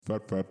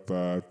Fat, fat,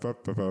 fat,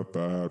 fat, fat, fat,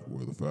 fat.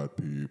 We're the fat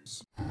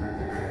peeps.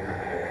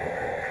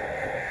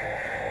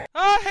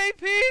 Oh, hey,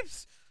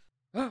 peeps!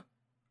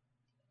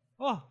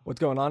 Oh, What's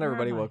going on, Where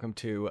everybody? am I? Welcome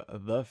to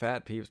the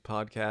Fat Peeps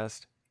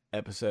podcast,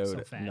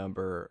 episode fat.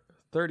 number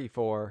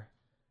 34.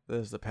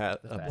 This is a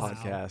Fat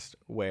podcast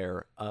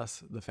where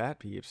us, the Fat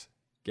Peeps,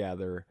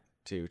 gather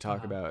to talk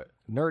Wow. about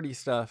nerdy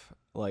stuff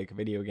like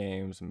video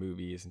games,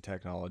 movies, and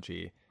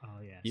technology. oh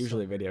yeah.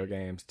 Usually so video nerdy.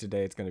 games.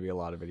 Today it's going to be a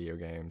lot of video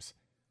games.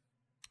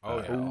 Oh,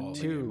 yeah. all the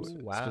Two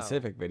games. Wow.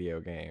 specific video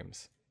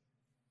games.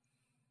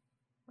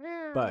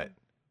 But,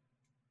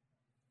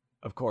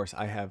 of course,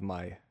 I have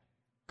my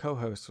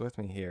co-hosts with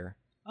me here.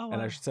 Oh, And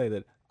I wow. should say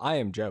that I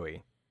am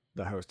Joey,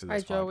 the host of Hi,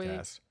 this Joey.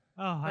 podcast.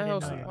 Oh, I I didn't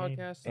host know the your name.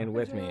 podcast. And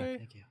with me,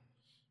 Thank you.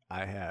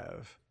 I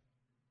have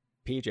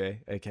PJ,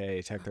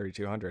 aka Tech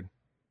 3200,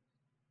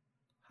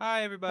 Hi,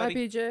 Hi, everybody.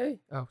 PJ.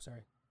 Oh,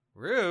 sorry.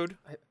 Rude.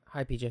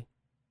 Hi, PJ.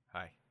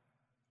 Hi.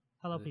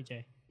 Hello, Uh,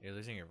 PJ. You're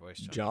losing your voice,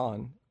 John.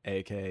 John,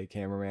 aka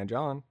Cameraman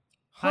John.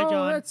 Hi, Oh,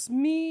 John. that's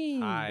me.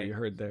 Hi. You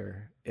heard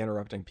there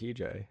interrupting PJ,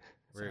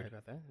 Sorry Rude.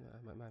 about that.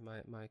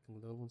 My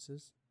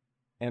condolences.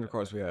 and of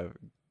course we have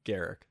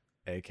Garrick,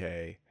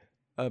 aka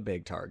a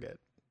big target.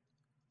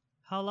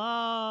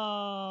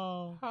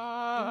 Hello.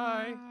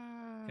 Hi.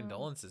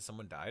 Condolences.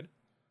 Someone died?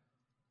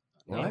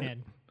 What?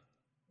 Amen.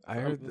 I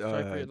heard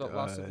sorry for your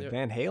loss of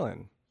Van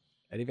Halen,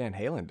 Eddie Van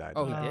Halen died.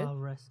 Oh, he today. did?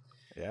 Rest.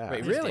 Yeah.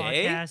 Wait, This really?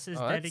 podcast is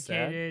Oh, that's sad.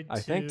 dedicated I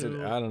think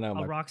to I don't know. a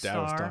My rock dad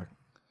star.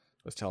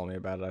 was telling me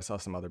about it. I saw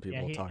some other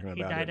people Yeah, he talking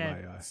he about died it.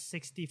 at My,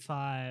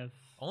 65.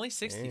 Only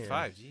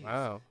 65. Jeez.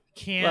 Wow.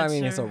 Cancer. well, I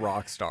mean, he's a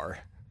rock star.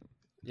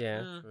 Yeah,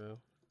 Mm. true.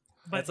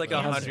 but That's like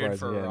cancer, 100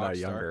 for a yeah, rock not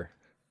star. younger.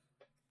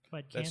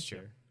 But That's cancer.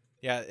 true.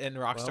 Yeah, in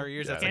Rockstar Well,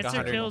 years, yeah. that's like Cancer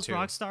 102. kills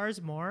rock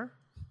stars more.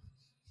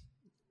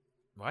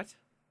 What?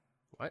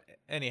 What?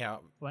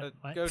 Anyhow, What?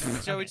 go,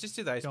 Joey, Okay. just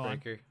do the Go on.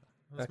 icebreaker.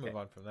 Let's Okay. move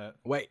on from that.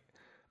 Wait.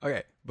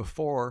 Okay.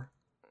 Before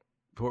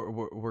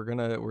we're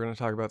gonna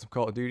talk about some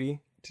Call of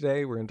Duty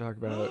today. We're gonna talk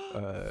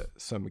about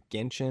some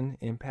Genshin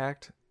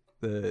Impact,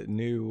 the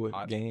new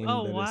Hot. game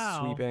Oh, that wow. is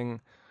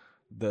sweeping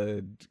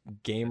the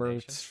gamer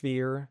nation?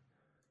 sphere.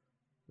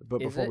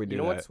 But Is before it? we do you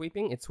know that, what's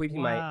sweeping? It's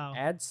sweeping Wow. my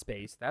ad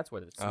space. That's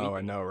what it's sweeping. oh,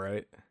 I know,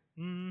 right?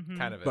 Mm-hmm.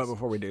 Kind of is. But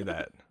before we do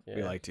that, we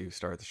Yeah. like to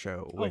start the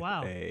show Oh, with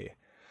wow. a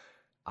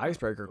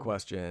icebreaker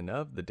question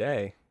of the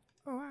day.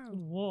 Oh,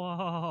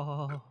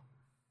 wow. Whoa.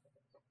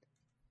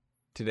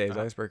 Today's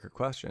icebreaker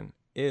question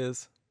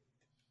is,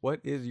 what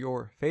is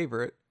your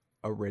favorite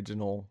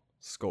original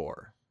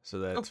score? So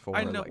that's for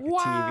I know. like a Wow.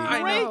 TV. I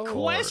know. Great or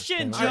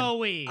question, in-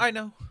 Joey. I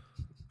know.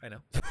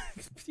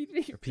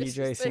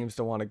 PJ seems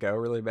to want to go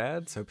really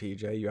bad, so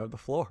PJ, you have the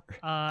floor.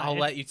 I'll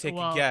let you take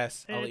a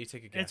guess. I'll let you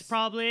take a guess. It's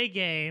probably a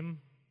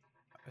game.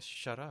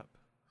 Shut up.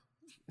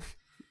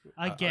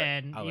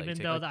 Again, I'll let you even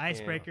take though it. the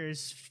icebreaker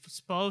is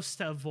supposed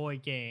to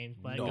avoid games,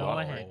 but No. go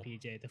ahead,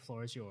 PJ. The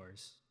floor is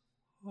yours.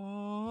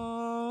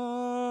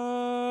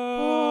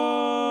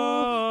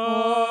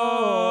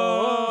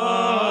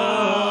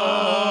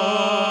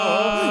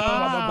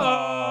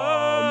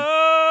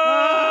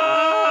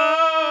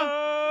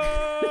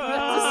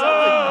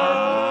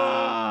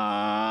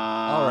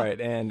 All right,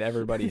 and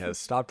everybody has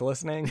stopped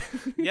listening.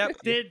 Yep.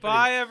 Did-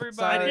 Bye, everybody.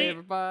 Sorry, think-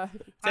 everybody.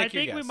 I Take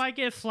your think we guess. might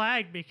get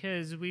flagged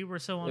because we were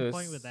so It on was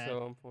point with that.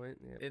 So on point.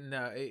 Yeah.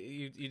 And,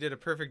 you did a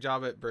perfect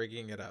job at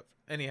breaking it up.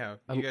 Anyhow,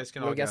 you guys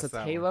can I'm all gonna guess guess it's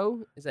that Halo.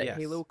 one. Is that Yes.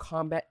 Halo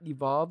Combat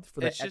Evolved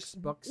for the It's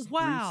just- Xbox?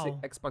 Wow.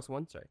 Xbox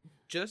One. Sorry.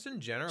 Just in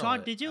general.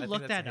 John, did you I think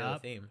look that's a that Halo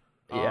up? Theme.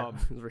 Yeah. Um,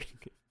 it was really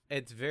good.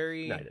 it's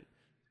very. No, I didn't.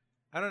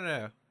 I don't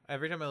know.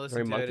 Every time I listen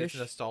Very to it, it's monkish?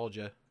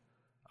 nostalgia.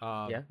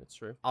 Yeah, that's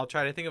true. I'll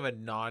try to think of a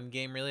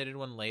non-game related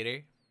one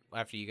later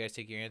after you guys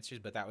take your answers,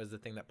 but that was the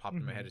thing that popped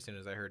in my head as soon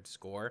as I heard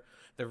score.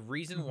 The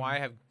reason why I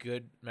have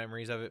good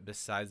memories of it,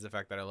 besides the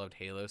fact that I loved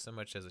Halo so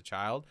much as a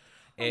child,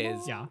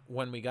 is Yeah.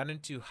 when we got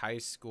into high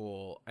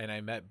school and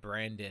I met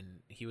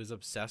Brandon. He was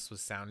obsessed with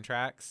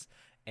soundtracks,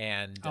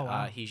 and Oh,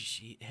 wow.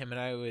 him and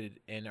I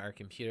would in our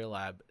computer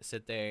lab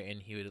sit there,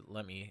 and he would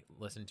let me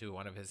listen to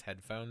one of his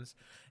headphones,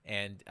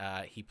 and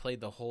he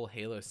played the whole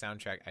Halo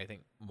soundtrack, I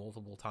think,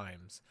 multiple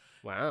times.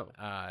 Wow.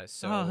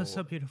 So Oh, that's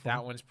so beautiful.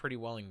 That one's pretty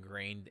well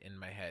ingrained in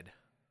my head.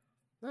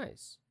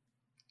 Nice.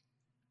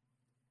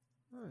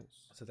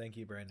 Nice. So thank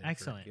you, Brandon,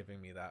 Excellent. for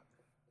giving me that.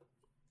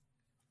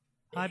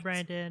 Hi,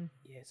 Brandon.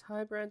 Yes.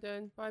 Hi,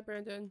 Brandon. Bye,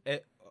 Brandon.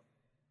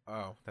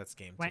 Oh, that's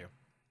game Wait. 2.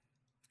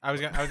 I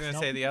was gonna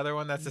say Nope. the other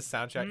one. That's the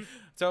soundtrack. Mm.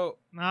 So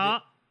No,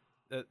 Ah.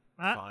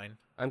 fine.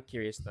 I'm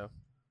curious though.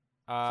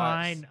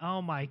 fine.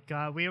 Oh my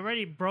God, we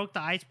already broke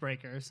the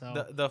icebreaker.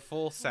 So The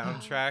full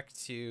soundtrack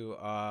to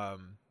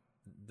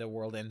The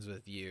World Ends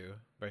With You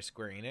by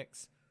Square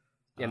Enix.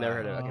 Yeah, never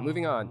heard of it. Okay,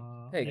 moving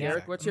on. Hey, Yeah.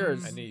 Garrick, what's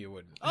yours? I knew you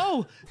wouldn't.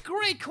 Oh,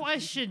 great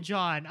question,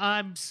 John.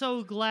 I'm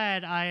so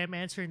glad I am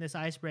answering this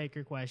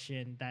icebreaker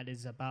question that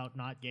is about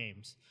not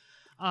games.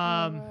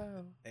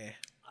 Wow.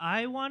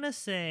 I want to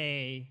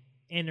say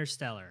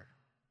Interstellar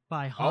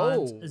by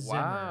Hans Oh, Zimmer.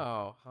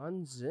 wow.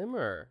 Hans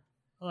Zimmer.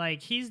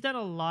 like he's done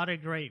a lot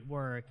of great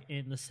work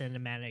in the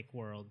cinematic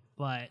world,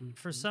 but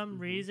for some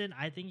reason,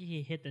 I think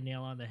he hit the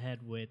nail on the head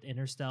with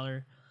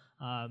Interstellar,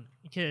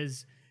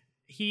 because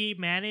he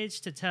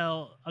managed to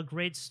tell a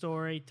great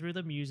story through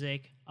the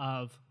music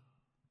of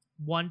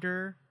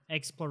wonder,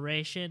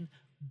 exploration,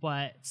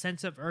 but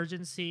sense of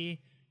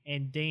urgency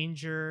and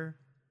danger,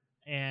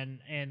 and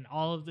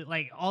all of the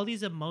all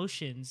these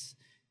emotions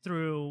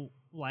through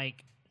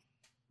like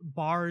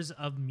bars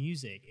of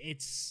music.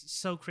 It's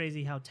so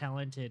crazy how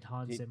talented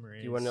Hans Zimmer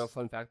is. Do you want to know a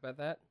fun fact about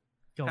that?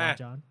 Go on,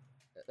 John.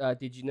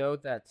 Did you know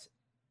that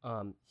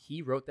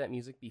he wrote that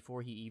music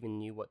before he even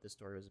knew what the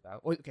story was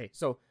about? Oh, okay,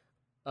 so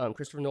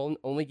Christopher Nolan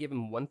only gave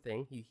him one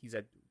thing. He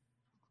said,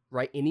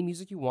 write any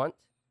music you want,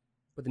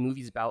 but the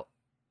movie's about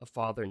a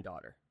father and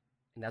daughter.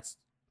 And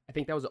I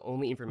think that was the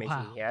only information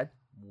he had.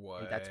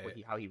 What? And that's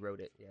how he wrote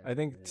it. Yeah. I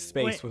think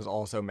space was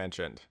also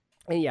mentioned.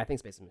 And yeah, I think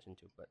space was mentioned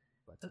too, but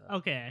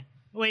Okay.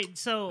 Wait,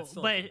 so That's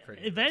still but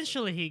pretty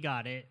eventually he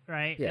got it,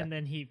 right? Yeah. And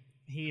then he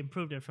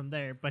improved it from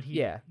there, but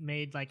he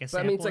made like a but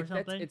sample I mean, it's or like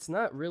something. it's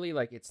not really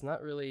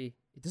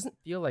it doesn't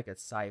feel like a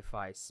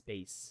sci-fi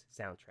space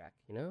soundtrack,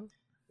 you know?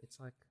 It's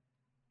like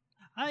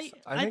I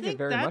think it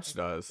very much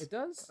does. it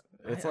does.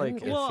 It's I like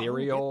don't get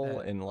ethereal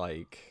that. and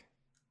like,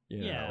 you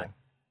Yeah. know.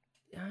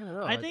 I don't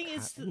know. I think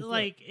it's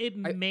like it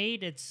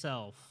made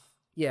itself.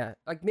 Yeah,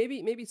 like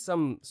maybe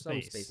some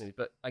space Space. movies,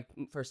 but like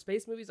for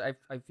space movies, I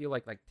feel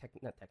like not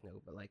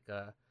techno, but like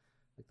the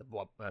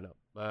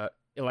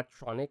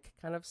electronic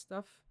kind of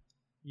stuff.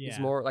 Yeah. Is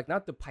more like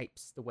not the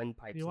pipes, the wind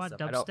pipes. You and want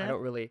stuff. I dubstep?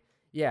 don't really.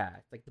 Yeah,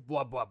 like the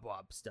blah blah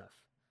blah stuff.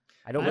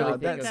 I don't I really don't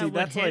think think of that would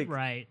that's hit like-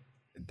 right.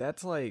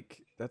 That's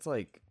like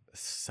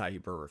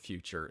cyber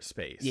future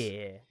space.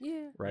 Yeah.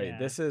 Right. Yeah.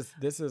 This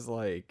is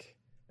like,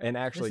 and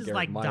actually, is Garrett,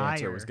 like my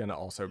answer dire. was gonna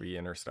also be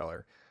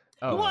Interstellar.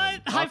 Oh,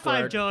 What? High five,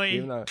 awkward. Joey.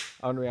 Even though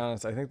I'm gonna be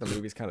honest, I think the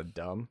movie's kind of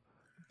dumb,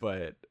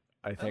 but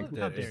I think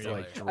love that it's Interstellar.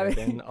 like I mean-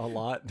 driven a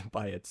lot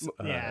by its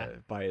Yeah.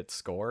 by its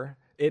score.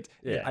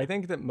 Yeah. I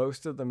think that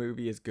most of the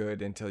movie is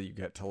good until you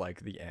get to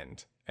like the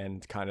end,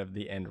 and kind of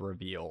the end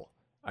reveal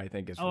I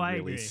think is I really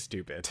agree.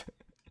 stupid.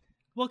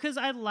 Well, because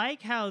I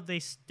like how they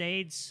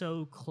stayed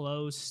so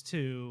close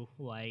to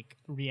like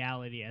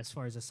reality as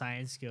far as the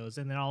science goes,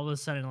 and then all of a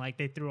sudden, like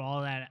they threw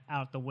all that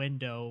out the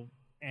window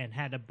and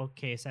had a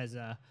bookcase as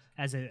a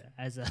as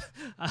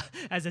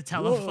a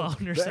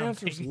telephone or the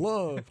answer's something.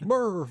 love,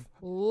 Merv.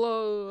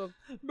 Love.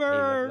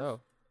 Merv, No.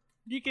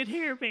 you can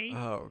hear me.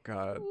 Oh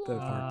god, that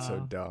part's so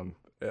Wow. dumb.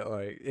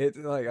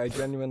 I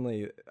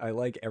genuinely I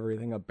like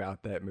everything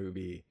about that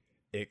movie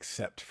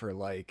except for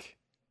like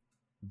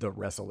the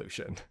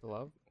resolution,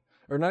 Love.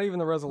 or not even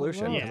the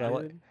resolution. Yeah.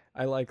 'Cause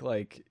I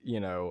like you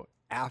know,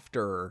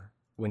 after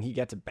when he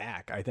gets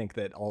back, I think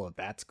that all of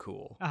that's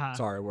cool. Uh-huh.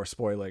 Sorry, we're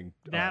spoiling.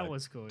 That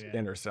was cool. Yeah,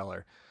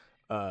 Interstellar.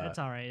 that's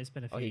all right. It's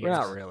been a few he years.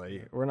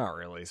 We're not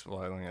really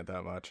spoiling it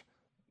that much.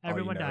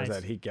 Everyone all you know dies.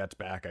 is that he gets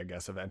back, I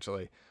guess,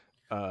 eventually.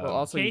 Well,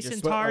 also you Case just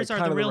and but, Tars like, are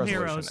kind the of real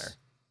resolution heroes.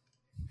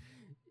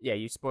 yeah,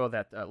 you spoil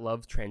that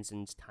love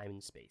transcends time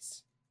and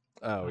space.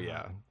 there. Oh Uh-huh.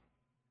 yeah.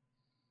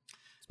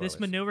 This Spoilers.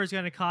 maneuver is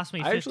going to cost me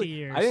 50 I actually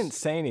years. I didn't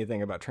say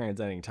anything about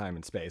transcending time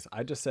and space.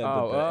 I just said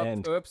Oh, that the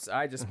end oops!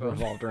 I just spoiled.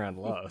 revolved around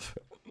love.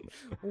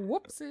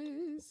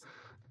 Whoopsies.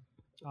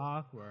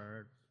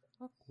 Awkward.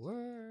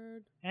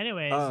 Awkward.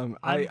 Anyways, I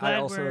I'm glad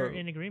also- we're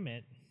in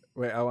agreement.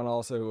 Wait, I want to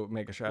also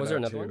make a shout Was there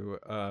out another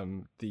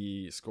to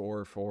the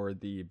score for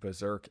the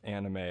Berserk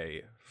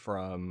anime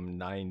from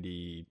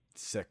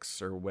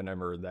 '96 or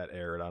whenever that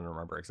aired. I don't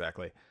remember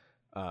exactly.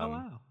 Oh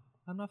wow,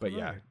 I'm not But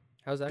familiar. yeah,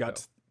 How's that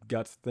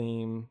Guts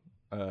theme.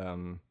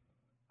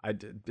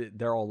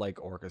 They're all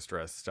like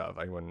orchestra stuff.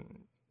 I wouldn't,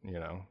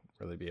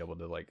 really be able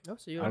to like. go? Oh,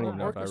 so I you're don't an even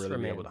know if I orchestra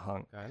really be man. able to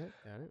hum. Got it.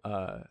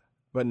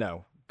 But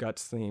no,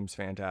 Guts theme's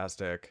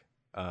fantastic.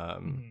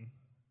 Mhm.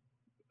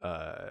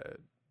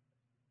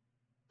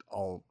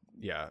 All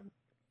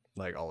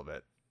all of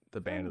it. The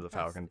Band of the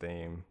Falcon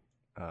theme,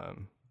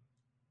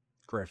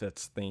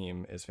 Griffith's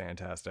theme is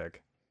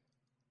fantastic.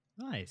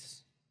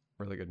 Nice.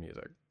 Really good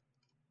music.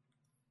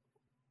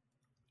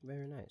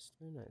 Very nice.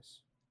 Very nice.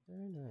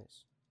 Very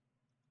nice.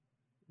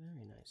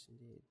 Very nice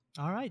indeed.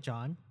 All right,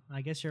 John.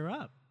 I guess you're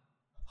up.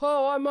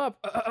 Oh, I'm up.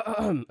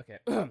 Okay.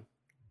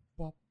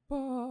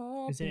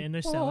 Is it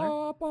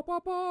Interstellar?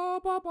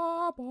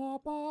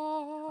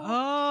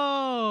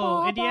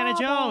 Oh, Indiana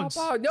Jones.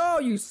 No,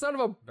 you son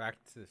of a. Back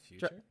to the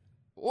Future.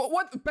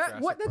 What?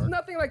 Jurassic What? That's Park.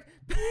 nothing like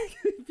Back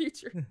to the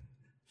Future.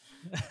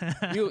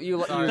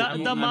 You Sorry, the I'm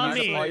the not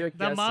mummy. all your The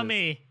guesses.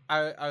 mummy.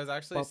 I was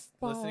actually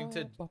listening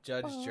to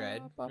Judge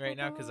Dredd right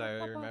now because I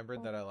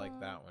remembered that I like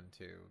that one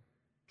too.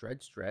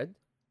 Dredge Dredd?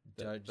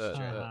 Judge the-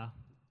 Dredd.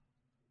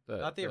 Uh,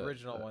 Not the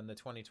original one, the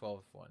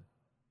 2012 one.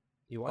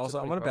 You watched Also,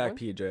 the I'm gonna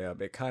 2012 back PJ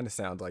up. It kind of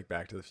sounds like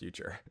Back to the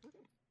Future.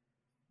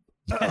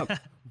 one?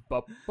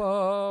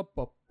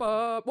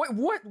 Wait,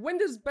 what? When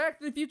does Back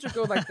to the Future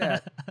go like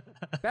that?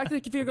 Back to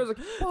the Future goes like.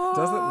 Does it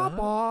not?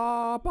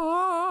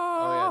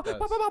 Oh, yeah, it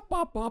does.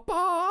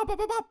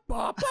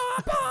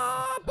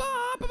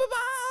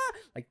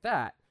 Like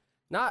that.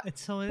 Not.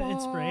 It's so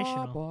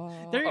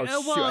inspirational. They're Oh,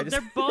 shoot, well, I just-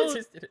 they're both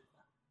just did it.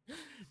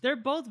 they're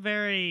both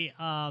very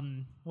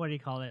what do you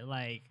call it?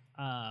 Like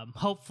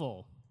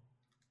hopeful.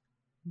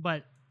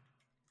 But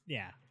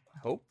yeah,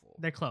 Hopeful.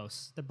 they're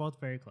close. They're both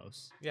very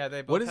close. Yeah,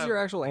 they both What is have- your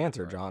actual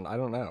answer, John? I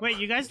don't know. Wait,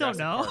 you guys don't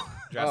know? Jurassic Park.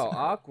 Oh, Jurassic Park.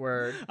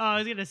 awkward. Oh, I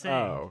was gonna say.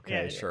 Oh,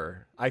 okay, yeah.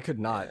 sure. I could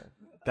not.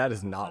 That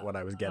is not what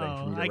I was getting Oh,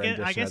 from your I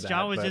rendition guess of John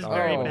that, was but just all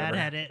very right, bad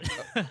whatever.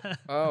 at it.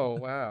 Oh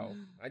wow.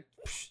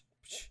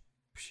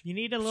 You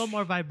need a little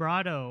more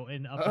vibrato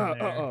in up in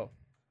there. Oh.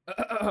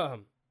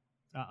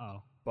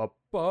 Uh-oh. Ba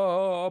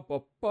ba ba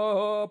ba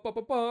ba ba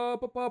ba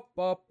ba ba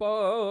ba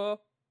ba.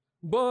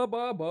 Ba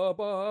ba ba ba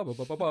ba ba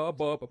ba ba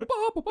ba ba ba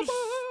ba.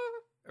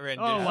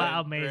 Rendition, Oh,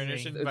 wow, amazing.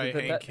 Rendition by Did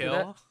Hank that-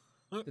 Hill.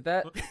 Did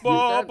that? Ba, did ba,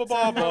 that ba,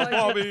 sound ba, like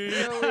Bobby.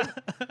 it?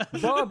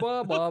 Ba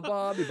ba ba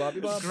Bobby Bobby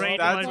Bobby. Great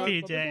That's one, what-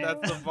 PJ.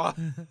 That's the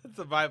vibe. That's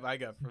the vibe I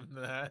got from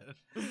that.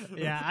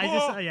 Yeah, I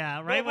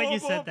just right when you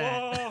said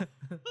that.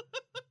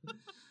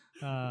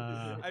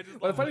 I just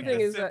Well, the love funny when thing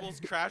the is that- cymbals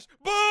crash.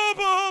 Ba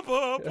ba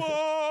ba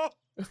ba.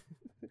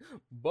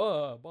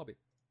 Ba Bobby.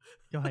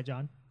 Go ahead,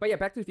 John. But yeah,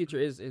 Back to the Future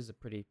is a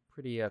pretty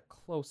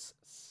close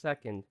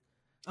second.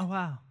 Oh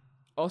wow.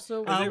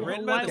 Also, Is it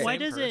written by the why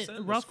same does it person,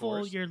 the ruffle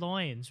scores? your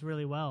loins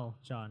really well,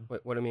 John?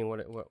 what do I mean? What?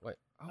 Oh, just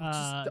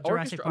the Jurassic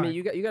orchestra. I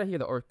mean, Park. you got to hear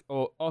the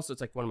Oh, also,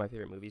 it's like one of my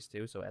favorite movies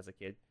too. So as a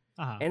kid,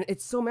 Uh-huh. and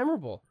it's so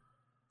memorable.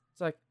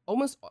 It's like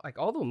almost like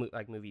all the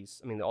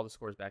movies. I mean, all the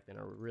scores back then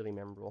are really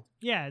memorable.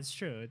 Yeah, it's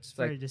true. It's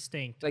like- very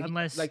distinct. like-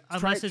 unless like,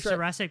 unless try- it's try-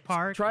 Jurassic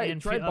Park Try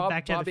and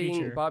Back to the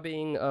Future.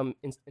 bobbing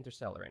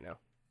Interstellar right now.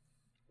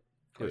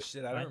 Do Oh it.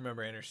 shit! I don't What?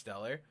 remember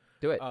Interstellar.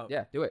 Do it. Um,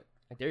 Yeah, do it.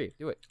 I dare you.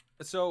 Do it.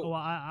 So Well,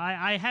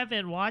 I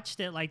haven't watched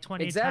it like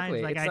 20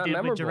 Exactly. times like it's I not did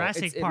memorable. with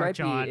Jurassic it Park, might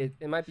John. Be,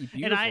 it might be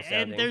beautiful and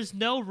sounding. there's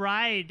no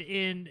ride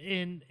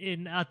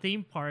in a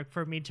theme park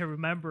for me to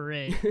remember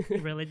it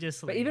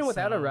religiously. But even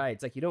without a so, ride,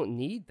 it's like you don't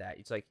need that.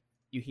 It's like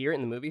you hear it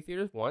in the movie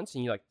theaters once,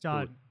 and you're like,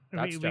 John, "Dude,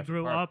 that's we Jurassic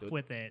grew Park, up dude."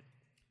 with it.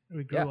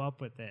 We grew Yeah.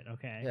 up with it.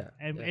 Okay. Yeah,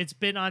 And yeah. it's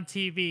been on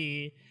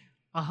TV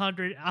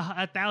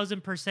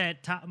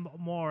 1,000%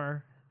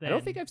 more. I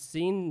don't think I've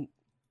seen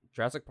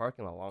Jurassic Park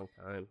in a long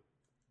time.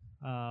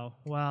 Oh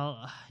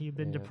well, you've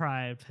been Yeah.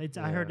 deprived.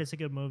 I heard Yeah. it's a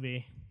good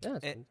movie. Yeah.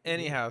 it's-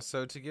 anyhow,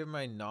 so to give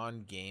my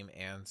non-game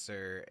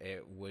answer,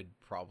 it would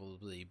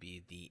probably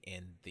be the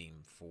end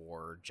theme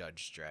for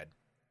Judge Dredd.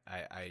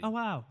 I Oh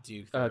wow.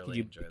 do thoroughly could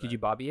you enjoy that. could you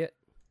Bobby it?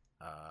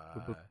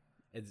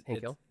 It's Hank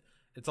it's, Hill?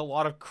 it's a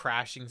lot of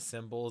crashing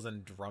cymbals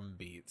and drum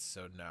beats,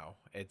 so no,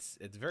 it's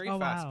very Oh, wow.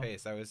 fast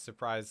paced. I was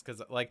surprised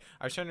because like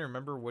I was trying to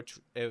remember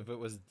if it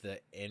was the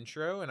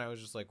intro, and I was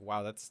just like,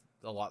 wow, that's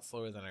a lot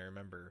slower than I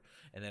remember.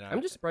 And then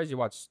I'm just surprised you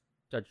watched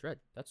Judge Dredd.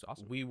 That's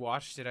awesome. we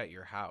watched it at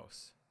your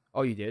house.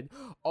 Oh, you did?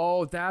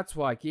 Oh, that's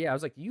why. Yeah, I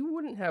was like, you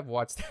wouldn't have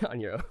watched that on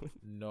your own.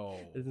 No,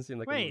 It doesn't seem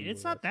like. a Wait, movie you it's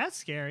would not that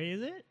scary,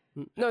 is it?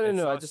 watch. No, it's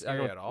I not just I scary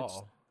don't at it's-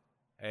 all.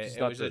 just It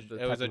not was the- a the it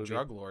type was of a movie.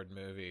 drug lord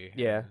movie.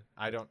 Yeah. and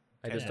I don't.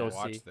 I tend just to don't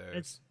watch see-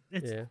 those.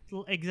 It's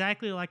Yeah.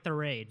 exactly like the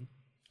raid,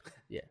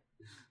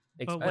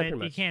 but pretty when you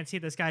much. can't see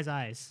this guy's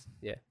eyes.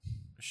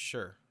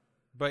 Sure.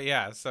 But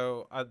yeah,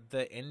 so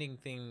the ending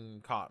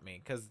thing caught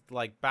me because,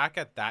 like, back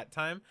at that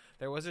time,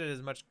 there wasn't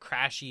as much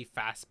crashy,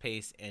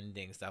 fast-paced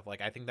ending stuff.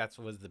 Like, I think that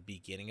was the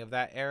beginning of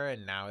that era,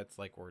 and now it's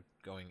like we're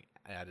going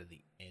out of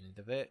the end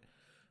of it.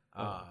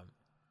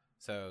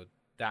 So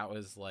that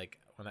was like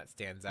when that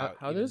stands out.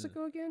 How does it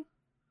even- go again?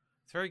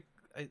 It's very.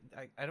 I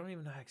don't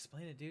even know how to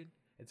explain it, dude.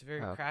 It's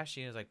very Oh.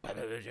 crashy. And it's like.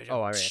 Oh,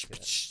 all right,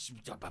 I see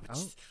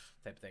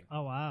type thing.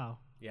 Oh wow.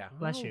 Yeah,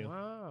 Bless Oh, you.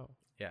 Wow.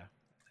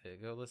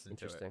 go listen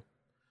to it. Interesting.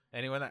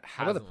 Anyone that about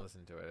the- hasn't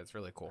listened to it, it's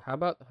really cool. How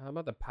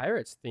about the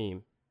Pirates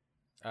theme?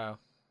 Oh.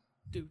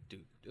 Do do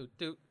do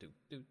do do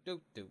do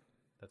do do.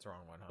 That's the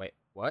wrong one, huh? Wait,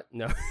 what?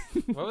 No.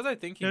 What was I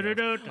thinking No,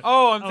 no, of? no.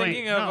 Oh, I'm Oh, wait,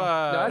 thinking of no.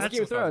 No, that's that's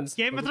Game of Thrones.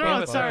 Game of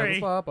Thrones, sorry.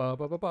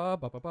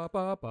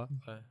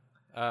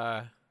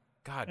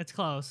 God, It's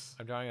close.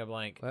 I'm drawing a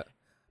blank. What?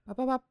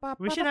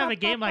 We should have a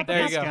game like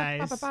There you this, go.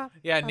 guys.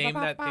 Yeah, name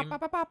that theme. Or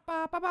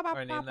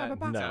name that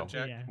No.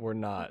 soundtrack. Yeah. We're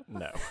not.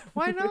 No.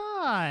 Why not?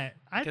 I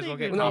 'Cause think we'll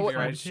get it would be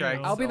copyright fun, strikes.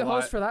 too. I'll be the a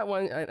host lot. for that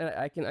one.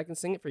 I can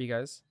sing it for you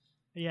guys.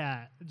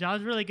 Yeah,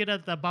 John's really good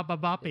at the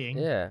bopping.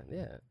 Yeah.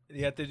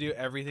 You have to do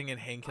everything in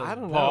Hank Hill's I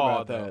don't know paw,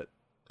 about though. that.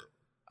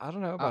 I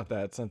don't know about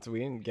that since we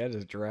didn't get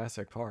his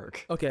Jurassic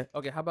Park. Okay.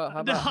 How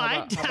about No,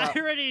 I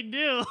already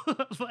knew,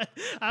 but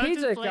I was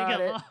PJ just playing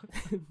got it. along.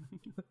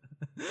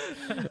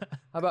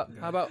 how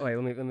about wait,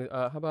 let me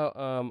how about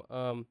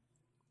Go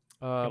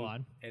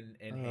on. In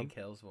Hank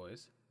Hill's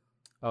voice.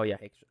 oh yeah,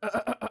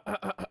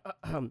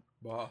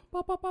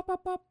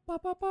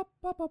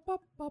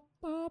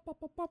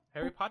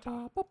 Harry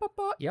Potter.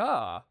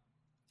 yeah.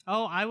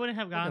 Oh, I wouldn't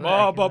have gotten Ba,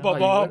 that. ba, ba,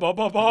 ba, ba, ba,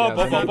 I'm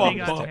ba, not ba, big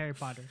ba. on Harry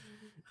Potter.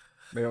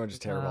 Maybe I'm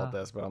just terrible Uh, at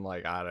this, but I'm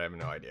like, I have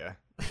no idea.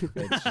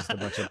 It's just a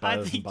bunch of I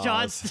buzz think and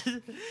John's bars.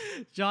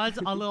 John's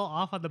a little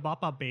off on the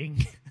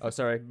bopping. Oh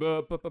sorry.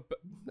 No,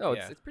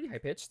 Yeah. it's pretty high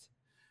pitched.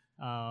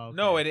 Oh,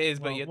 No, okay. it is,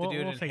 but Well, you have to do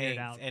it we'll in figure Hank,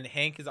 it out. and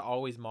Hank is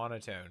always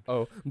monotone.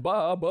 Oh,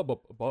 ba ba ba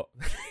ba ba.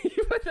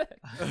 You put that-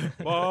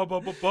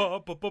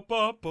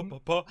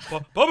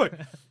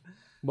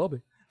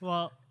 Bobby.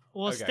 Well,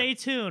 Okay. stay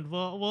tuned.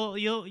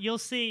 You'll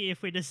see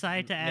if we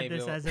decide to add Maybe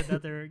this we'll- as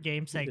another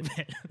game segment.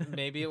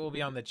 Maybe it will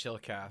be on the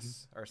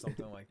Chillcast or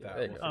something like that.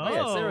 There you We'll go. figure it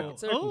Yeah, out. Sarah-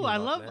 Sarah can do I a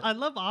lot love of that. I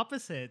love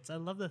opposites. I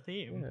love the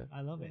theme. Yeah.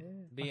 I love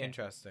it. Be Okay.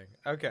 interesting.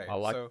 Okay, I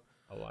like- so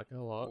I like it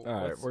a lot. All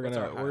right, What's- we're what's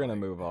our gonna highlight?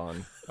 move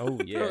on. Oh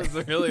that yeah. was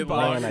a really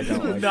Brian, long. I don't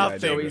like the idea nothing.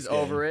 of Joey's this game.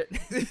 over it.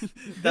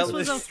 This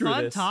was a Screw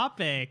fun this.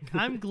 topic.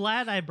 I'm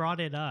glad I brought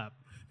it up.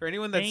 For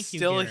anyone that's Thank you,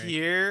 still Garrett.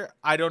 here,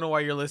 I don't know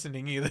why you're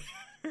listening either.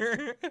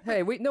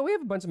 Hey, we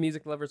have a bunch of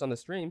music lovers on the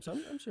stream, so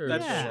I'm sure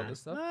That's they'll yeah, love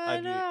this stuff.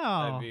 I know.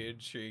 I'd be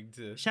intrigued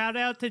to. Shout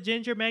out to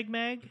Ginger Meg.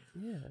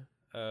 Yeah.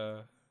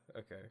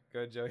 Okay, go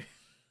ahead, Joey.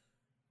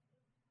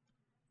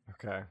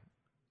 Okay,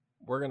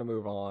 we're gonna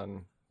move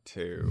on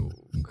to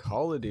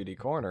Call of Duty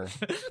Corner.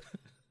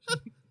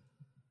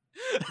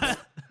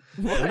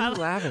 What are you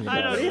laughing I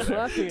about? don't over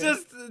know. there?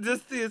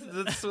 just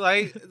the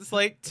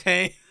slight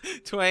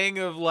twang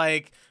of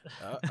like,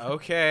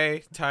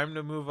 okay, time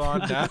to move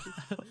on now.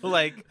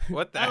 Like,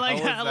 what the I like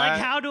hell is how, that?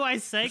 like how do I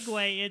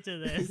segue into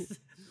this?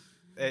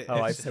 Oh,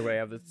 I it's, say we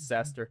have this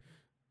disaster.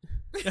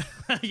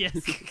 Yes,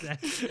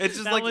 exactly. it's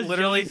just That like was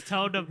literally Joey's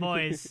tone of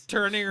voice.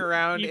 turning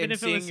around Even and if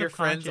it seeing was your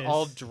friends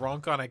all subconscious.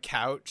 drunk on a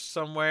couch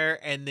somewhere,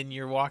 and then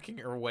you're walking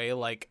away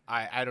like,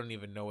 I don't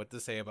even know what to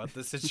say about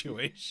this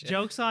situation.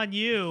 Joke's on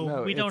you.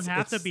 No, We don't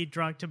have to it's- be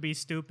drunk to be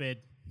stupid.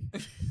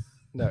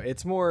 No,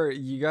 it's more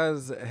you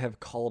guys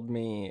have called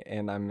me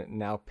and I'm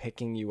now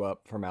picking you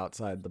up from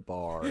outside the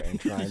bar and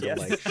trying Yes.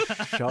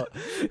 to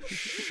like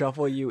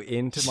shuffle you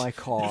into my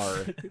car.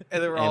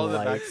 And they were all in and,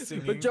 the back like-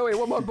 singing. But Joey,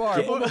 one more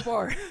bar. One more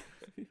bar.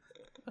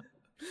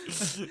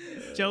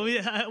 Joey,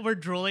 we're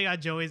drooling on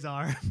Joey's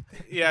arm.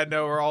 Yeah,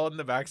 no, we're all in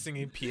the back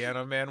singing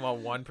Piano Man while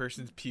one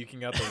person's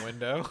puking out the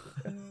window.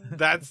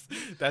 that's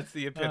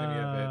the epitome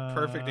of it.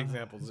 Perfect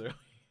example, Zoe.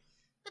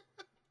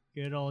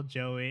 Good old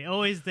Joey,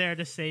 always there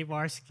to save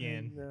our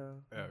skin. No.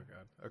 Oh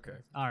god. Okay.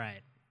 All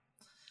right.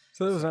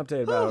 So there was an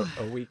update about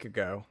a week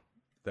ago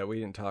that we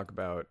didn't talk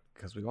about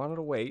because we wanted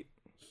to wait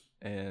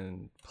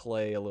and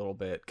play a little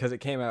bit because it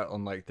came out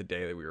on like the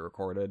day that we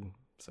recorded,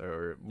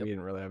 so we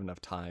didn't really have enough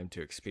time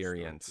to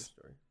experience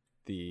Story.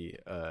 the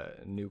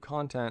new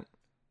content,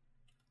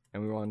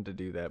 and we wanted to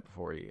do that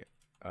before we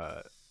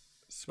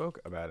spoke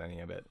about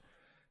any of it.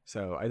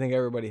 So I think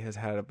everybody has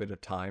had a bit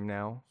of time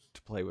now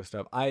to play with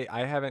stuff. I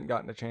haven't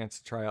gotten a chance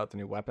to try out the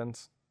new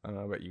weapons. I don't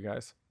know about you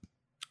guys.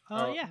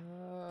 Oh Oh, yeah.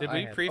 Did I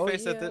we have-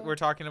 preface oh, that yeah. we're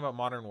talking about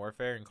Modern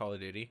Warfare and Call of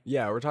Duty?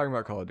 Yeah, we're talking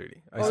about Call of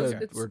Duty. I Oh,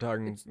 said it's- we're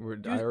talking.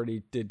 it's- I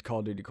already did Call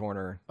of Duty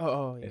Corner.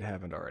 Oh, yeah. It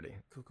happened already.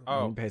 Cool, cool. Oh.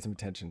 You didn't pay some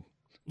attention.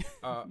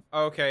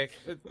 Okay.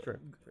 Sure.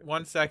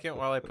 1 second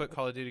while I put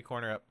Call of Duty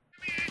Corner up.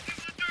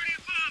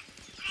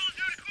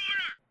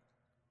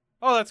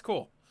 Oh, that's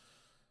cool.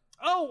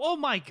 Oh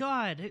my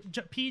God!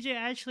 PJ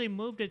actually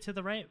moved it to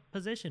the right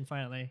position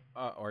finally.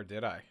 Or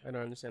did I? I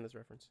don't understand this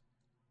reference.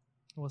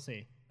 We'll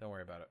see. Don't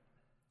worry about it.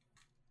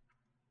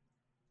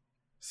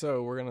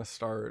 So we're gonna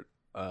start.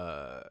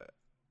 I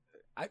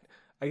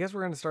guess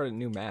we're gonna start at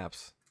new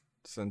maps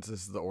since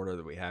this is the order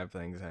that we have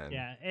things in.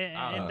 Yeah,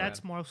 and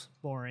that's more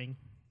boring.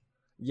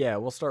 Yeah,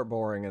 we'll start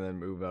boring and then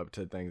move up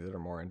to things that are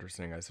more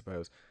interesting, I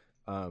suppose.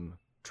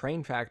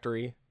 Train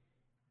Factory,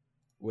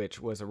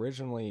 which was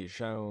originally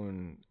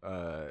shown,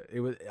 I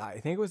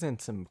think it was in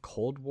some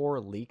Cold War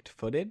leaked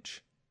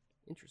footage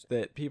Interesting.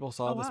 that people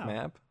saw Oh, this wow.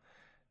 map.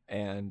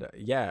 And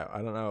yeah,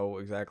 I don't know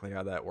exactly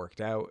how that worked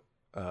out.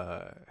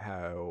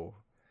 How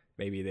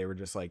maybe they were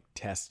just like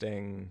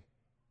testing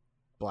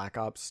Black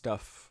Ops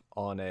stuff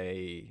on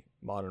a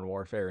Modern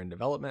Warfare in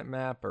development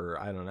map, or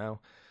I don't know.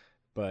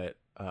 But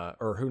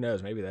or who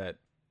knows, maybe that,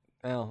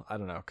 well, I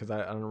don't know, because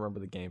I don't remember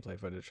the gameplay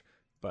footage.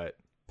 But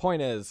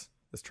point is,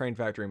 this Train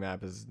Factory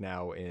map is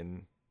now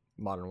in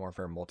Modern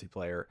Warfare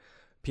multiplayer.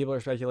 People are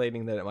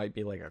speculating that it might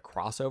be like a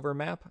crossover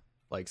map,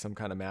 like some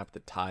kind of map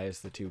that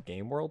ties the two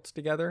game worlds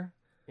together.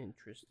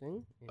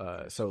 Interesting.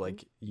 So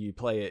like you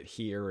play it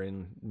here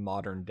in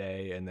modern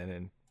day, and then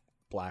in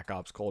Black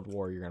Ops Cold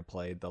War, you're gonna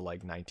play the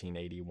like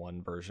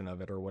 1981 version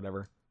of it or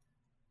whatever.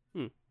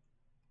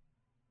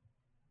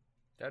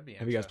 That'd be.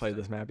 Have you guys played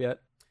this map yet?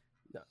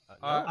 No,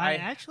 I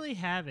actually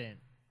haven't.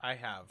 I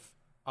have.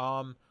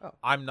 Oh.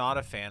 I'm not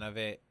a fan of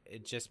it,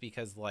 just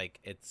because like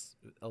it's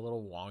a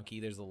little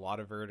wonky. There's a lot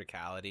of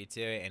verticality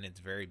to it, and it's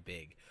very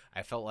big.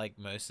 I felt like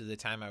most of the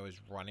time I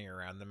was running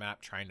around the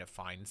map trying to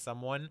find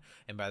someone,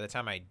 and by the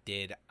time I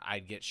did,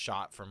 I'd get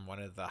shot from one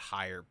of the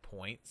higher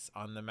points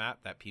on the map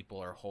that people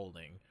are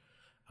holding.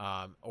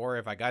 Or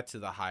if I got to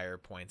the higher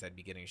points, I'd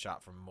be getting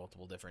shot from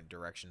multiple different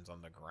directions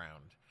on the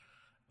ground.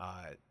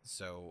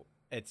 So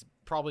it's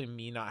probably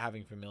me not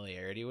having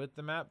familiarity with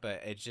the map,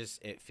 but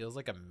it feels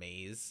like a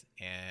maze,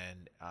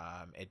 and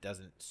it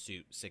doesn't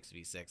suit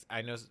 6v6.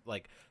 I know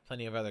like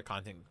plenty of other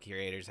content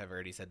creators have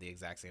already said the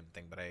exact same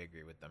thing, but I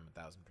agree with them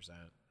 1000%.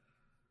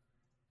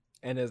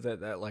 And is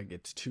that like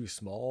it's too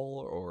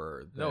small,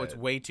 or No, it's that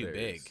way too there's-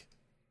 big.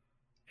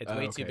 It's Oh,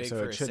 way too okay, big so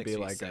for it a should be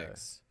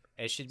 6v6.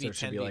 It should be So it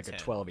should 10 be v like a 10.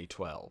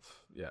 12v12.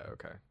 Yeah,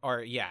 okay.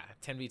 Or yeah,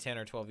 10v10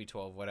 or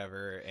 12v12,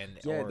 whatever. And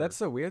Yeah, or, that's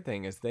the weird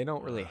thing is they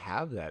don't really Uh.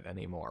 have that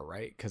anymore,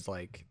 right? Because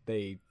like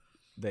they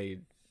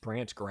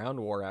branch Ground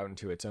War out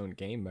into its own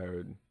game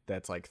mode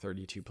that's like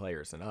 32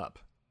 players and up.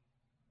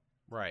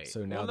 right.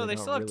 So now well, no, they they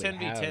don't still have really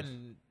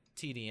 10v10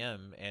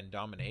 TDM and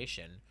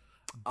domination.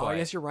 Oh, I but-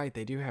 guess you're right.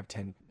 They do have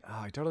 10. Oh,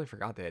 I totally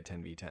forgot they had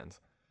 10v10s.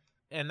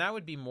 And that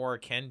would be more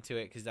akin to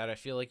it because that I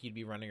feel like you'd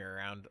be running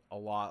around a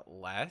lot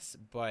less,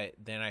 but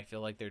then I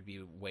feel like there'd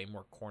be way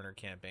more corner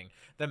camping.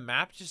 The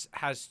map just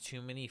has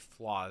too many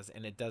flaws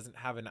and it doesn't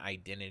have an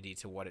identity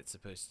to what it's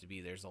supposed to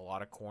be. There's a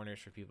lot of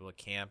corners for people to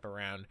camp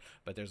around,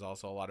 but there's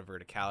also a lot of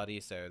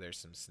verticality, so there's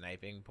some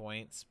sniping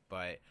points,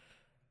 but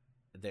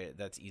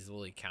that's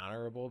easily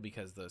counterable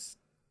because those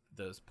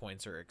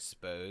points are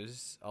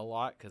exposed a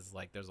lot because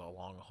like there's a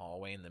long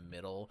hallway in the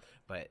middle,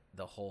 but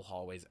the whole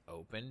hallway's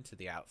open to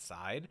the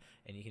outside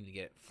and you can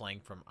get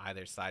flanked from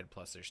either side,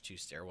 plus there's 2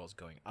 stairwells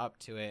going up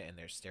to it and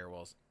there's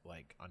stairwells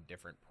like on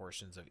different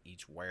portions of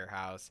each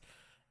warehouse.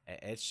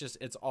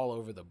 It's all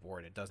over the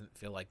board. It doesn't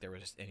feel like there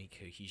was any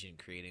cohesion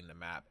creating the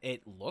map.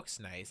 It looks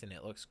nice and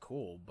it looks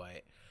cool,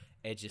 but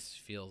it just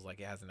feels like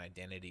it has an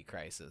identity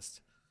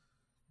crisis.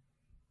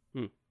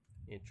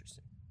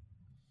 Interesting.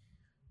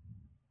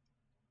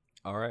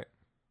 All right.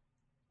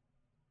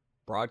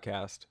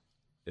 Broadcast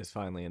is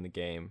finally in the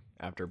game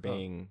after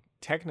being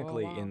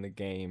technically wow. in the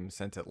game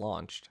since it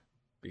launched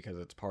because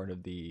it's part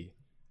of the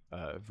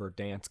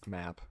Verdansk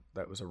map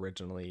that was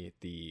originally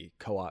the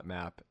co-op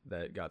map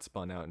that got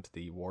spun out into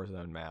the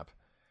Warzone map.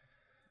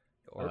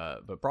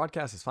 But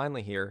Broadcast is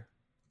finally here.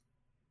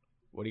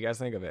 What do you guys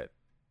think of it?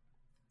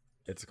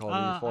 It's a Call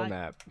of Duty 4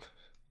 map.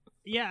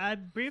 Yeah, I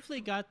briefly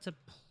got to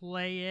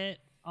play it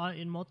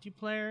in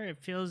multiplayer. It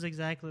feels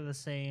exactly the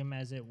same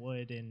as it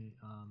would in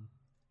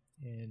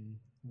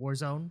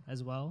Warzone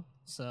as well.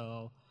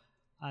 So,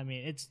 I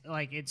mean,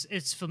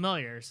 it's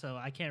familiar. So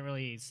I can't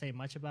really say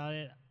much about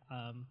it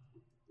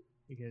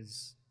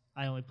because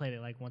I only played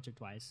it like once or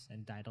twice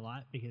and died a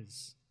lot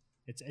because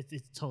it's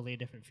totally a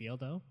different feel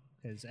though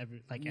because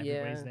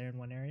everybody's there in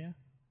one area.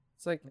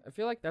 It's like I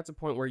feel like that's a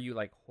point where you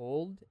like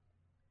hold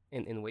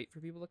and wait for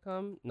people to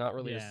come, not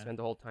really just spend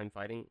the whole time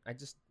fighting. I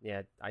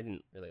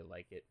didn't really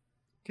like it.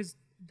 Because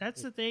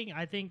that's the thing.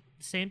 I think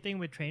same thing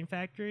with Train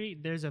Factory.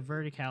 There's a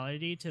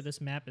verticality to this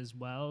map as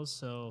well.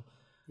 So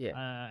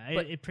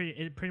it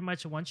pretty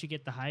much once you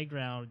get the high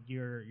ground,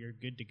 you're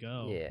good to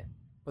go. Yeah,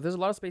 but there's a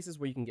lot of spaces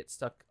where you can get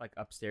stuck like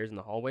upstairs in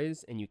the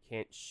hallways and you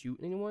can't shoot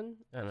anyone.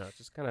 I don't know. It's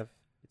just kind of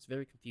it's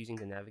very confusing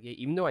to navigate.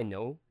 Even though I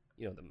know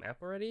the map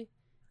already,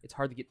 it's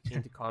hard to get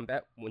into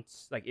combat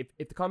once. Like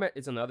if the combat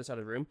is on the other side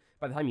of the room,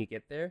 by the time you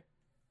get there,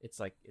 it's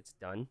like it's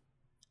done.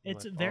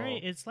 It's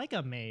like, it's like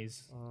a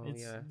maze. Oh,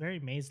 It's yeah.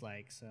 very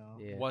maze-like. So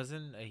Yeah.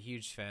 Wasn't a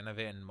huge fan of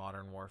it in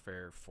Modern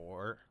Warfare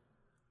 4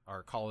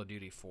 or Call of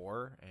Duty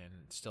 4, and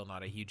still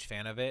not a huge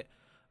fan of it.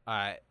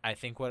 I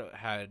think what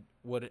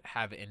would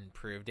have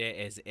improved it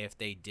is if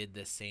they did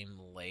the same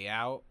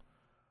layout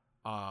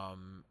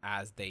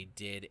as they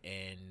did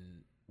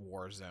in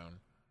Warzone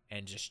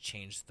and just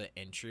changed the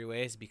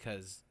entryways,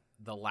 because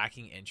the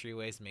lacking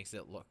entryways makes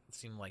it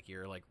seem like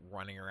you're like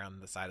running around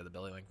the side of the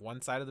building. Like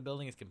one side of the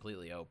building is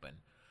completely open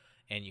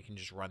and you can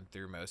just run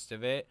through most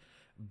of it,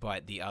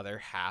 but the other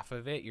half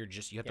of it you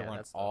have to run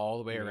that's the all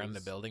the way around the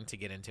maze. building to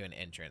get into an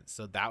entrance.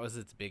 So that was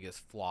its biggest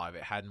flaw. If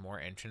it had more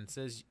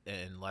entrances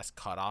and less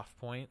cutoff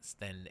points,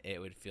 then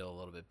it would feel a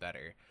little bit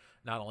better,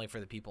 not only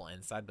for the people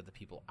inside but the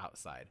people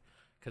outside.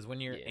 Because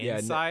when you're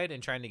inside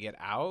and trying to get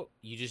out,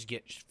 you just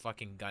get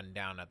fucking gunned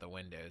down at the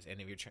windows.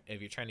 And if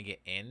you're trying to get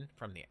in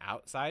from the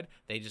outside,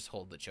 they just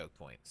hold the choke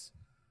points.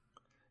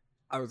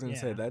 I was gonna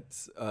say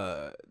that's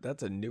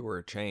a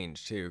newer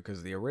change too,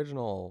 because the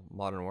original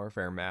Modern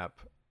Warfare map,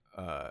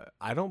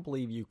 I don't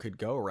believe you could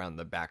go around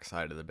the back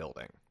side of the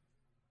building.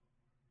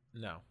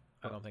 No,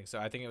 I don't think so.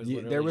 I think it was Yeah,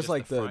 literally there was just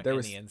like the front there and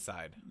was the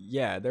inside.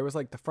 Yeah, there was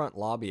like the front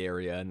lobby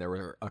area, and there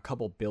were a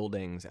couple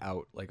buildings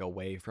out like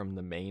away from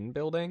the main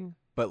building,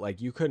 but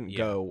like you couldn't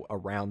go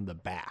around the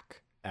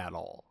back at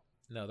all.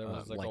 No, there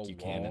was like like a you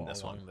can in wall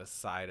this along one. the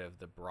side of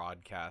the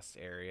broadcast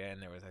area,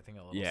 and there was, I think,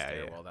 a little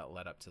stairwell that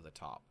led up to the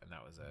top, and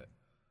that was it.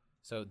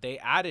 So they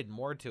added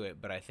more to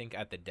it, but I think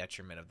at the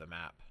detriment of the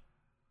map.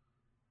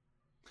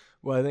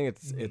 Well, I think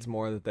it's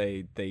more that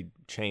they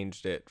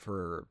changed it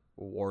for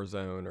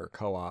Warzone or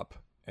co-op,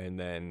 and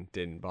then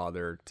didn't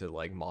bother to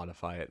like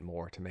modify it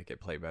more to make it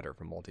play better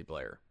for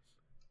multiplayer.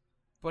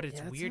 But it's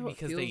Yeah, that's weird how it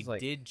because they feels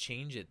like. did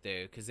change it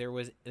though, because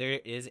there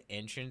is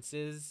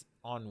entrances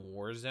on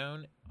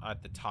Warzone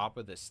at the top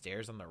of the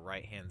stairs on the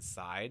right hand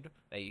side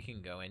that you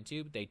can go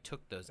into. They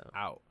took those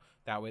out.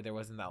 That way there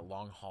wasn't that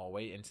long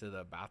hallway into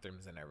the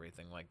bathrooms and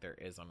everything like there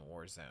is on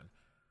Warzone.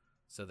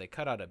 So they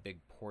cut out a big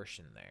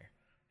portion there.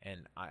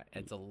 And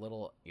it's a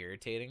little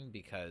irritating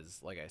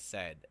because, like I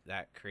said,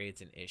 that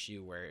creates an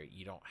issue where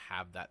you don't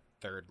have that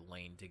third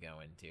lane to go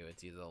into.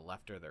 It's either the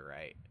left or the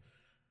right.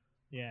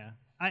 Yeah,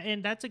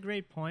 And that's a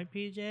great point,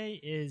 PJ.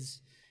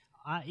 Is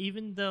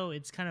even though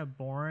it's kind of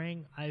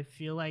boring, I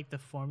feel like the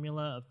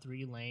formula of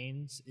 3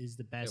 lanes is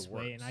the best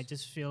way, and I works.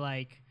 just feel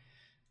like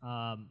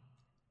a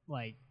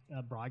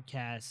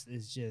broadcast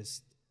is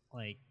just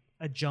like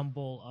a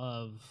jumble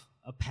of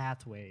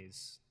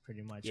pathways,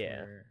 pretty much. Yeah.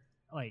 Where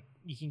like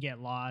you can get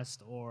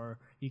lost, or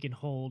you can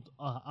hold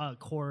a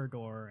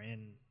corridor,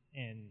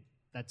 and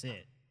that's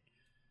it.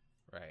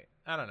 Right.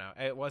 I don't know.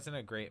 It wasn't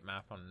a great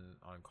map on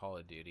Call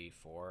of Duty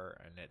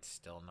 4, and it's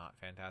still not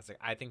fantastic.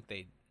 I think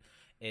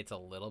it's a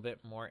little bit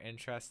more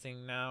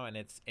interesting now, and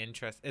it's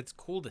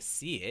cool to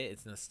see it.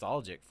 It's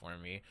nostalgic for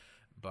me,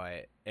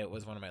 but it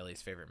was one of my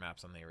least favorite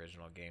maps on the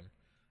original game.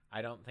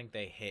 I don't think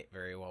they hit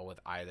very well with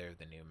either of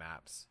the new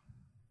maps.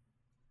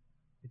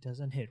 It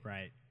doesn't hit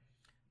right.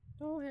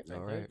 No, hit right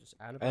All there, right. just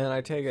add a And I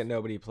bunch. take it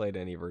nobody played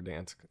any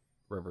Verdansk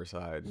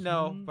Riverside.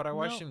 No, but I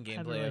watched No, some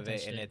haven't gameplay really of it,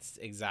 touched and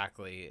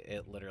it.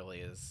 it literally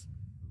is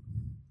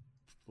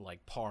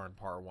like par and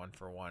par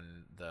 1-for-1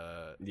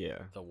 the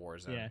Yeah.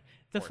 Warzone. Yeah.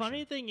 The portion.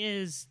 funny thing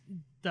is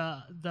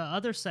the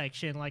other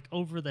section, like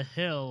over the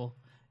hill,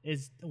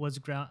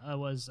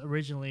 was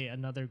originally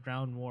another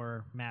ground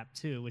war map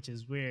too, which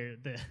is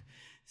weird.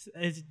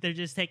 They're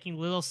just taking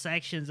little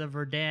sections of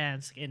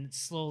Verdansk and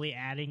slowly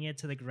adding it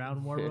to the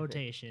ground war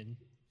rotation.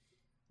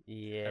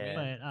 Yeah.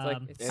 But It's like,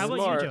 it's how about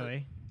smart. you,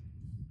 Joey?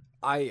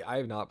 I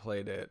have not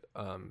played it,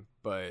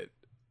 but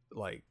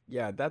like,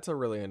 yeah, that's a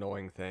really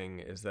annoying thing,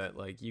 is that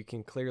like you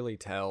can clearly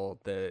tell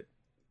that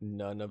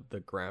none of the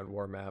ground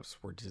war maps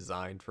were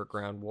designed for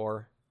ground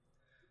war,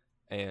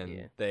 and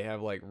Yeah. they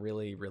have like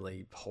really,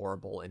 really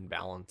horrible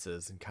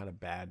imbalances and kind of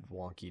bad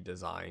wonky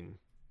design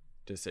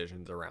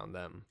decisions around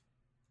them.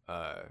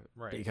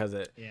 Right. Because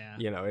it, Yeah.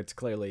 it's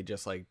clearly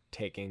just like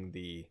taking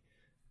the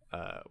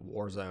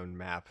Warzone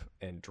map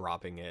and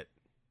dropping it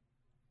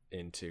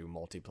into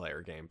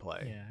multiplayer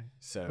gameplay. Yeah.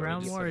 So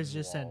Ground just war putting is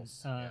just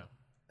walls, yeah.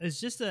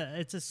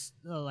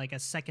 like a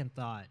second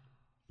thought.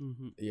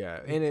 Mm-hmm. yeah,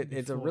 and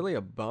it's a before. really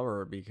a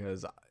bummer,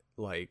 because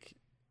like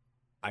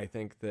I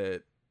think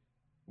that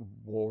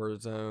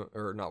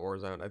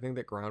I think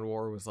that Ground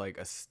War was like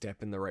a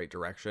step in the right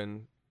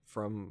direction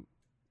from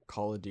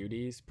Call of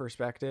Duty's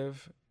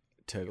perspective,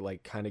 to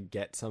like kind of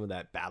get some of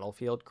that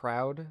Battlefield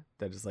crowd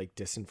that is like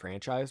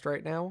disenfranchised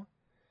right now.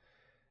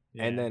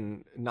 And Yeah.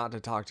 then, not to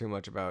talk too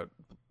much about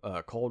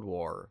Cold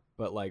War,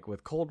 but like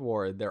with Cold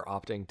War, they're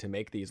opting to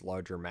make these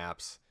larger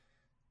maps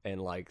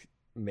and like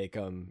make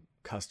them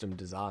custom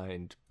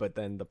designed, but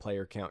then the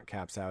player count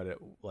caps out at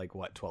like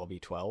what,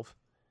 12v12,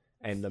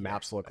 and the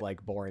maps look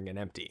like boring and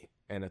empty.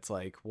 And it's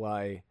like,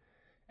 why?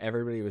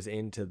 Everybody was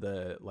into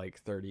the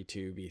like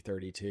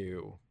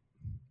 32v32,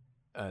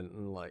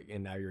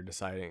 and now you're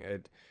deciding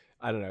it.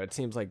 I don't know. It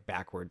seems like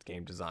backwards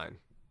game design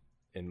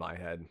in my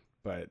head,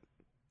 but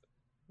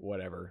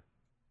whatever.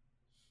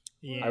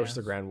 Yeah. I wish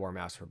the Grand War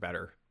maps were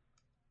better.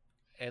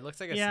 It looks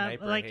like a Yeah,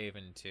 sniper like-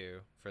 haven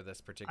too for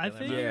this particular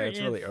figure map. Yeah, it's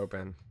really if-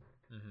 open.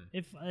 Mhm.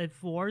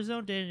 If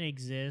Warzone didn't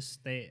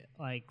exist, they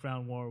like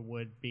ground war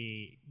would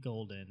be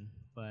golden.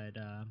 But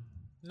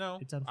No,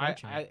 It's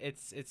unfortunate.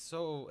 it's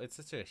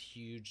such a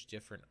huge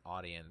different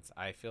audience.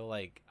 I feel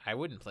like I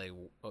wouldn't play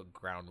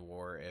Ground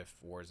War if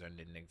Warzone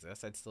didn't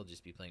exist. I'd still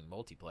just be playing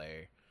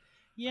multiplayer.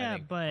 yeah,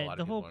 think a lot but of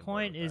the people whole on board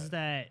point with is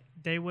that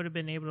they would have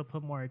been able to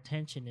put more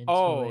attention into it.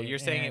 Oh, you're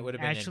saying it and would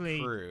have been actually,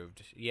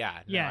 improved?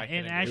 Yeah, no, Yeah, I can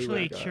and agree with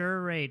actually that.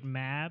 curate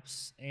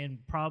maps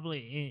and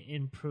probably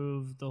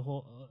improve the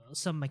whole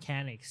some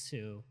mechanics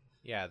too.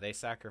 Yeah, they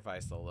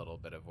sacrificed a little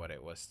bit of what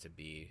it was to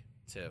be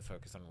to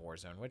focus on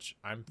Warzone, which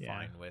I'm Yeah.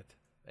 fine with.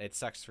 It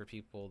sucks for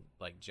people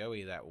like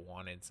Joey that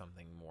wanted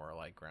something more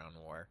like Ground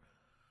War.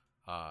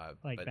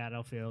 Like but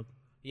Battlefield.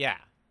 yeah,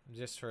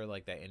 just for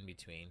like that in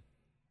between.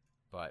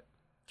 But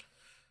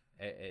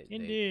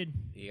Indeed.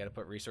 you got to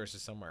put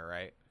resources somewhere,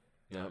 right?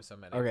 You Yeah. have so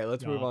many. Okay,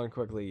 let's move Yeah. on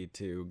quickly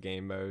to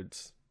game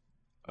modes.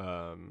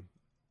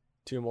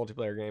 2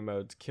 multiplayer game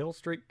modes. Kill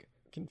streak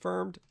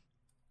confirmed.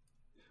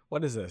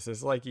 What is this?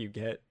 It's like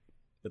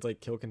it's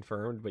like kill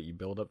confirmed, but you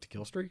build up to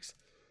kill streaks.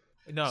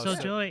 No, So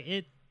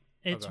Joey,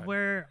 it's go ahead.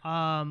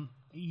 where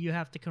you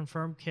have to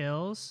confirm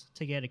kills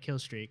to get a kill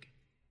streak.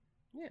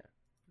 Yeah.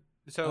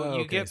 so Oh, you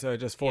okay, get so it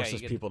just yeah, you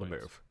forces get the people to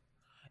points. move.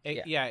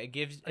 Yeah, it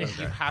gives you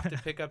have to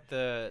pick up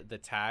the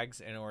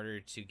tags in order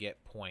to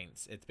get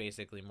points. It's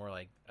basically more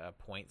like a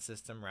point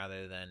system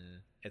rather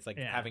than it's like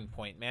Yeah. having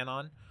point man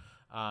on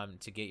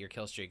to get your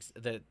kill streaks.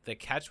 The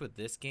catch with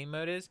this game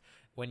mode is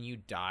when you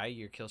die,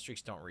 your kill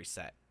streaks don't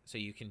reset. So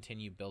you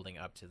continue building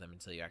up to them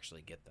until you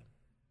actually get them.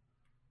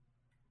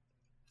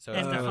 So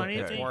And it's, the kind of- funny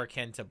it's thing- more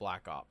akin to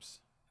Black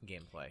Ops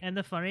gameplay. And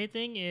the funny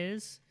thing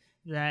is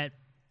that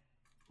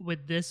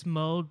with this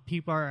mode,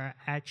 people are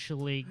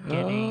actually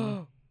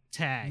getting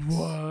tags.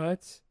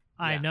 What?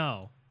 I Yeah.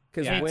 know.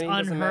 Because Yeah. It's winning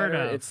doesn't unheard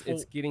matter. of.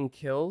 It's getting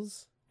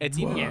kills. It's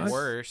even Yes.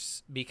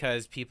 worse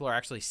because people are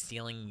actually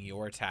stealing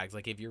your tags.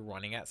 Like if you're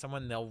running at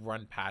someone, they'll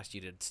run past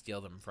you to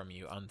steal them from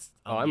you.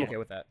 Oh, I'm okay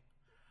with that.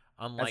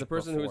 Unlike As a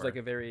person who's before. like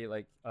a very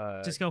like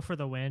Just go for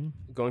the win.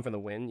 going for the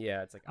win,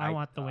 yeah, it's like I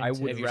want the win I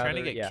too. would if you're rather,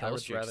 trying to get yeah, I kill would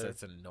streaks, rather,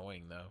 that's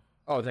annoying though.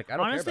 Oh, it's like I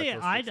don't Honestly, care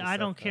about kill streaks and I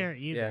don't stuff, care though.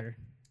 either.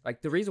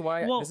 Like the reason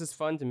why Well- this is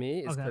fun to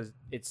me is Okay.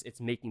 because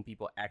it's making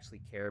people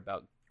actually care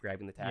about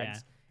grabbing the tags,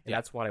 and Yeah.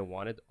 that's what I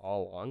wanted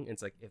all along.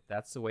 It's like if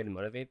that's the way to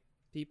motivate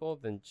people,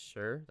 then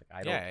sure. Like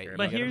I don't Yeah, care. you But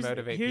about gotta here's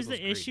motivate here's the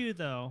people's greed. issue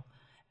though.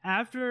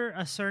 After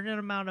a certain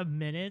amount of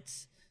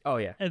minutes, Oh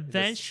yeah. It just-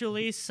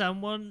 eventually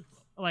someone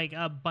like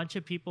a bunch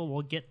of people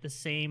will get the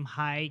same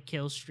high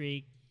kill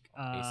streak.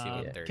 AC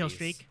 130s Kill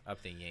streak.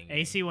 up the yin.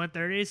 AC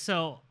 130.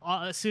 So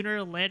sooner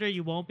or later,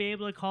 you won't be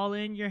able to call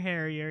in your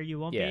Harrier. You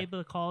won't Yeah. be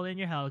able to call in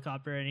your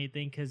helicopter or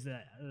anything because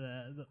the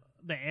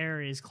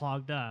air is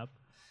clogged up,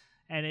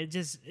 and it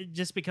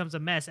just becomes a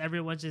mess.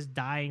 Everyone's just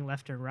dying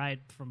left and right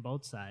from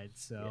both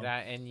sides. So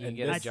That and you And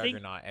get a I think-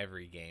 juggernaut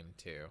every game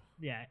too.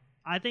 yeah,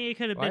 I think it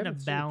could have Oh, I been a haven't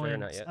seen Juggernaut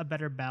balance, yet. a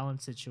better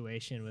balance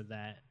situation with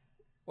that.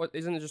 What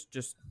isn't it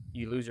just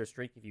you lose your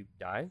streak if you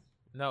die?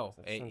 No,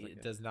 That it, sounds like it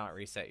it. does not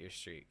reset your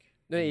streak.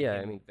 No, You yeah. I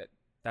can- mean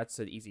that's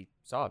an easy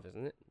solve,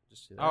 isn't it?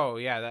 Just do that. Oh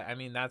yeah, I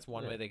mean that's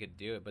one Yeah. way they could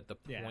do it, but the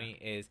Yeah.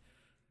 point is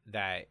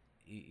that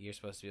you're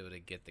supposed to be able to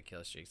get the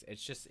kill streaks.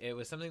 It's just it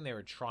was something they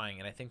were trying,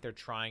 and I think they're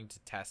trying to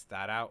test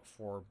that out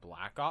for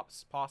Black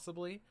Ops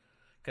possibly,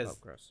 because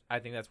gross. I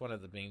think that's one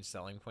of the main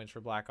selling points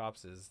for Black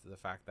Ops is the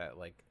fact that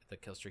like the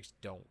kill streaks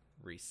don't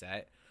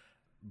reset.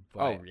 But,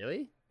 Oh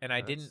really? And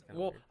I That's didn't. kinda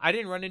Well, weird. I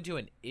didn't run into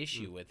an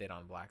issue with it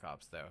on Black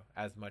Ops though,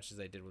 as much as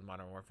I did with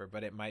Modern Warfare.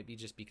 But it might be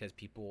just because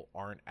people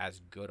aren't as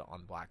good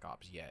on Black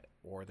Ops yet,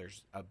 or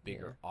there's a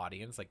bigger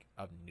audience like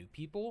of new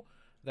people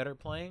that are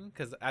playing.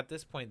 Because at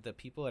this point, the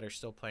people that are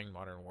still playing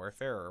Modern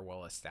Warfare are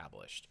well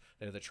established.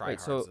 They're the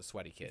tryhards, so the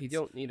sweaty kids. If you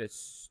don't need a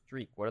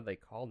streak, what are they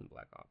called in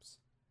Black Ops?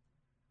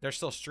 They're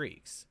still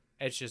streaks.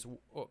 It's just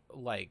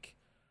like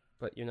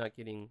But you're not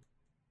getting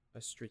a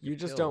streak. You of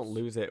just kills. don't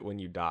lose it when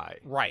you die.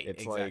 Right,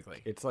 It's exactly.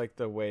 like it's like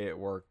the way it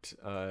worked.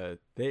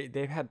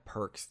 They've had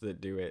perks that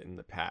do it in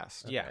the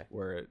past. Yeah.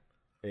 Where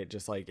it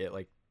just like it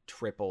like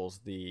triples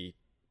the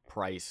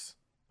price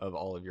of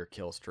all of your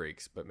kill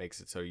streaks, but makes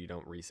it so you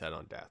don't reset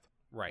on death.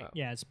 right.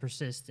 Yeah, it's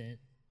persistent.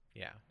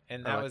 Yeah,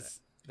 and I that like was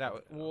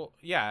well,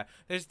 yeah.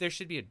 There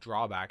should be a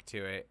drawback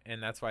to it,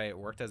 and that's why it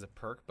worked as a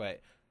perk.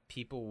 But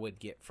people would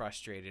get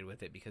frustrated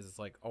with it because it's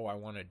like, oh, I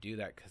want to do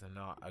that because I'm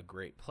not a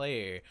great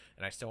player,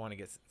 and I still want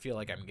to feel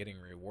like I'm getting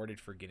rewarded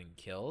for getting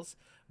kills.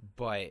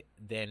 But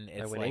then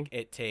it's winning? like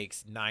it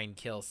takes 9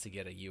 kills to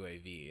get a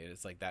UAV, and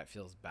it's like that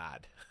feels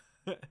bad.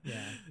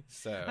 Yeah.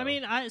 So I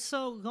mean,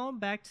 so going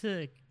back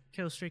to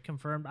kill streak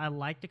confirmed, I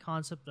like the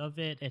concept of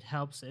it. It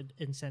helps it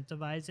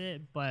incentivize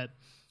it, but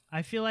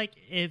I feel like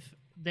if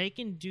they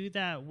can do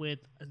that with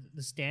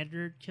the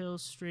standard kill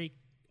streak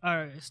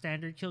or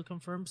standard kill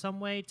confirmed some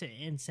way to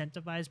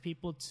incentivize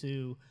people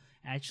to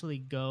actually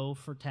go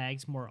for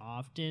tags more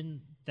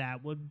often,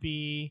 that would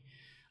be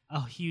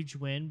a huge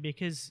win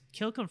because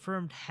kill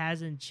confirmed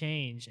hasn't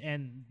changed,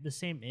 and the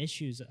same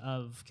issues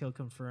of kill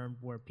confirmed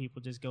where people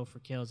just go for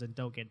kills and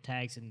don't get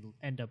tags and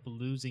end up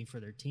losing for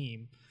their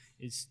team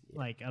is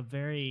like a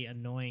very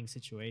annoying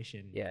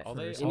situation. Yeah. all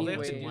for they any all they have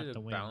way- to do want to the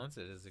win. balance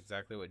it is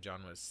exactly what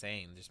John was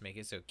saying. Just make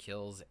it so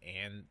kills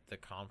and the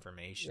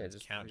confirmations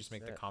just count. Just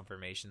make the reset.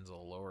 confirmations a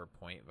lower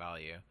point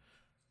value,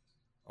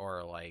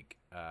 or like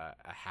a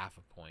half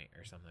a point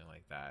or something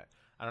like that.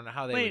 I don't know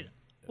how they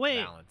would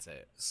balance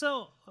it.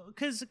 So,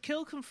 because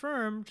kill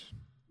confirmed,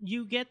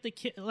 you get the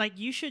kill. Like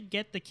you should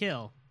get the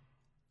kill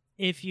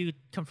if you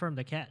confirm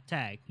the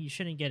tag. You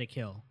shouldn't get a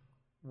kill.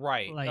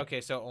 Right. like-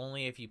 Okay. So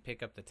only if you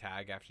pick up the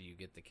tag after you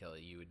get the kill,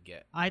 you would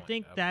get. I point-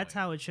 think a that's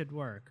point. how it should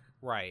work.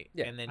 Right.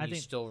 Yeah, And then I you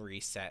think- still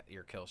reset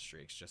your kill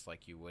streaks just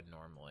like you would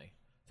normally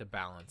to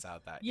balance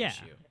out that Yeah.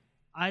 issue.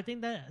 I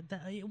think that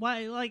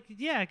why like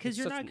yeah, because It's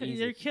you're such not an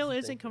easy your kill thing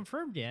isn't to-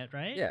 confirmed yet,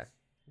 right? Yeah.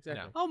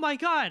 Exactly. No. Oh my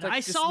god, It's like, I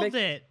just solved make-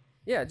 it.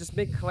 Yeah, just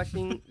make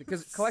collecting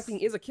because collecting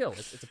is a kill.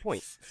 It's a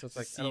point. So it's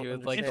like See I don't you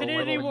with like a understand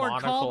Infinity little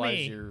Ward, call monocle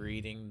me. as you're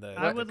reading the.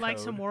 I the would like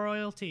some code. more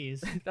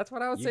royalties. That's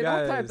what I would You say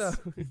all the time guys-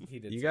 though. He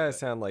did You say guys that.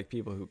 sound like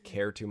people who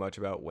care too much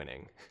about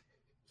winning.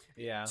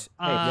 Yeah.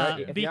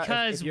 Hey,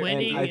 Because if you're-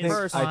 winning and I is think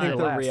first, I fun. think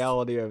the last.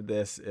 reality of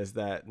this is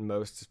that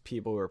most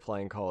people who are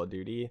playing Call of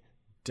Duty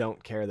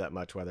don't care that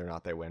much whether or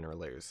not they win or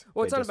lose.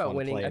 Well, it's They not just about wanna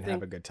winning. play I and have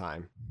think- a good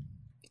time,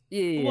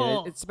 Yeah,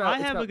 well, it's about. I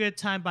it's have about, a good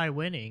time by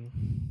winning.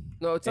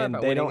 No, it's not and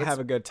about they winning. don't it's, have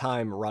a good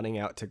time running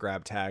out to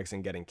grab tags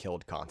and getting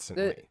killed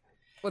constantly.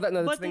 Well, no,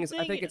 the But thing the is,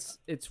 I think thing-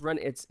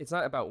 it's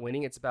not about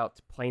winning. It's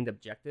about playing the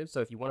objective.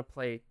 So if you want to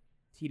play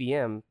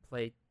TDM,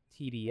 play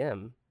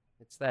TDM.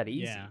 It's that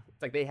easy. Yeah.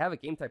 It's like they have a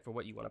game type for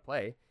what you want to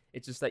play.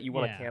 It's just that you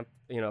want to Yeah. camp,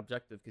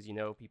 objective because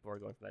people are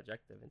going for that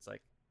objective. It's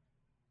like,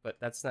 but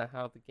that's not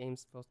how the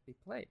game's supposed to be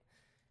played.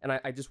 And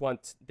I just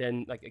want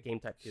then like a game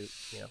type to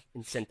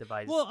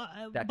incentivize Well,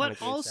 that but kind of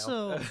game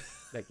also style,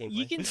 that gameplay.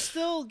 you can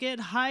still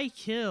get high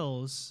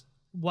kills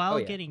while Oh,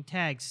 yeah. getting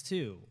tags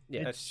too.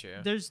 Yeah. That's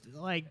true.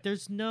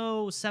 There's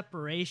no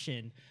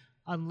separation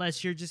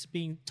unless you're just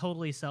being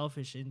totally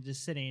selfish and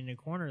just sitting in a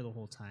corner the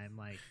whole time.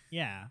 Like,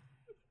 yeah.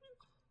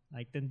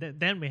 Like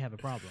then we have a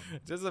problem.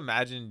 Just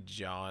imagine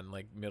John,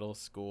 like middle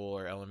school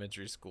or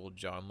elementary school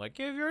John, like,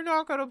 if you're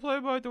not gonna play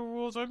by the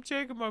rules, I'm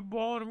taking my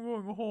ball and I'm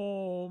going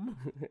home.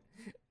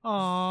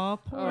 Aw,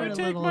 poor I little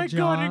take my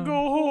John. gun and go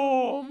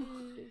home.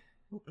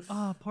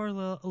 Oh, poor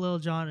little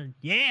John. And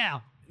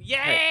yeah.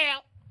 Yeah.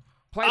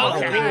 Play Okay. with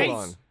Okay, the hold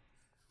rules.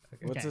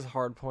 on. What's this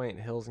hard point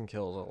Hills and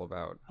Kills all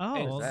about? Oh,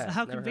 Hey, what's that?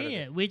 how Never heard of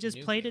convenient. We just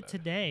New played game it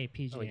today,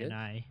 PJ we did? and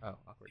I. Oh,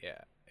 awkward. Yeah.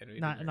 And we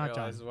Not- didn't not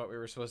realize John. what we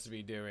were supposed to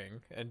be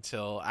doing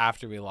until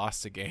after we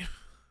lost the game.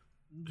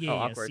 Yeah, Oh,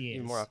 awkward. yes.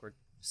 Even more awkward.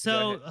 So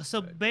Go ahead.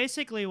 so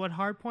basically what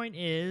hardpoint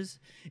is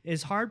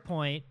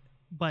hardpoint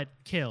but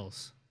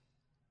kills.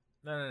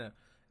 No.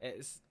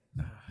 It's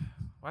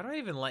why do I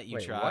even let you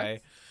Wait, try?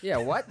 what? Yeah,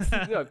 what?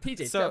 No,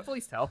 PJ, So-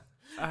 please tell.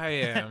 I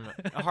am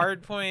a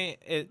hard point.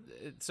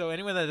 So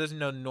anyone that doesn't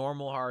know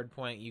normal hard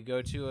point, you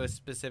go to a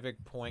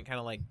specific point, kind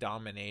of like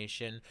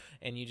domination,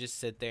 and you just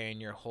sit there and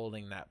you're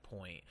holding that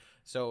point.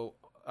 So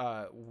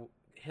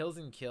Hills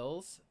and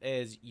Kills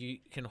is you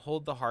can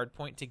hold the hard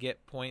point to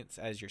get points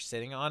as you're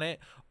sitting on it,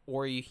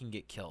 or you can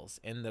get kills.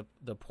 And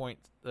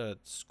the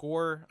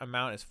score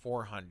amount is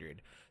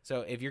 400.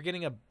 So if you're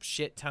getting a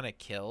shit ton of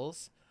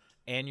kills,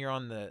 and you're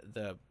on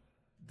the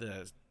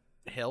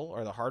hill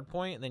or the hard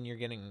point, then you're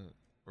getting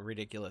a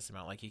ridiculous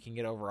amount. Like you can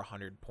get over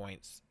 100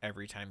 points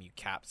every time you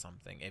cap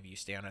something if you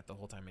stay on it the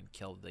whole time and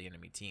kill the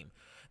enemy team.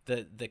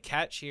 The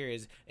catch here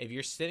is if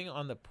you're sitting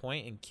on the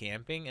point and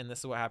camping, and this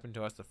is what happened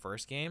to us the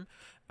first game,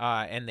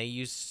 and they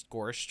use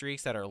score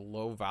streaks that are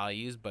low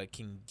values but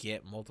can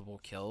get multiple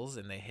kills,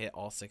 and they hit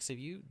all 6 of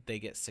you, they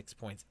get 6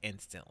 points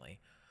instantly,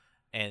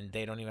 and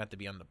they don't even have to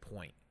be on the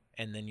point,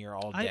 and then you're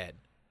all dead.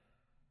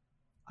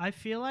 I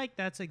feel like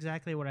that's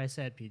exactly what I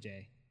said,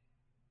 PJ.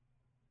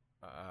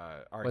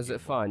 Was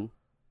it fun?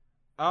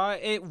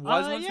 It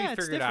was once yeah, we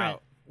it's figured different.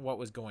 out what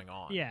was going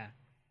on. Yeah.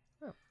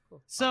 Oh,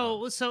 cool.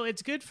 So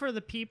it's good for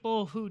the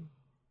people who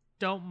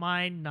don't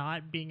mind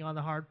not being on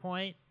the hard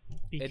point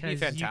It'd be because you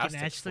fantastic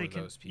can actually for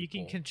those you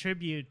can people.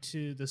 contribute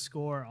to the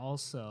score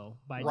also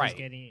by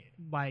Right.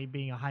 by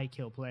being a high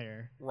kill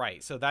player.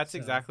 Right. So that's So-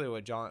 exactly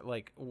what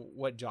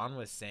John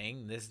was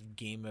saying. This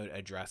game mode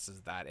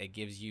addresses that. It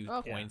gives you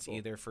Okay, points cool.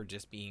 either for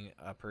just being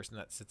a person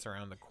that sits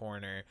around the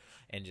corner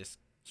and just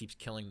keeps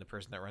killing the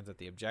person that runs at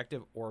the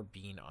objective, or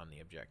being on the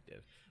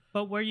objective.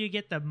 But where you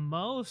get the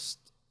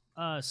most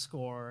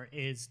score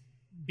is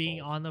being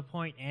Both. on the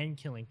point and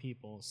killing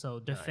people. So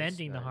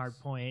defending the hard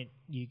nice. point,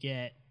 you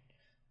get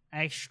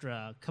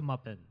extra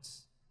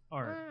comeuppance.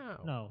 Or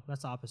Wow. no,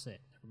 that's the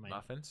opposite. Never mind.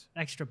 Muffins?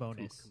 Extra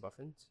bonus.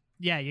 Muffins?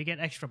 Yeah, you get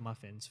extra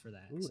muffins for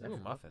that. Ooh, so. extra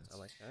muffins. I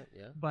like that,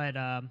 yeah.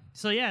 But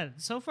so yeah,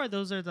 so far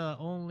those are the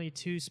only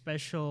 2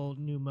 special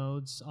new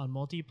modes on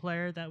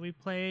multiplayer that we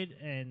played,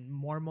 and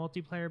more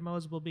multiplayer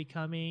modes will be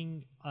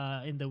coming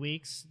in the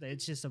weeks.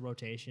 It's just a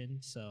rotation,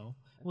 so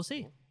we'll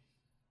see. cool.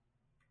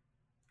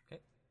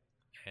 Okay.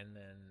 And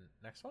then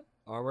next one?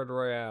 Armored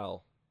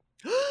Royale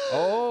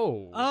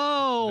Oh!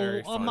 Oh,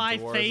 Very fun. my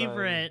Warzone.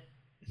 favorite.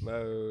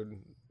 mode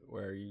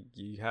where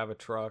you have a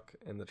truck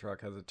and the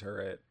truck has a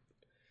turret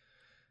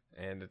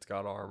and it's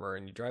got armor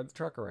and you drive the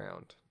truck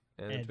around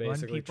and it's And run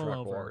basically people truck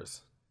over.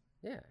 wars.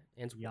 Yeah,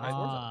 and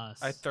Yes.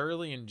 I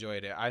thoroughly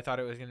enjoyed it. I thought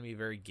it was going to be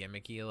very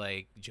gimmicky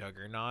like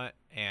Juggernaut,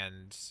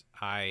 and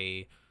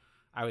I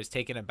was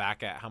taken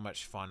aback at how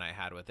much fun I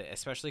had with it,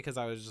 especially because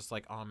I was just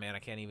like, oh man, I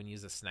can't even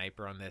use a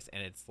sniper on this,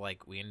 and it's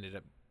like we ended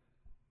up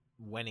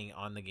winning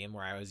on the game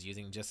where I was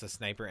using just a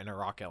sniper and a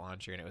rocket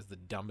launcher, and it was the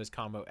dumbest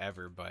combo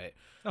ever, but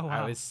Oh,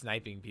 I wow. was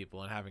sniping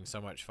people and having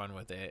so much fun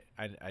with it.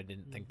 I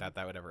didn't think that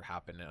would ever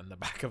happen on the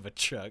back of a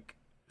truck.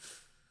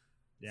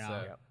 Yeah.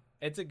 So, Yep.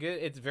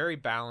 it's very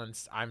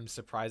balanced. I'm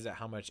surprised at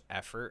how much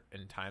effort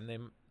and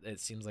time it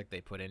seems like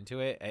they put into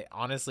it.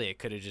 Honestly, it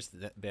could have just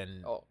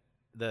been Oh,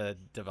 the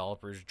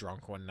developers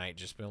drunk one night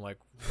just been like,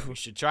 we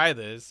should try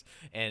this.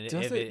 And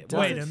Does if it, it does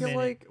Wait it a feel minute.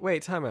 like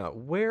wait, time out.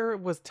 Where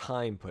was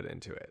time put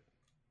into it?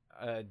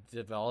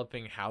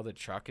 developing how the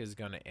truck is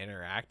going to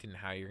interact and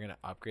how you're going to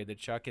upgrade the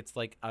truck, it's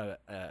like a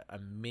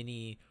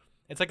mini,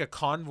 it's like a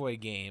convoy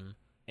game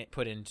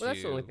put into. well,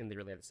 that's the only thing they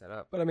really had to set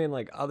up. But I mean,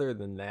 like, other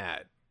than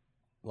that,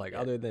 like, Yeah.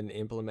 other than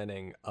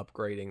implementing,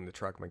 upgrading the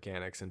truck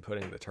mechanics and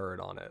putting the turret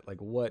on it, like,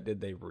 what did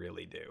they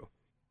really do?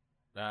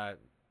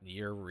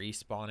 Your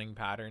respawning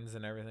patterns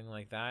and everything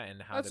like that,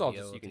 and how That's to all be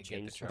just able you to can get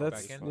change the truck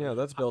That's back back in. in. you know,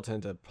 that's built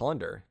into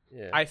Plunder.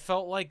 Yeah. I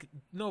felt like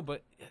no,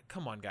 but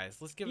come on,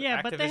 guys, let's give Yeah,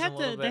 Activision but they a had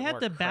little to bit they had more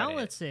to credit.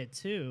 balance it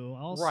too.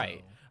 Also,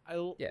 Right.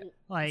 Yeah.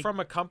 Like From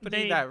a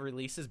company they- that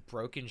releases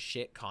broken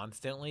shit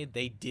constantly,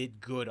 they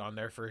did good on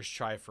their first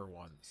try for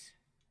once.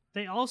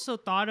 They also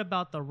thought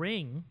about the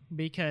ring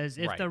because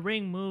if the Right.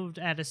 ring moved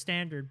at a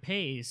standard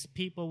pace,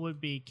 people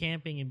would be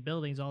camping in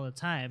buildings all the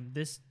time.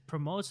 This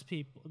promotes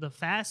people. The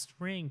fast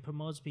ring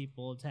promotes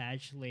people to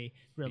actually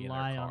in their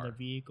rely on their car.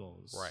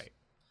 vehicles. Right.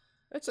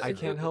 I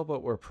can't help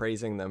but we're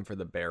praising them for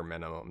the bare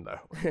minimum,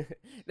 though.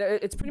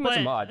 It's pretty much a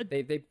But, mod.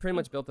 They pretty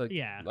much built a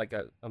yeah. like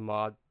a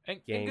mod And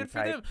game good for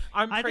type. them.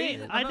 I'm I praising.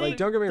 think- I'm I not think- Like,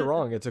 don't get me the-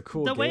 wrong, it's a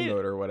cool the way- game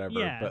mode or whatever,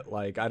 yeah. but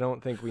like, I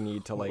don't think we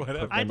need to like Whatever.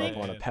 put them I think-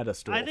 up on a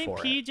pedestal I think for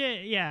it.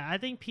 PJ, yeah, I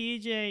think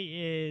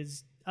PJ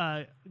is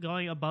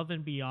going above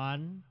and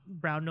beyond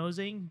brown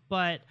nosing,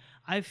 but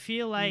I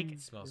feel like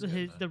smells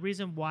good, though. the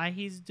reason why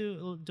he's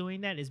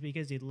doing that is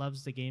because he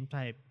loves the game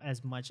type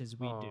as much as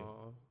we do.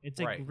 Aw, It's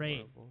a Right. great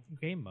adorable.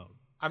 game mode.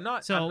 I'm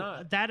not. So I'm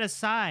not. that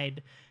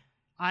aside,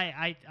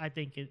 I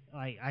think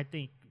I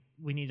think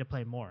we need to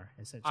play more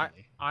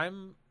essentially.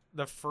 I'm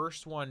the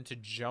first one to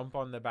jump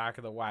on the back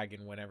of the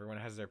wagon when everyone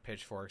has their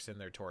pitchforks and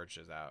their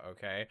torches out.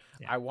 Okay,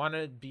 Yeah. I want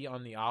to be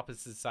on the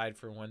opposite side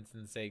for once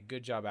and say,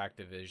 "Good job,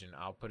 Activision.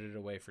 I'll put it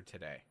away for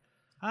today."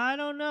 I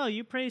don't know.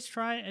 You praise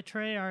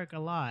Treyarch a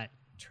lot.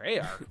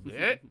 Treyarch,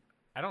 bleh.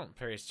 I don't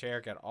praise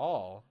Treyarch at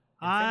all.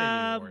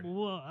 Infinity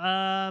Ward.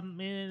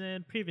 In a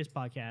previous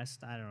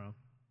podcast, I don't know,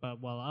 but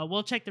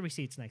we'll check the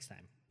receipts next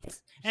time.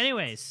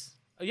 Anyways,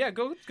 Yeah,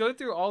 go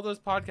through all those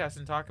podcasts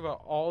and talk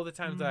about all the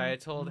times that I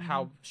told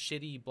how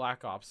shitty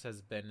Black Ops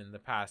has been in the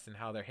past and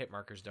how their hit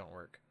markers don't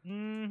work.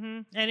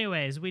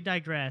 anyways, we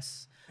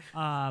digress.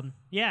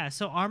 Yeah,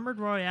 so Armored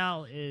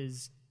Royale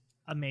is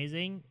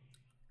amazing.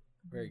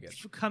 Very good.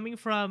 Coming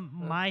from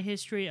my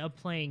history of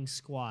playing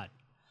Squad.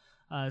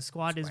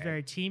 Squad is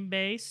very team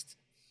based,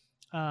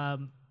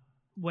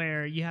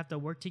 where you have to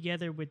work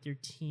together with your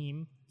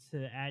team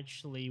to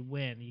actually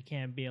win. You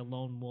can't be a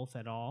lone wolf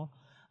at all.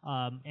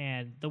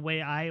 And the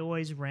way I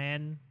always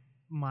ran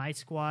my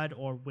squad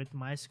or with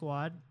my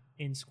squad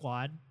in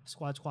squad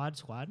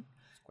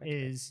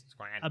is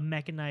a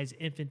mechanized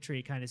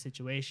infantry kind of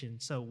situation.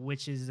 So,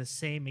 which is the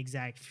same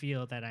exact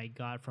feel that I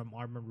got from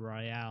Armored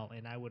Royale,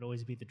 and I would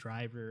always be the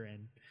driver,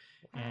 and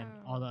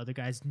all the other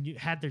guys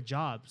had their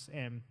jobs.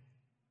 And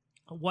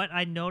what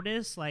I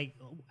noticed, like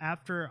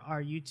after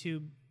our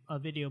YouTube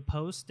video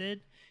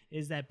posted,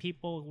 is that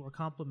people were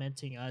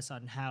complimenting us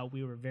on how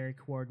we were very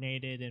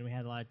coordinated and we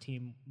had a lot of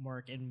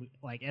teamwork, and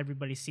like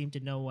everybody seemed to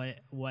know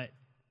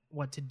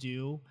what to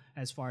do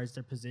as far as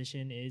their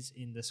position is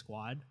in the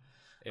squad.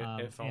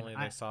 If only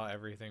they saw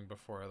everything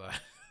before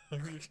that.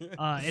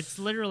 It's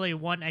literally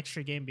one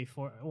extra game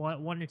before,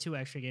 one or two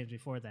extra games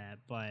before that,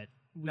 but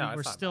we No, it's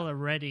were not still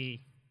bad.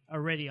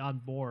 already on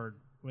board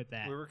with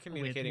that. We were with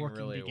communicating working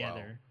really well.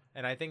 together.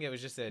 And I think it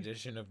was just the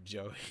addition of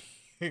Joey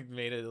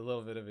made it a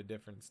little bit of a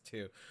difference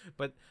too.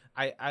 But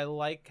I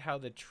like how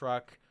the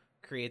truck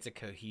creates a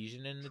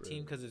cohesion in the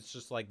team, because it's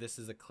just like, this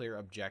is a clear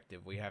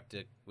objective. We have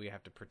to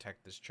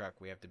protect this truck.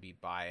 We have to be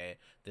by it.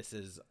 This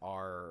is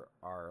our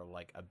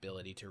like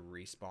ability to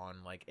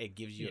respawn. Like, it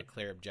gives you a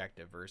clear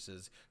objective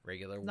versus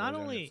regular Not Warzone.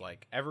 only- It's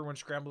like everyone's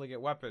scrambling to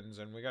get weapons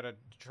and we gotta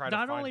try to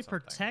Not find only something.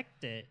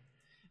 protect it,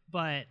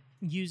 but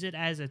use it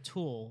as a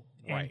tool,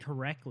 and Right.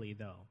 correctly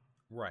though.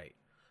 Right.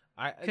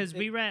 Because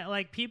we ran,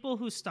 like, people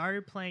who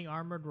started playing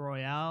Armored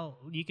Royale,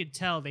 you could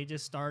tell they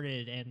just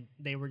started and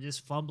they were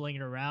just fumbling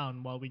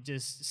around while we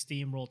just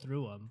steamrolled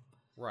through them.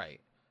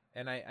 Right.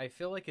 And I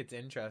feel like it's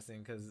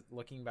interesting because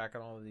looking back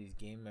on all of these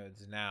game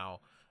modes now,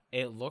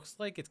 it looks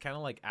like it's kind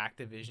of like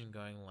Activision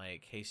going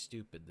like, hey,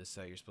 stupid, this is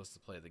how you're supposed to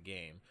play the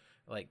game.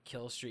 Like,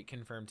 Kill Streak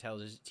Confirmed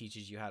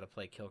teaches you how to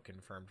play Kill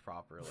Confirmed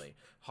properly.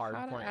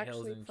 Hardpoint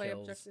Hills and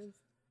Kills. Objective?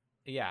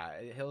 Yeah,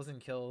 Hills and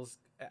Kills.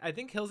 I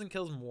think Hills and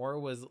Kills more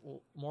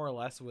or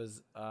less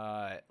was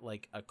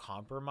like a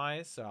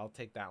compromise, so I'll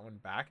take that one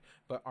back.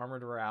 But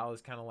Armored Royale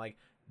is kind of like,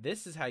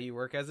 this is how you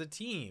work as a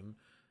team,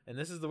 and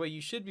this is the way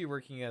you should be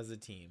working as a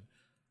team.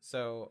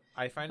 So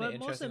I find But it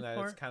most interesting that it's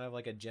important- kind of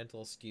like a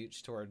gentle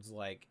scooch towards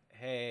like,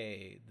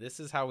 hey, this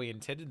is how we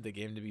intended the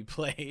game to be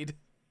played.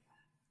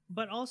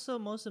 But also,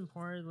 most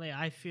importantly,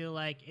 I feel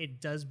like it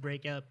does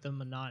break up the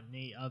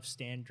monotony of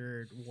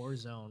standard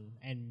Warzone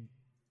and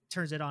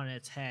turns it on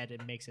its head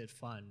and makes it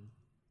fun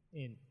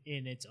in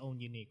its own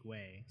unique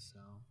way. So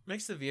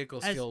Makes the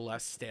vehicles As- feel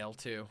less stale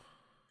too.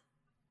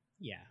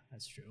 yeah,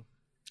 that's true.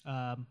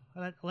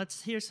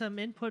 Let's hear some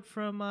input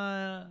from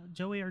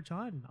Joey or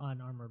John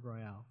on Armored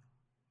Royale.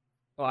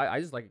 Oh, I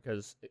just like it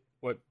because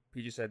what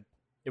PJ said,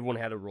 everyone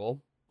had a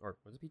role, or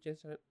was it PJ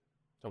said it?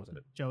 Someone said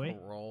it. Joey? A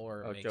role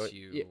or Oh, makes Joey-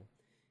 you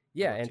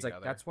Yeah, work and it's like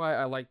together. that's why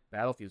I like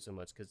Battlefield so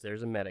much, because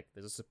there's a medic,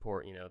 there's a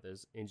support,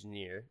 there's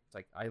engineer. It's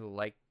like I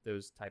like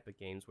those type of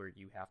games where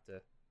you have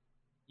to,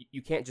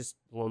 you can't just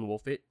lone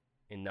wolf it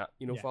and not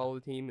Yeah. follow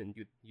the team and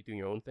you do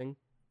your own thing.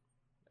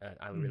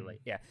 I really Mhm.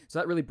 like, so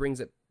that really brings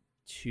it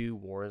to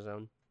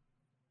Warzone.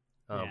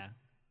 Yeah.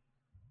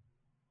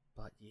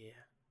 But yeah,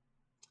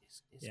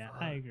 it's Yeah,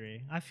 fun. I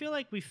agree. I feel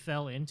like we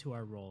fell into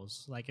our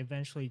roles. Like,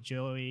 eventually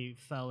Joey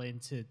fell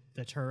into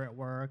the turret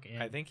work,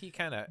 and I think he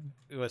kind of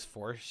was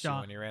forced to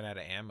John- when he ran out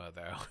of ammo,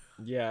 though.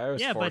 Yeah, I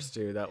was Yeah, but- forced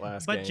to that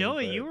last game. but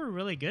Joey, you were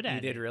really good at He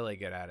it. did really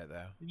good at it,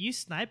 though. You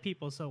snipe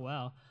people so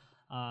well.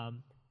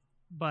 And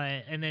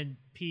then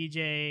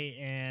PJ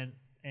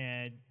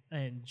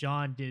and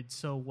John did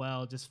so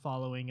well, just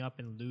following up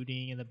and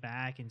looting in the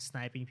back and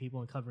sniping people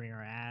and covering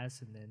our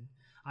ass. And then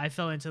I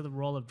fell into the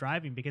role of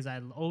driving because I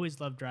always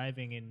loved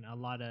driving in a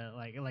lot of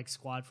like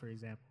Squad, for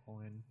example,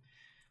 and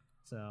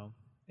so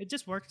it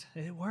just worked.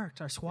 It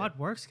worked. Our squad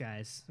works,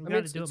 guys. We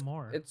got to do it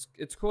more.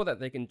 It's cool that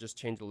they can just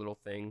change a little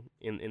thing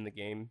in the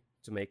game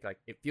to make like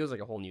it feels like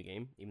a whole new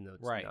game, even though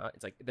it's not.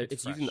 It's like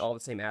it's using all the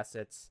same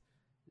assets,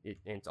 and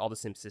it's all the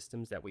same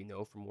systems that we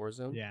know from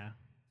Warzone. Yeah,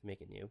 to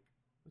make it new,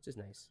 which is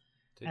nice.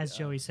 As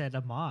Joey said,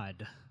 a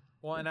mod.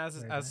 Well, and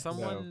as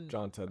someone, No,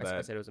 John said I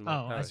that. said it was a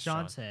mod. As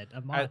John Sean. said,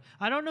 a mod.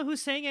 I don't know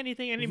who's saying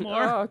anything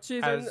anymore. Oh,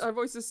 jeez, our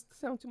voices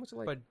sound too much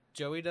alike. but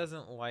Joey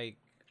doesn't like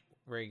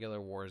regular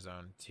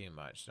Warzone too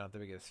much. Not the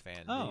biggest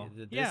fan. Oh,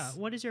 Did yeah. this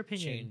What is your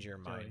opinion? change your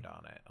mind Joey?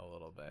 on it a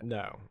little bit?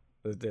 No,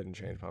 it didn't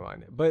change my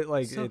mind. But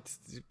like, So- it's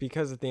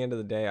because at the end of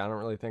the day, I don't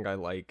really think I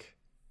like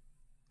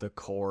the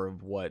core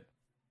of what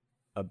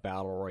a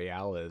battle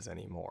royale is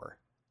anymore.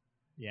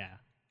 Yeah.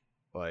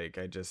 Like,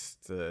 I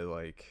just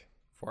like.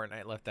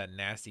 Fortnite left that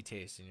nasty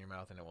taste in your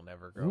mouth, and it will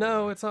never go.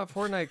 No, away. it's not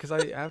Fortnite because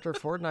after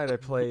Fortnite I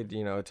played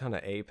a ton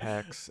of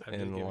Apex I'm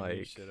just and giving you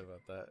like shit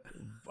about that.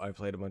 I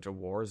played a bunch of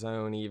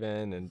Warzone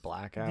even and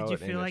Blackout. Did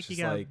you and feel it's like you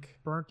just got like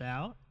burnt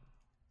out?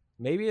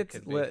 maybe it's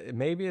could be.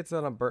 maybe it's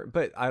not a burnt,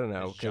 but I don't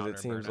know It's because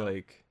it genre seems burnout.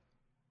 like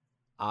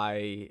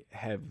I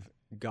have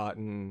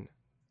gotten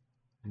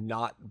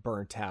not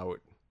burnt out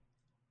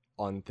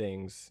on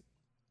things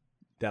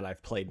that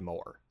I've played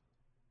more.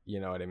 You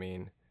know what I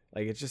mean?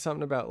 Like it's just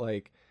something about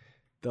like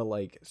the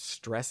like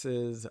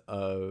stresses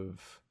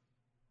of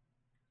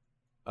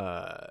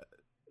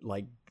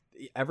like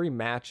every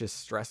match is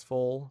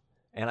stressful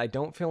and I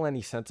don't feel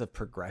any sense of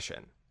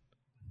progression.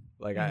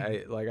 Like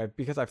I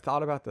because I've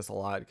thought about this a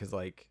lot because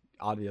like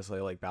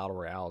obviously like battle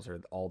royales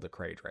are all the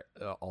craze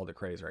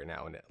right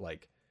now, and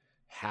like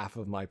half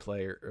of my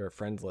player or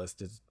friends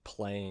list is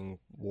playing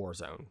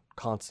Warzone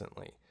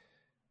constantly.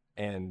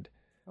 And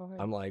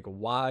I'm like,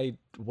 why?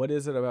 What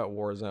is it about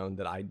Warzone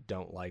that I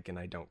don't like and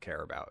I don't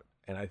care about?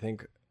 And I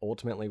think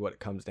ultimately what it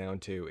comes down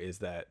to is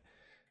that,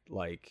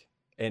 like,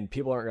 and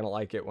people aren't going to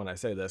like it when I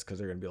say this because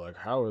they're going to be like,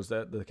 how is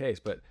that the case?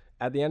 But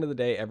at the end of the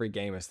day, every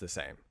game is the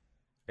same.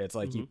 It's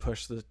like you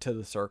push to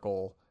the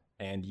circle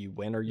and you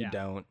win or you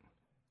don't,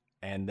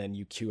 and then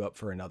you queue up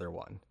for another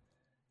one.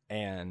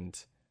 And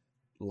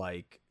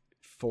like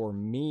for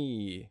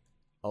me,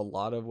 a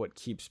lot of what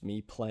keeps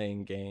me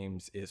playing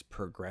games is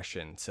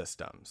progression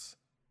systems,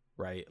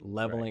 right?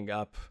 Leveling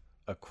up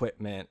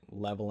equipment,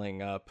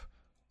 leveling up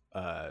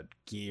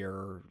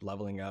gear,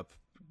 leveling up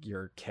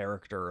your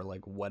character,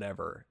 like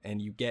whatever.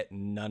 And you get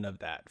none of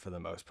that for the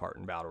most part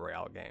in battle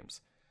royale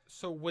games.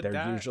 So would They're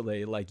that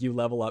usually like you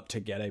level up to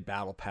get a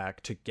battle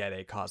pack to get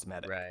a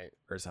cosmetic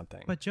or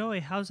something. But Joey,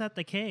 how's that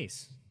the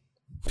case?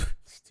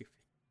 Stupid.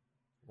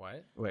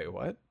 what? Wait,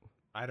 what?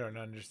 I don't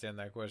understand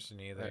that question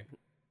either.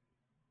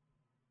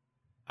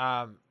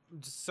 Right.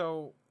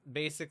 So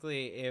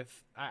basically,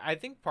 if I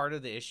think part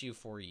of the issue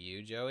for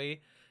you,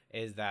 Joey,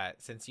 is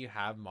that since you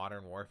have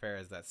Modern Warfare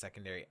as that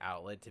secondary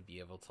outlet to be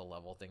able to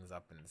level things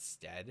up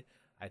instead,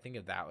 I think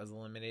if that was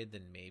eliminated,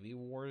 then maybe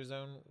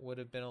Warzone would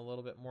have been a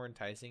little bit more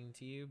enticing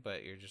to you.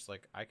 But you're just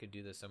like, I could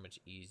do this so much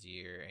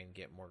easier and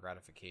get more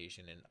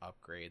gratification and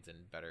upgrades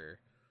and better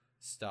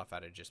stuff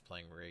out of just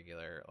playing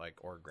regular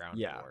or ground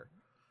war.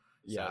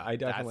 Yeah, So I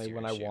definitely, that's your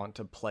when I issue. want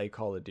to play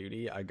Call of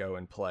Duty, I go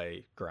and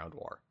play Ground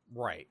War.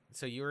 Right.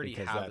 So you already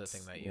Because have the that's,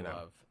 thing that you you know.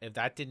 love. If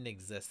that didn't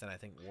exist, then I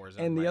think Warzone.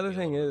 And the might other be a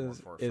thing little bit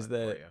is more that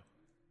forefront for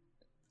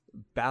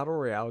you. Battle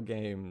Royale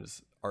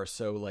games are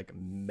so like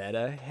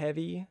meta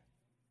heavy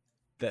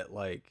that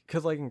like,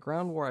 because like in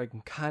Ground War, I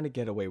can kind of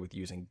get away with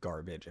using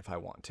garbage if I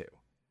want to.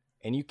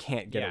 And you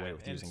can't get away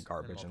with and using s-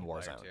 garbage in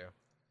multiplayer Warzone. too.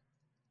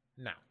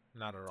 No,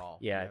 not at all.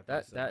 Yeah, You have to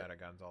use the meta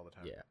guns all the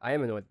time. Yeah, I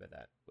am annoyed by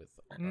that with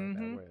battle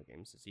Mhm. royale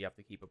games. So you have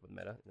to keep up with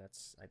meta. And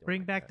that's I don't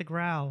Bring like back that. the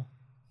growl.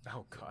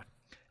 Oh god.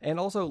 And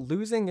also,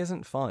 losing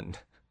isn't fun.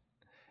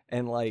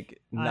 And like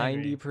I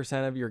agree.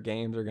 90% of your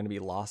games are going to be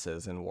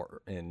losses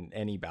in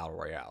any battle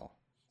royale.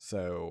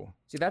 So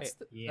See, that's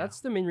Yeah.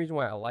 that's the main reason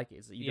why I like it.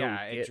 Is that you Yeah,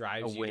 don't it get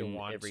drives a you to win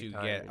want every to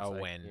time. get It's a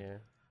like, win.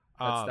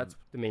 Yeah, that's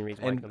the main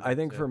reason. Why and come I back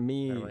think to for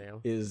me Battle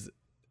Royale. is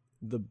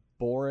the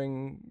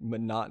boring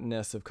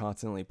monotonous of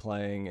constantly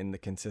playing and the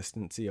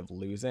consistency of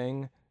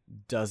losing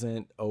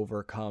doesn't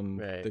overcome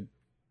Right.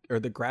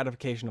 the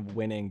gratification of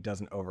winning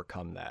doesn't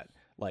overcome that.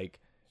 Like,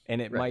 and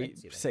it Right, I might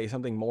see that. say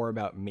something more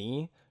about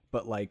me,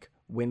 but like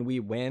when we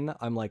win,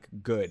 I'm like,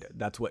 good,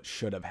 that's what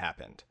should have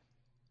happened.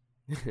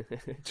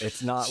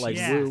 It's not like,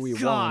 Yeah, woo, we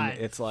won. God.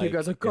 It's You like,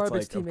 guys are it's garbage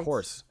like, of teammates.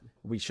 course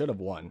we should have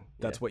won.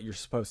 That's Yeah. what you're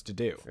supposed to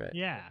do. Right.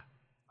 Yeah.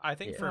 I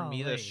think Yeah. for me,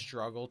 the Golly.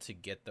 struggle to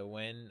get the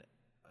win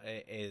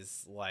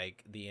is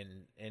like the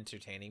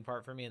entertaining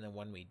part for me, and then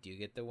when we do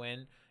get the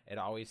win, it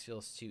always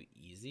feels too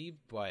easy.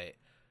 But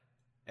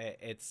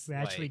it's We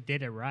actually like,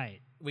 did it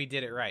right. we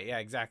did it right. Yeah,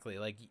 exactly.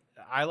 Like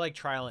I like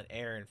trial and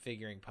error and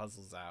figuring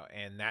puzzles out,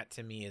 and that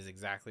to me is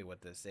exactly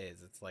what this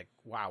is. It's like,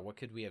 wow, what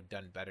could we have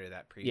done better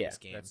that previous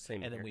game? that's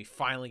same And then here. we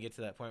finally get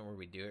to that point where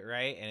we do it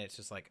right, and it's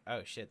just like,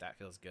 oh shit, that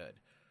feels good.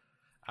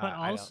 But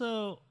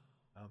also,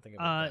 I don't think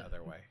about it the uh,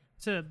 other way.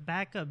 to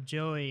back up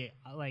Joey,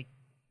 like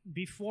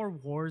before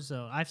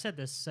Warzone, I've said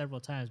this several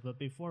times, but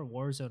before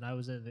Warzone, I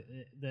was in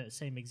the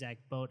same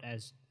exact boat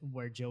as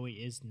where Joey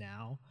is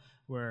now,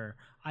 where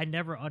I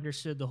never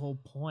understood the whole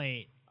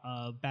point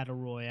of battle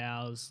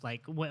royales.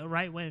 Like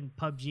right when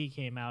PUBG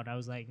came out, I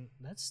was like,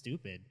 that's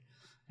stupid.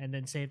 And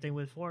then same thing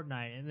with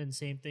Fortnite, and then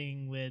same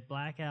thing with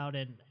Blackout,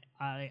 and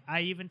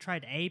I even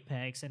tried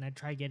Apex, and I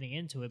tried getting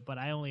into it, but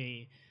I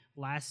only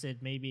lasted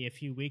maybe a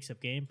few weeks of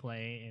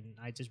gameplay, and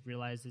I just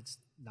realized it's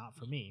not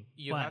for me.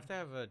 You But have to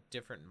have a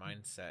different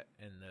mindset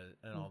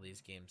in all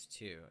these games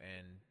too,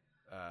 and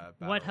what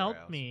battle helped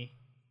royales. me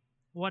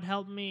what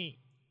helped me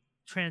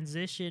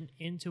transition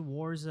into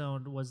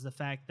Warzone was the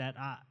fact that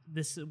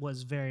this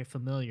was very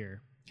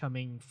familiar,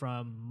 coming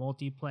from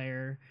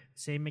multiplayer,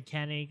 same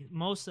mechanic.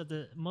 Most of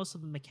the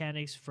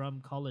mechanics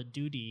from Call of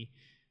Duty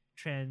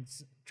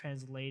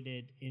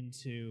translated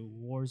into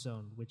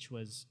Warzone, which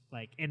was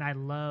like, and I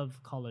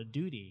love Call of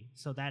Duty,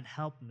 so that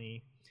helped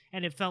me.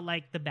 And it felt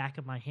like the back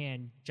of my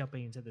hand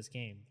jumping into this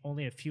game.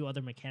 Only a few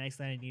other mechanics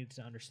that I needed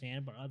to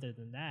understand, but other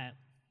than that,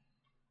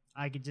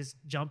 I could just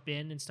jump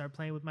in and start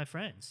playing with my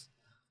friends.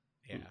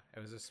 Yeah, it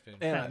was a spoon.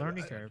 And That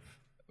learning curve.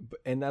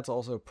 And that's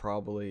also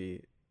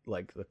probably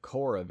like the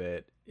core of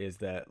it is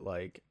that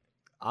like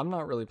I'm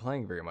not really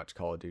playing very much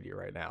Call of Duty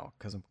right now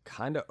because I'm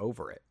kind of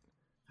over it,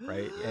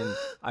 right? And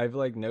I've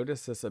like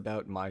noticed this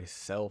about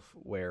myself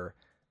where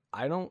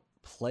I don't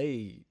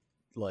play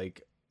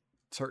like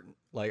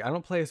I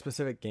don't play a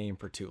specific game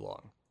for too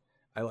long.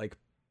 I like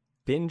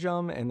binge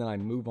them and then I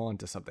move on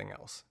to something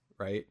else,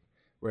 right?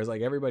 Whereas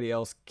like everybody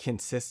else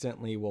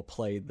consistently will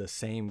play the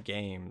same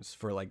games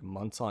for like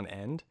months on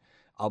end.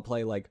 I'll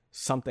play like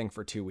something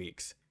for 2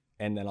 weeks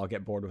and then I'll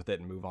get bored with it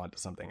and move on to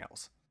something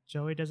else.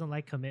 Joey doesn't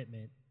like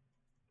commitment.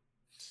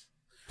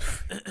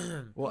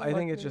 Well, I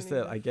think it's just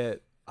that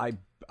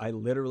I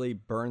literally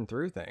burn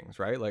through things,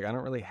 right? Like I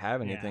don't really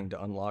have anything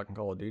to unlock in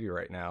Call of Duty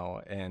right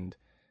now, and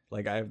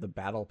like I have the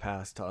battle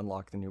pass to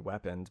unlock the new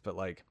weapons, but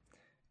like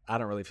I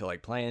don't really feel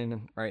like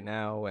playing right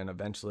now, and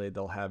eventually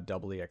they'll have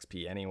double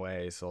EXP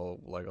anyway, so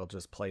like I'll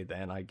just play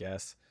then, I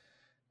guess.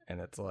 And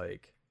it's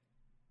like,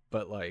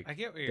 but like I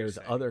get what you're there's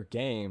saying. other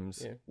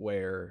games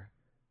where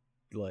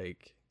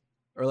like,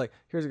 or like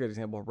here's a good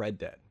example, Red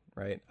Dead,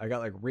 right? I got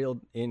like real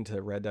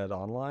into Red Dead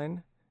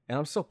Online, and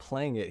I'm still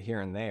playing it here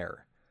and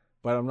there,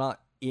 but I'm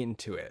not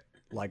into it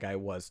like I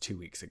was 2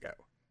 weeks ago.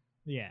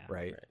 Yeah.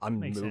 Right. I'm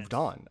Makes moved sense.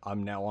 on.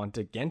 I'm now on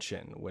to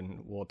Genshin,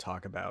 when we'll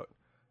talk about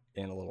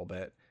in a little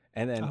bit.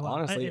 And then Oh, well,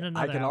 honestly, in I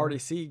another can hour. already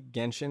see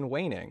Genshin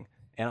waning,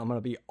 and I'm going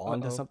to be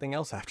on to Uh-oh. something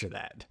else after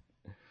that.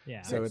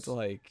 Yeah. So it's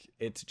like,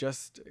 it's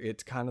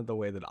kind of the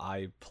way that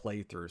I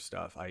play through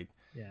stuff. I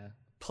Yeah.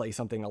 play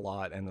something a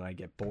lot and then I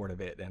get bored of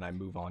it and I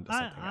move on to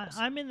something else.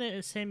 I'm in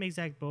the same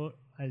exact boat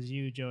as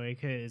you, Joey,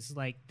 because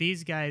like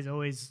these guys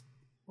always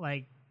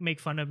like make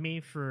fun of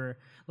me for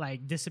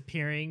like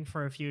disappearing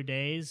for a few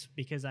days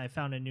because I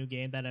found a new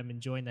game that I'm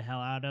enjoying the hell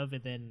out of,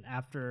 and then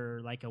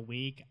after like a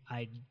week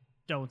I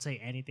don't say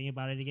anything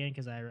about it again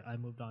because I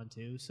moved on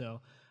too. So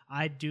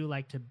I do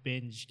like to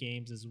binge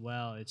games as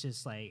well. It's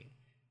just like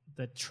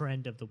the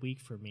trend of the week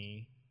for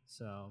me.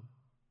 So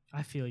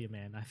I feel you,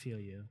 man. I feel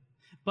you.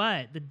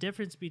 But the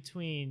difference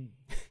between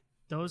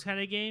those kind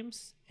of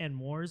games and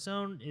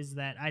Warzone is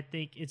that I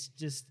think it's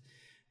just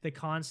the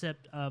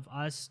concept of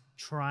us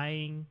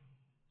trying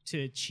to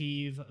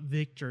achieve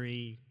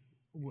victory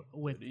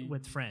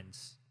with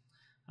friends.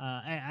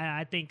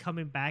 I think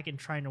coming back and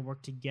trying to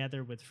work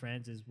together with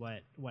friends is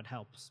what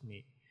helps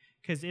me.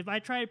 Because if I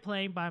try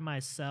playing by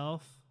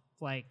myself,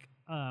 like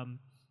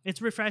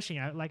it's refreshing.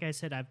 Like I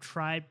said, I've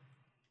tried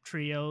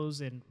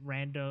trios and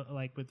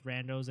with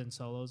randos and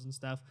solos and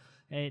stuff.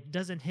 It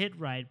doesn't hit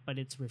right, but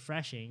it's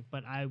refreshing.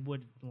 But I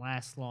wouldn't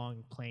last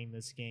long playing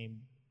this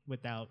game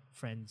without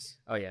friends,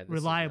 Oh yeah, this is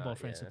reliable not-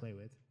 friends yeah. to play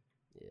with.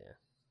 Yeah.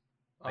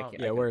 Yeah,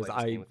 couldn't Whereas play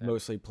this I game with that.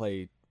 mostly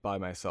play by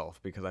myself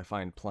because I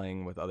find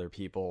playing with other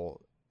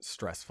people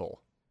stressful.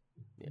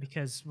 Yeah.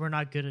 Because we're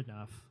not good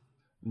enough.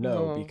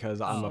 No, No, because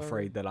I'm sorry.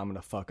 afraid that I'm going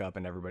to fuck up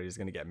and everybody's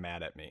going to get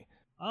mad at me.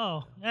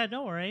 Oh, yeah,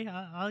 don't worry.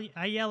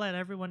 I yell at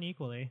everyone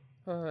equally.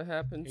 It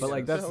happens. But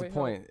like that's So the we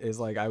point is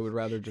like I would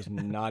rather just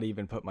not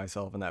even put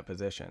myself in that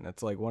position.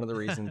 It's like one of the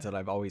reasons that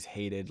I've always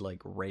hated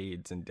like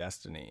raids in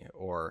Destiny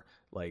or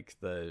like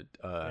the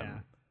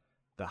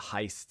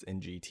heists in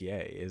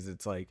GTA is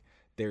it's like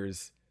you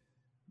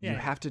Yeah.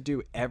 have to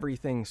do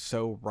everything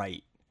so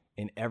right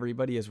and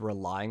everybody is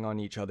relying on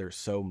each other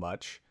so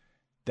much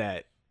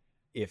that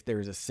if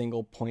there's a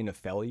single point of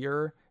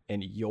failure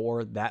and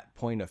you're that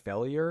point of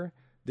failure,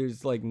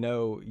 there's like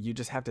you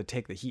just have to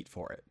take the heat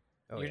for it.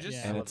 Oh, You're yeah. just-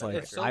 Yeah. And I it's love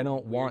like that. so I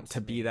don't weird want to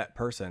to be me. that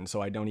person,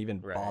 so I don't even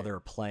Right. bother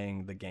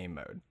playing the game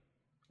mode.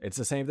 It's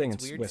the same thing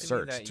It's weird with to me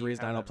search. that It's the you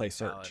reason I have don't that play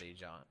search. mentality,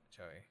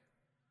 Joey.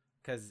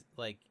 Because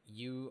like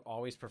you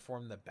always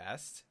perform the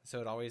best,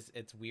 so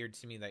it's weird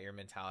to me that your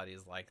mentality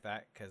is like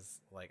that.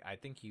 Because like I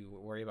think you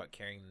worry about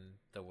carrying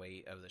the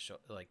weight of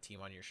the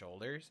team on your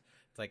shoulders.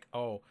 It's like,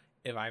 oh,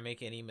 if I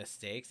make any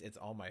mistakes, it's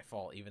all my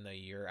fault, even though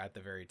you're at the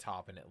very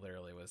top, and it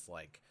literally was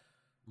like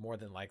more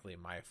than likely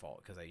my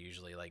fault because I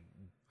usually like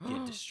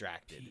get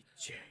distracted.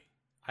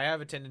 I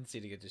have a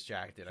tendency to get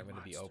distracted. I'm going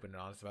to be open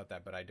and honest about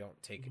that, but I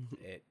don't take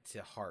it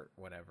to heart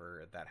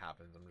whenever that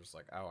happens. I'm just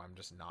like, oh, I'm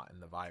just not in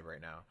the vibe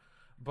right now.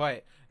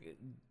 But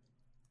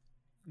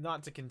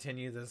not to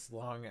continue this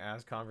long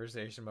ass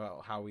conversation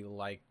about how we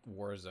like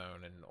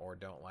Warzone or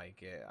don't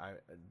like it.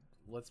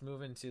 Let's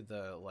move into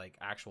the like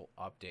actual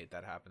update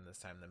that happened this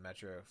time, the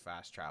Metro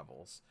Fast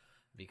Travels,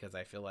 because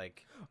I feel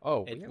like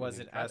it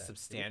wasn't as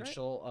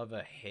substantial of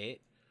a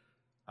hit.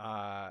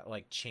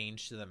 Like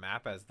change to the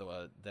map as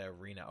the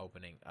arena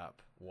opening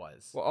up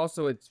was. Well,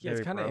 also it's it's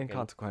very kind of broken.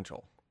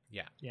 inconsequential.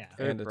 Yeah.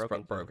 Very And it's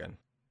broken, too. broken.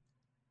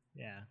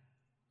 Yeah.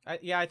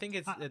 I think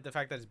it's the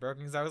fact that it's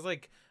broken, because I was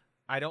like,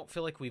 I don't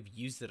feel like we've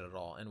used it at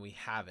all, and we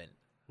haven't.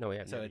 No, we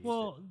haven't. So used it's- it.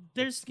 Well, It's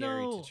there's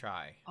scary no. to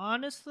try.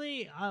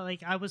 Honestly,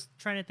 I was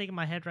trying to think in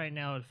my head right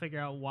now to figure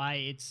out why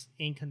it's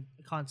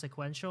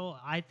inconsequential.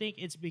 I think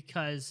it's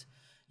because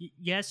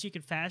yes, you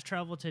could fast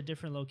travel to a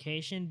different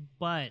location,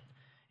 but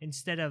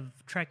instead of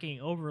trekking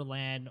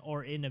overland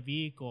or in a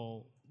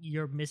vehicle,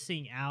 you're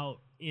missing out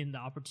in the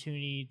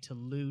opportunity to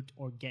loot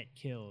or get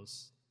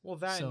kills. Well,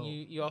 that So- and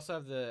you also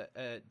have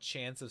the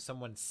chance of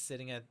someone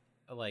sitting at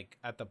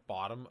the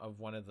bottom of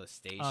one of the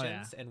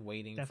stations and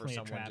waiting Definitely a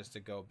for someone trap. just to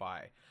go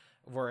by.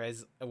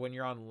 Whereas when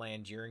you're on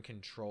land, you're in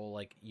control.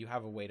 Like, you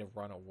have a way to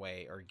run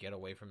away or get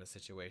away from a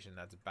situation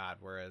that's bad.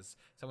 Whereas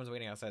someone's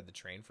waiting outside the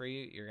train for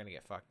you, you're gonna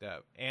get fucked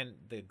up. And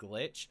the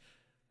glitch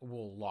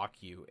will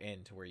lock you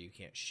into where you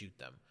can't shoot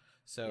them.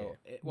 So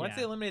once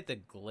they Yeah. eliminate the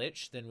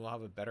glitch, then we'll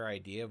have a better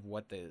idea of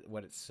what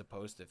it's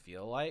supposed to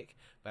feel like.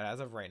 But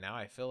as of right now,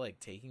 I feel like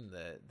taking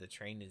the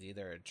train is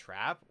either a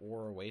trap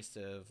or a waste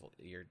of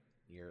your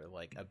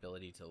like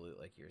ability to loot,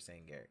 like you were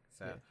saying, Garrett.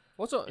 So Yeah.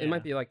 Also, it Yeah.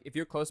 might be like if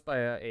you're close by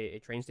a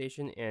train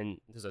station and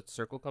there's a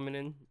circle coming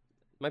in,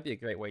 it might be a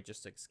great way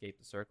just to escape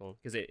the circle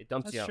because it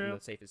dumps That's you out in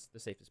true. the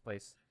safest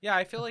place. yeah,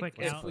 I feel A like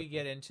quick if out. we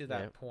get into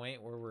that Yeah.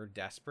 point where we're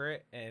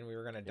desperate and we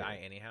were gonna die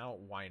anyhow,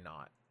 why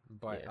not?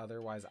 But Yeah.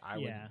 otherwise, I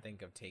Yeah. wouldn't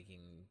think of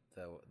taking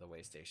the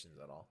way stations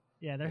at all.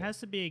 Yeah, there Yeah. has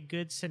to be a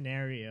good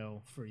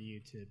scenario for you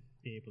to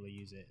be able to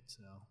use it.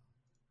 So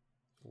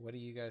What are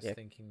you guys Yeah.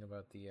 thinking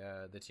about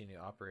the two new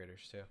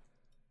operators too?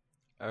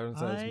 I would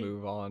say let's I-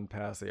 move on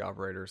past the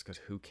operators because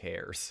who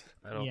cares?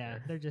 I don't yeah,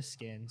 care. they're just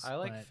skins. I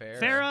like but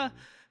Farrah.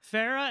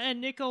 Farrah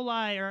and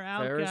Nikolai are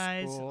out, Farrah's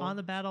guys, cool. on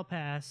the battle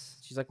pass.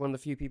 She's like one of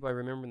the few people I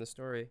remember in the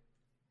story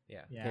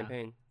Yeah, Yeah,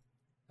 campaign.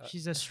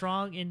 she's a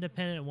strong,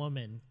 independent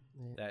woman.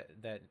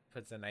 that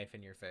puts a knife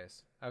in your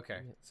face.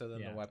 Okay, so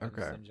then Yeah. the weapons,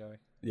 Okay. then Joey.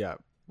 Yeah,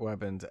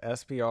 weapons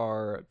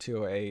SPR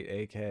 208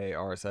 AK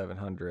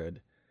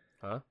R700.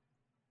 Huh?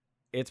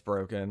 It's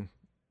broken.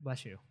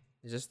 Bless you.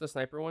 Is this the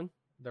sniper one?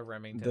 The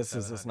Remington. This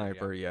is a 700,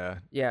 sniper. Yeah,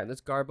 Yeah,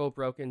 this Garbo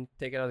broken.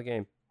 Take it out of the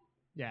game.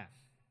 Yeah,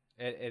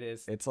 Yeah. It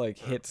is. it's like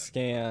hit Broken.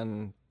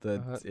 scan.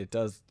 Uh-huh.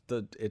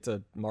 It's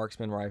a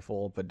marksman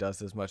rifle, but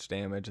does as much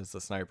damage as the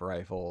sniper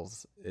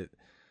rifles. It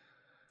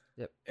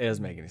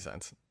doesn't make any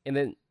sense. And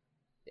then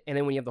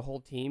when you have the whole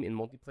team in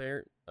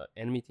multiplayer,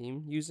 enemy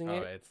team using Oh,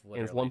 it, it's and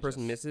literally if one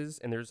person just- misses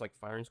and there's like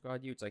firing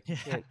squad you, it's like you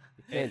Yeah. can't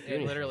do It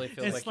anything. literally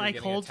feels it's like, like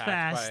you're hold getting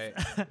attacked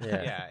fast. by.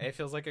 Yeah. Yeah, it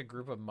feels like a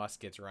group of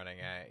muskets running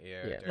at you.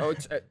 Yeah. during- Oh,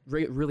 it's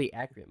really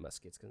accurate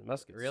muskets because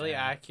muskets Really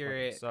fucking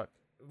accurate. suck.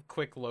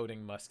 quick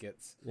loading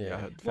muskets. Yeah.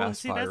 Fast well,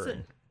 see,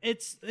 firing.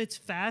 it's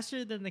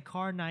faster than the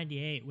Car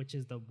 98, which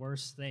is the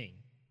worst thing.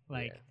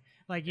 Like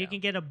Yeah. you Yeah. can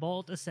get a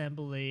bolt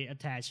assembly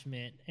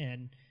attachment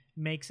and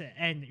makes it,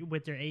 and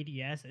with their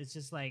ADS, it's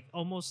just like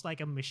almost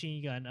like a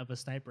machine gun of a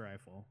sniper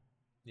rifle.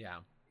 Yeah.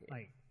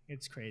 Like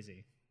it's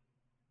crazy.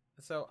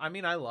 So I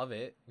mean, I love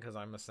it because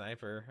I'm a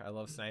sniper. I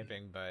love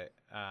sniping, but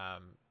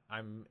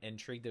I'm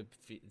intrigued to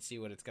see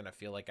what it's gonna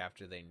feel like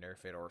after they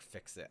nerf it or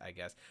fix it. I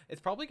guess it's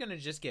probably gonna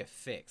just get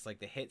fixed. Like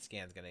the hit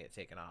scan's gonna get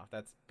taken off.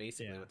 That's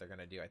basically Yeah. what they're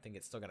gonna do. I think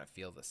it's still gonna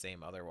feel the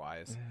same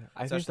otherwise. I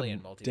think especially the in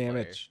multiplayer.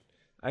 damage.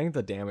 I think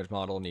the damage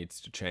model needs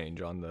to change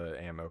on the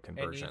ammo It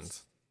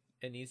conversions.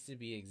 needs to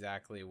be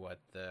exactly what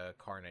the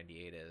Car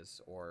 98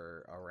 is,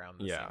 or around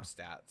the Yeah.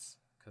 same stats.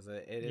 Because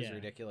it is Yeah.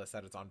 ridiculous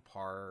that it's on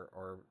par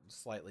or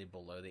slightly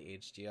below the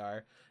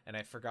HDR. And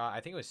I forgot, I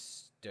think it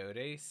was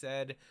Stode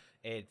said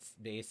it's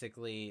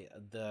basically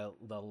the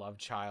love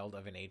child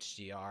of an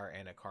HDR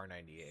and a Car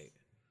 98.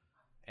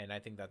 And I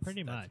think that's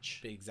Pretty that's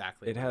much.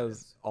 exactly It what has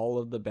is. all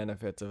of the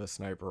benefits of a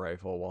sniper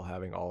rifle while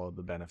having all of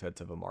the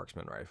benefits of a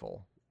marksman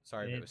rifle.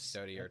 Sorry if it was It's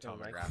Stode or fucking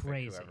like Tomographic,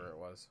 crazy. whoever it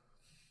was.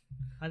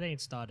 I think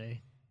it's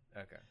Stade.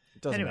 Okay.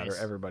 It doesn't Anyways.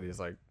 matter. Everybody's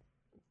like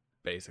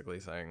basically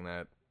saying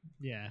that.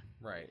 Yeah,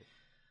 Right.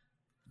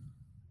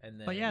 And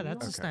then, but yeah,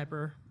 that's a Okay.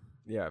 sniper.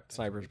 Yeah,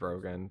 sniper's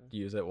broken.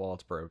 Use it while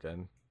it's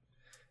broken.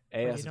 But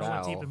AS you know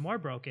what's Val. even more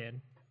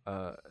broken?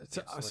 So,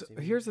 so what's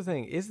even- here's the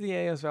thing: is the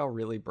AS Val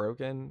really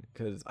broken?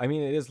 Because I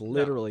mean, it is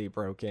literally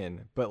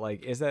broken. But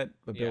like, is that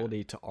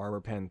ability to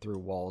armor pen through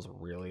walls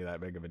really that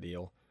big of a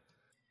deal?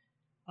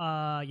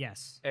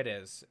 Yes. it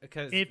is.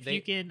 Because If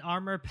you can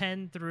armor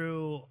pen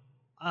through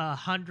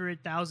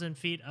 100,000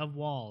 feet of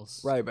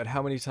walls, Right, but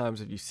how many times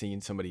have you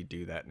seen somebody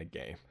do that in a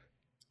game?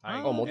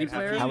 Oh,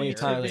 multiplayer? How many Yeah.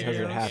 times has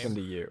Earlier it in the happened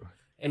to you?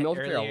 In multiplayer,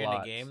 earlier a in the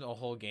lot. game, the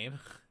whole game.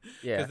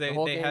 Yeah, Because the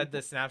whole they game- had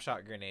the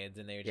snapshot grenades,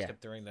 and they just Yeah.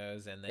 kept throwing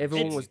those, and then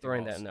Everyone shooting was through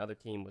throwing that, walls. and the other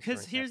team was.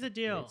 Because throwing here's the snapshot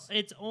deal: grenades.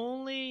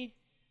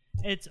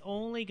 it's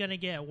only gonna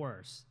get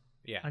worse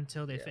Yeah.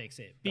 until they Yeah. fix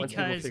it. Once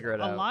people Because figure it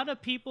a out. lot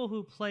of people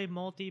who play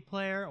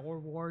multiplayer or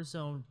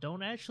Warzone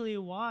don't actually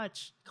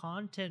watch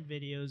content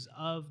videos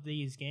of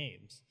these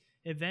games.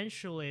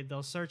 Eventually,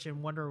 they'll search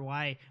and wonder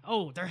why.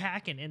 Oh, they're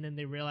hacking, and then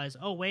they realize,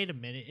 oh, wait a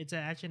minute, it's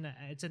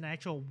an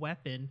actual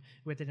weapon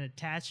with an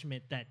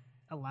attachment that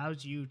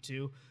allows you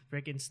to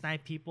freaking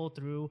snipe people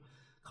through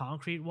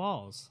concrete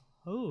walls.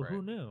 Oh, who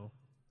Right. knew?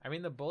 I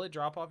mean, the bullet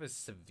drop off is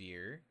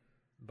severe,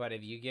 but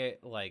if you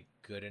get like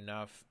good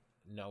enough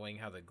knowing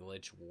how the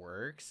glitch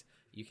works,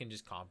 you can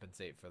just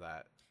compensate for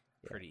that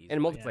pretty easily.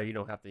 And in multiplayer, Yeah. you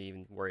don't have to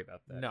even worry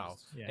about that. No,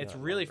 Yeah. it's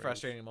long really range.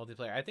 frustrating in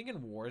multiplayer. I think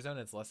in Warzone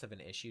it's less of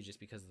an issue just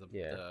because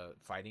the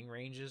fighting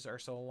ranges are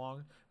so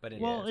long. But in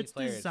Well, it's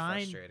multiplayer, it's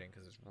designed- frustrating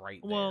because it's right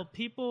there. Well,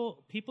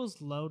 people's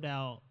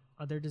loadout,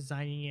 they're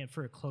designing it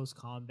for close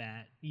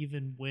combat,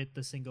 even with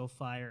the single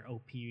fire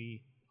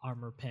OP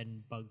armor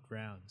pen bugged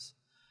rounds.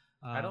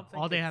 I don't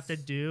think all they have to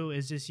it's- do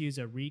is just use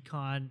a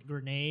recon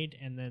grenade,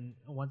 and then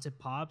once it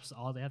pops,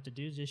 all they have to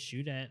do is just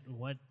shoot at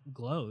what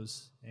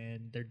glows,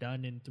 and they're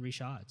done in 3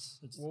 shots.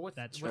 Well, what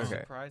that's what strong.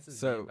 Okay, surprises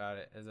so- me about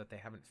it is that they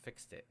haven't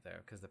fixed it though,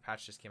 because the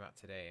patch just came out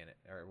today,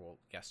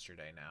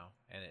 yesterday now,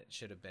 and it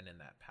should have been in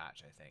that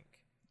patch, I think.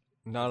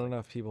 Not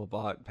enough people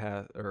bought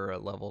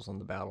levels on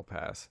the battle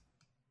pass.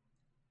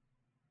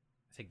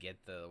 To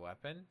get the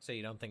weapon, so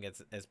you don't think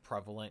it's as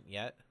prevalent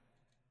yet?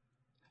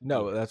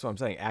 No, that's what I'm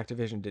saying.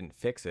 Activision didn't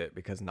fix it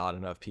because not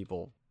enough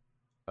people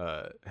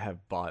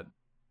have bought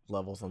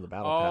levels on the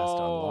battle pass to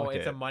Oh, unlock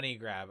it's it. a money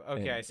grab.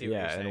 Okay, And- I see what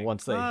you're saying. and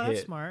once they Oh, that's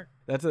hit, smart.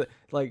 that's how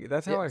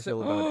Yeah, I so-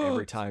 feel about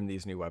every time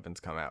these new weapons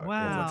come out.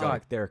 Wow. It's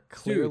like they're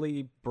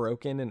clearly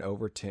broken and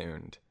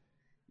overtuned,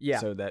 Yeah.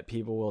 so that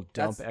people will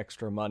dump That's-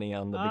 extra money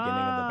on the beginning of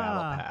the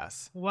battle Ah,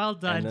 pass, Well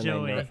done, and then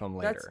Joey. they nerf them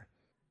That's- later.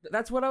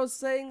 That's what I was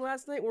saying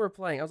last night when we were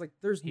playing. I was like,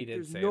 "There's He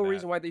did say no that.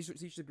 reason why these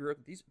should be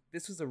broken.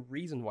 This is a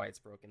reason why it's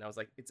broken." I was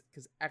like, "It's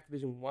because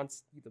Activision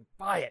wants you to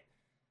buy it."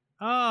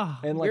 Oh,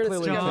 And like You're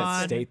clearly you John,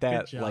 can't state good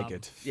that job. like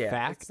it's Yeah,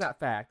 fact. it's not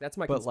fact. That's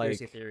my but,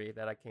 conspiracy like, theory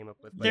that I came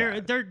up with. they're yeah.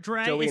 they're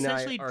Joey and I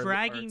essentially are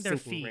dragging their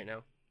sinking feet. right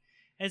now.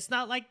 It's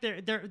not like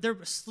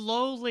they're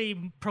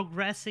slowly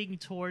progressing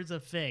towards a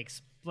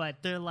fix,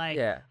 but they're like,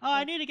 Yeah. oh,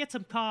 I need to get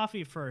some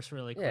coffee first,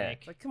 really Yeah, quick.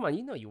 it's like come on,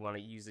 you know you want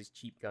to use these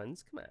cheap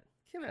guns.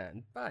 Come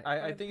on, buy.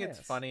 buy I the think it's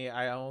pass. funny.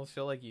 I almost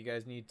feel like you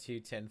guys need 2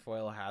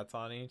 tinfoil hats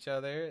on each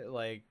other.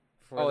 Like,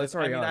 for Oh, this. it's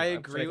already I mean, on. I Should I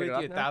agree take with it you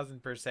off now?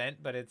 1,000%,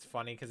 but it's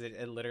funny because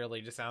it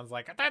literally just sounds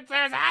like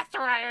there's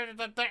asteroids,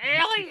 the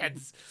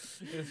aliens.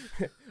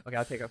 Okay,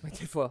 I'll take off my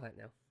tinfoil hat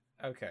now.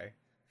 Okay.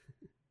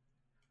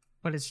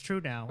 But it's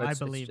true now. But I it's-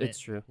 believe it's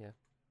it. true. Yeah.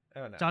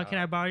 Oh no. John, can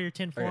I borrow your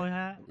tinfoil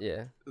hat?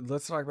 Yeah.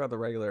 Let's talk about the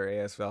regular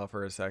ASVAL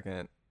for a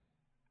second.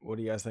 What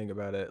do you guys think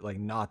about it? Like,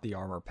 not the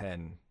armor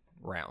pen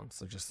rounds,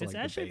 so just It's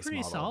like actually the base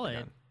pretty model of the solid.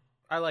 gun.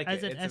 I like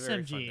as it. an It's a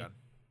very fun SMG. gun.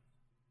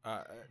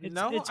 It's-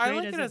 No, it's I great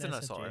like as it an as an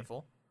assault SMG.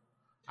 rifle.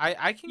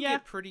 I can Yeah.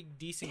 get pretty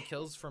decent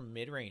kills from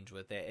mid range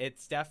with it.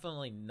 It's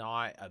definitely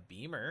not a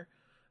beamer,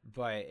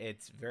 but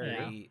it's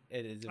very.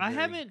 It is. A I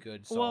very haven't.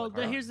 good. Well, Solid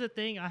gun. here's the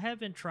thing. I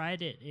haven't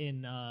tried it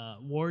in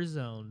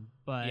Warzone,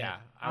 but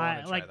Yeah, I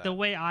wanna try like the that.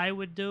 way I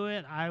would do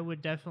it. I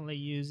would definitely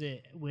use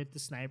it with the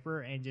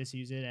sniper and just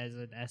use it as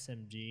an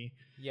SMG.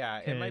 Yeah,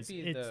 it might 'cause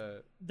be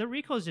it's- The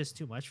recoil is just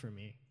too much for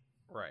me.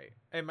 right.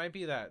 It might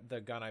be that the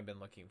gun I've been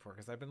looking for,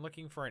 because I've been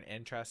looking for an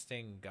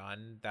interesting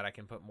gun that I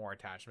can put more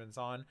attachments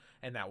on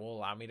and that will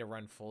allow me to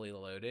run fully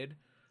loaded,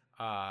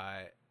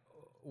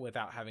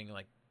 without having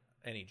like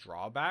any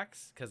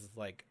drawbacks. Because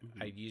like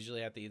I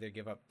usually have to either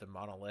give up the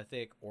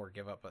monolithic or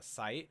give up a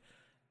sight,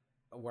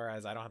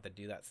 whereas I don't have to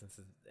do that since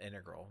it's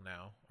integral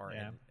now or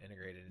Yeah.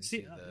 integrated into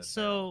See, the.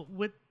 so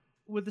with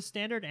the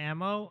standard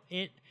ammo,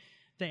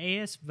 the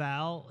AS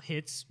Val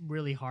hits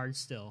really hard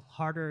still,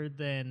 harder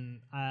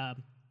than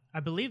I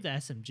believe the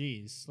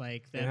SMGs,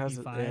 like the It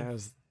MP5.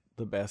 has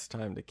the best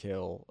time to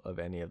kill of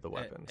any of the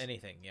weapons.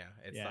 Anything, yeah,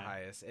 it's the Yeah.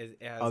 highest. It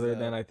has Other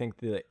than I think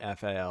the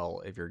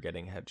FAL if you're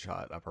getting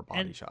headshot upper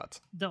body And-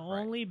 shots. The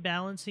only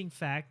balancing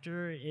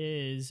factor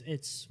is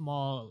its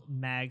small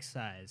mag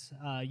size.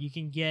 You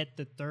can get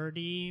the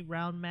 30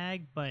 round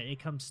mag, but it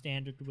comes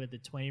standard with the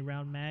 20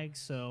 round mag.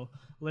 So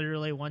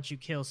literally, once you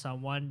kill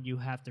someone, you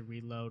have to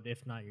reload.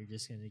 If not, you're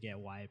just gonna get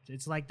wiped.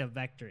 It's like the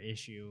vector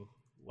issue,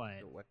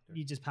 but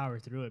you just power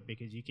through it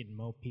because you can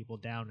mow people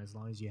down as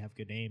long as you have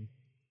good aim.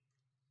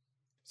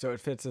 So it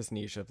fits this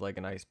niche of like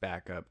a nice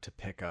backup to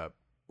pick up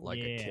like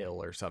a Yeah.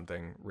 kill or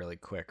something really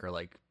quick, or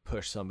like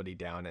push somebody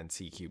down in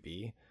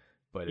CQB.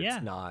 But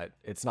Yeah.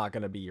 it's not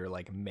going to be your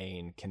like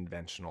main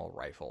conventional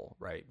rifle,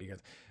 right?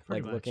 Because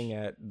Pretty like looking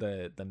much.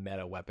 at the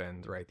meta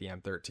weapons, right? The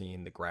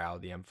M13, the Grau,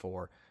 the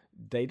M4,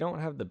 they don't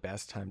have the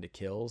best time to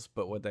kills,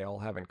 but what they all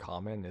have in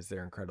common is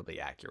they're incredibly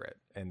accurate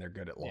and they're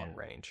good at long Yeah.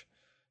 range.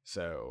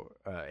 So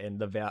and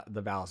the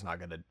Val's not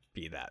going to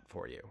be that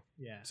for you.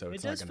 Yeah, So it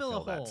it's not does going to fill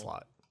fill a that hole.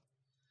 slot.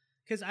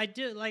 because I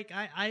did like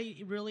I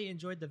really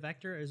enjoyed the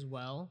Vector as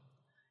well,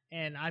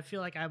 and I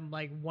feel like I'm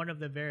like one of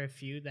the very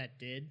few that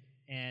did,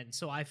 and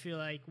so I feel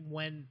like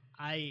when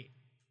I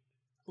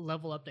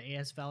level up the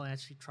ASVAL and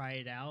actually try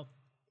it out,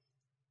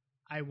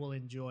 I will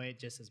enjoy it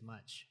just as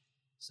much.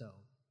 So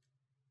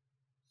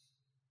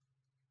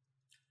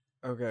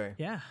Okay.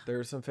 yeah,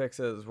 There's some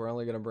fixes. We're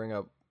only going to bring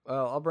up.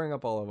 Well, I'll bring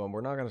up all of them.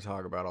 We're not going to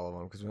talk about all of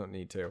them because we don't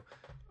need to.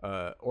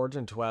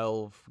 Origin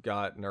 12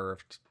 got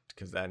nerfed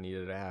because that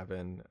needed to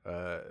happen.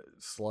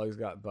 Slugs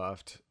got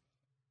buffed.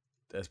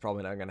 That's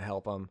probably not going to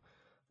help them.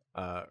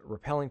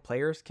 Repelling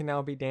players can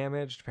now be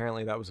damaged.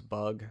 Apparently that was a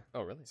bug.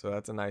 Oh, really? So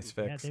that's a nice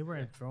fix. yeah, they were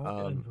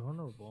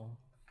invulnerable.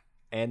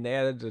 And they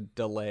added a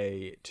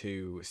delay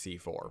to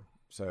C4.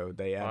 So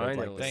they added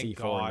like the Thank C4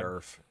 God.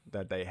 nerf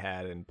that they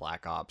had in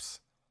Black Ops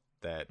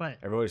that But-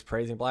 everybody's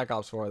praising Black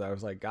Ops for. That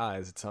was like,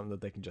 guys, it's something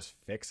that they can just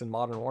fix in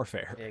Modern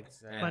Warfare.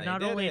 Exactly. And But they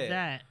not did only it.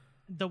 that,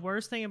 the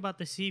worst thing about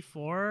the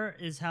C4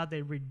 is how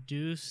they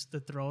reduce the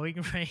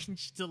throwing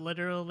range to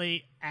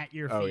literally at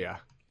your feet. Oh yeah,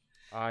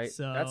 That's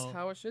So-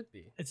 how it should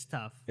be. It's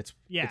tough. it's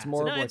Yeah, it's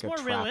more so of no, like it's a more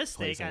trap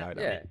realistic. placing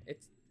item.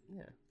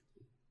 Yeah.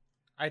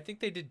 I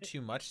think they did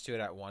too much to it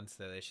at once.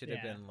 Though they should have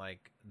Yeah. been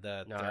like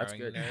the No, that's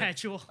throwing good. nerf.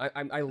 Gradual.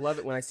 I love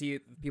it when I see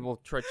people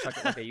try to chuck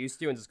it like they used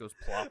to and just goes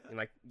plop. And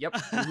like, yep,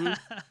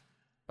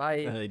 bye.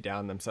 And they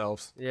down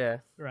themselves. Yeah.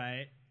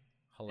 Right.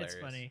 Hilarious.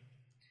 It's funny.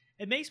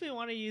 It makes me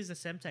want to use the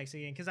Semtex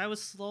again because I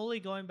was slowly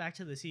going back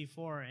to the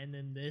C4 and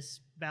then this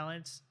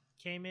balance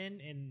came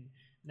in and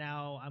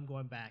now I'm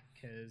going back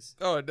because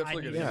Oh, I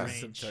definitely need gonna the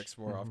use range. Semtex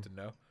more Mhm. often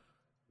now.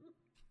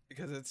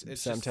 Because it's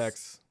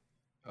Semtex.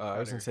 I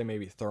was better. gonna say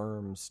maybe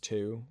therms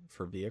too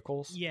for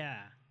vehicles.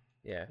 yeah.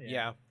 Yeah.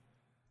 Yeah.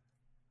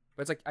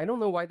 But it's like, I don't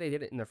know why they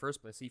did it in the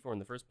first place, C4 in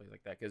the first place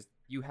like that, because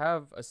you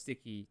have a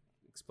sticky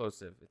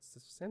explosive. It's the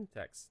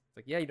Semtex. It's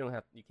like, yeah, you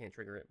can't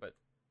trigger it, but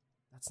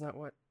that's not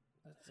what.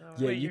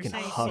 Yeah, Wait, you you're can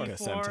saying hug a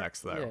C4?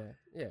 Semtex though.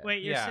 Yeah.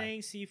 Wait, you're Yeah.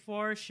 saying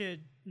C4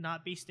 should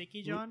not be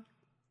sticky, John?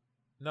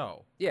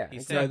 No. Yeah.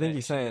 He's No, I saying think that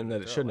he's it saying shouldn't that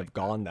it throw shouldn't like have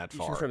gone that You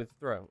far. should try to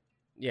throw.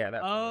 Yeah,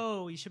 that.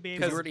 Oh, you should be able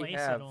Because to you already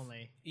place have- it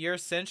only. You're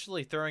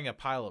essentially throwing a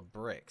pile of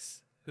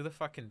bricks. Who the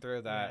fuck can throw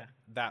that Yeah.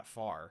 that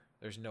far?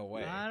 There's no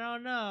way. I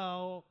don't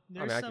know.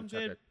 There's I some can chuck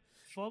good it.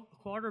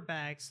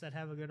 quarterbacks that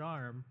have a good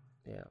arm.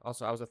 Yeah.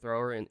 Also, I was a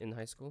thrower in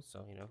high school,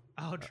 so you know.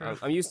 Oh, true.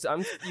 I'm used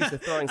to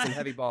throwing some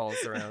heavy balls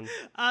around.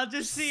 I'll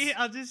just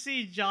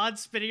see John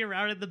spinning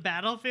around in the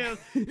battlefield.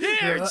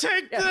 Here,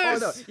 take Yeah,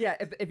 this. Oh no! Yeah,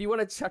 if you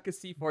want to chuck a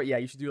C4, yeah,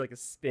 you should do like a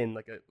spin,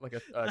 like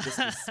a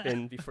distance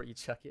spin before you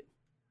chuck it.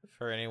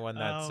 For anyone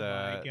that's Oh my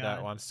that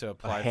God. wants to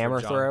apply hammer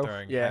for John throw?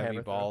 throwing Yeah, heavy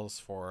hammer throw. balls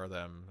for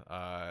them,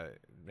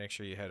 make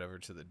sure you head over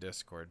to the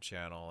Discord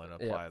channel and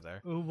apply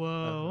there. Ooh,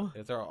 whoa.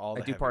 They throw all I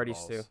the do heavy parties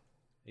balls. too.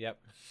 Yep.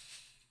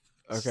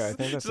 Okay, I think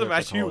that's just it for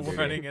imagine you Call of Duty.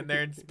 running in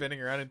there and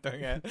spinning around and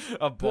throwing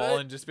a ball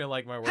and just being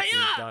like, my work is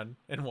Hi-ya! done,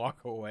 and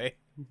walk away.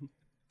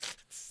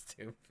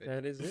 Stupid.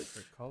 That is it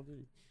for Call of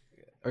Duty.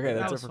 Okay, That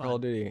that's it was for fun. Call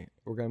of Duty.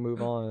 We're gonna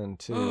move on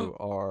to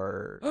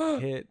our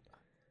hit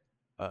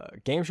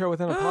game show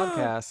within a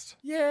podcast.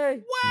 Yay!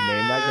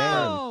 Name that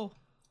game. Oh,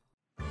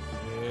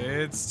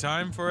 It's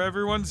time for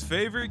everyone's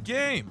favorite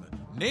game.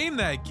 Name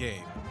that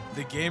game.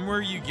 The game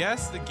where you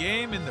guess the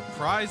game and the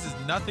prize is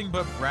nothing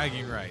but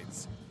bragging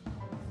rights.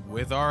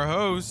 With our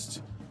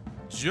host,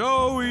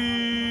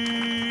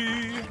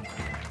 Joey.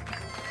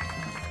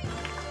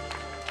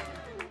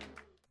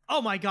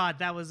 oh my God,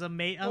 that was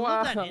amazing. I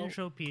love that Wow.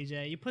 intro,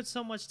 PJ. You put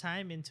so much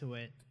time into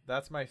it.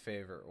 That's my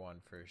favorite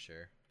one for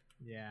sure.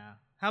 Yeah.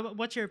 How about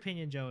what's your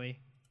opinion, Joey?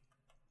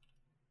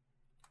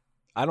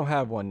 I don't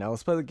have one. Now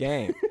let's play the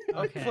game.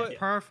 Okay, But-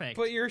 perfect.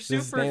 But you're a is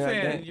super name that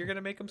fan. game. You're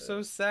gonna make him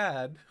so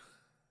sad.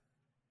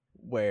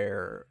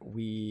 Where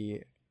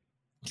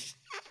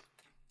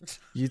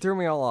you threw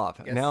me all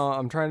off. Yes. Now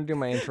I'm trying to do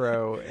my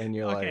intro and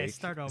you're Okay, like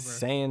start over.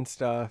 saying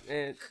stuff.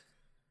 And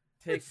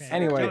take Okay.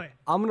 Anyway, Joey.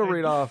 I'm gonna Wait.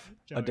 read off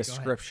Joey, go a ahead.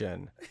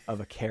 description of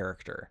a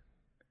character,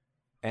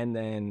 and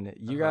then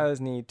you Uh-huh.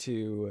 guys need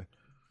to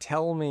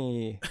tell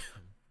me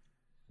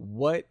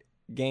what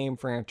game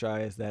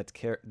franchise that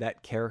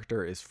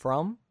character is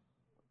from,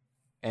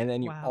 and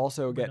then you Wow,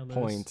 also I'm get gonna lose.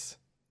 points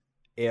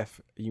if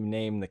you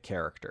name the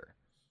character.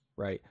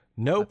 Right?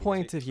 No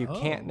points if you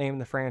can't Oh. name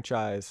the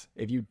franchise.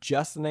 If you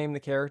just name the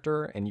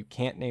character and you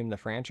can't name the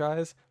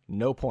franchise,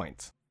 no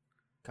points.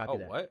 copy Oh,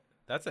 that. what?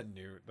 That's a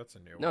new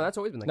No, one. that's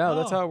always been like No,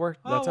 that. that's how it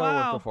worked. That's Oh, how it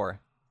wow. worked before.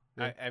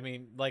 I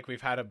mean, like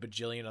we've had a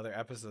bajillion other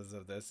episodes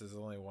of this. There's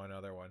only one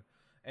other one.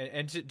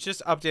 And to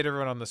just update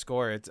everyone on the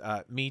score, it's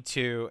me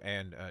too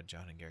and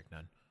John and Garrick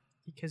none.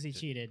 Because he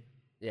cheated.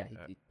 Yeah, he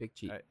big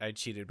cheat. I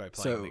cheated by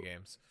playing So- the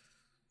games.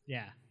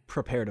 Yeah.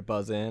 Prepare to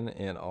buzz in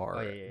our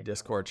Oh, yeah.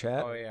 Discord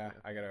chat. Oh yeah,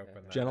 I gotta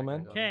open that.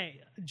 Gentlemen. Okay,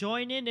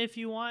 join in if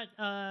you want,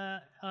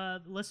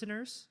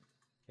 listeners.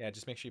 Yeah,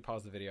 just make sure you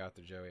pause the video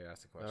after Joey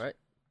asks the question. All right.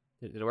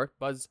 Did it work?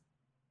 Buzz.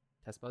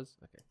 Test buzz.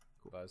 Okay.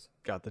 Buzz.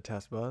 Got the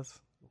test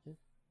buzz. Okay.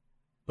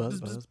 Buzz,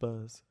 Buzz, buzz,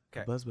 buzz.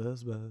 'Kay. Buzz,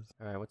 buzz, buzz.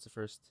 All right. What's the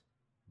first?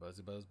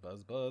 Buzzy buzz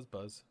buzz buzz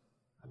buzz.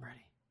 I'm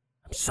ready.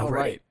 I'm so All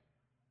ready. right.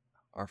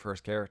 Our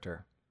first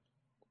character.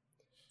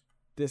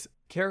 This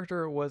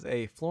character was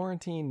a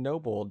Florentine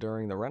noble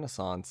during the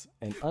Renaissance,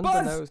 and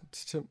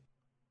unbeknownst to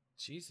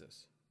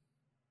Jesus.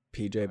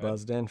 PJ ahead.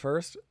 buzzed in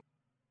first.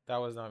 That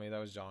was not me. That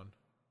was John.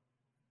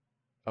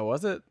 Oh,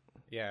 was it?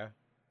 Yeah.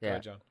 Go Yeah.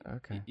 ahead, John.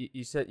 Okay.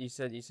 You said.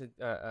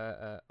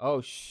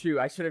 Oh shoot!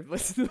 I should have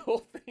listened to the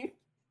whole thing.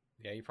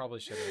 Yeah, you probably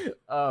should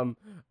have.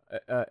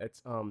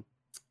 It's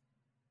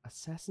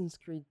Assassin's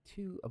Creed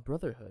 2: A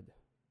Brotherhood.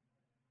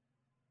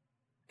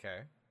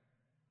 Okay.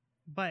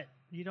 But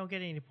you don't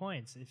get any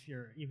points if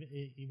you're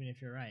even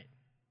if you're right.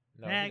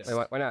 No, Next. he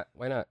does. Wait,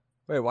 why not?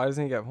 Wait, why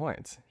doesn't he get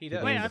points? He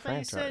does. Wait, named I the thought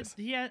you said franchise.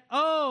 he had.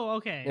 Oh,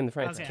 okay. In the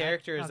franchise. Okay,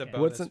 Character is a okay.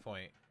 bonus What's it-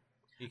 point.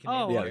 You can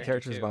Oh, name Yeah, the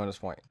character's too. bonus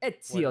point.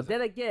 Ezio is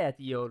it?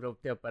 Delegatio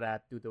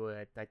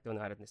Roteparatudo. I don't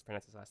know how to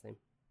mispronounce his last name.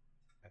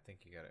 I think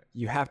you got it.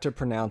 You have to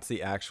pronounce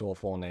the actual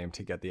full name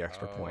to get the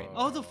extra point.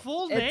 Oh, the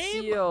full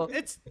name? Ezio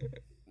It's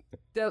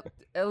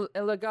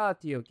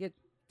Elegatio. Get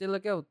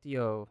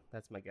Delegatio.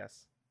 That's my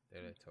guess.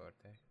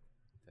 Deletorte.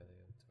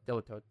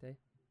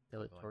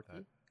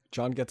 Deletorte.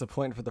 John gets a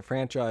point for the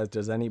franchise.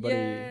 Does anybody?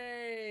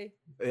 Yay!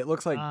 It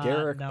looks like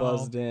Garrick no.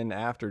 buzzed in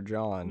after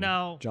John.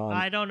 no. John.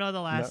 I don't know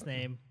the last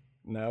name.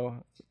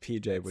 No.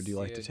 PJ, would you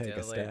like to Ezio take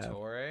a stab?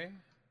 Torre,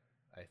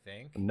 I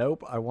think.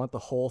 Nope. I want the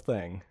whole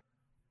thing.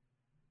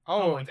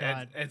 Oh my it's,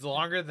 God. it's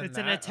longer than It's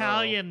that. an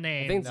Italian I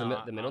name. think it's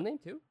Nah, the middle name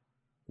too.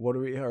 What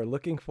we are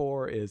looking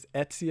for is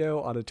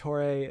Ezio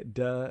Auditore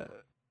de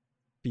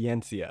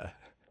Biencia.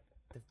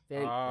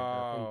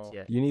 Oh.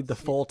 You need the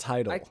full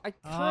title. I The kind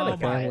Oh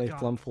of my got family it. God.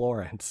 from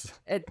Florence.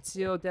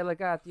 Ezio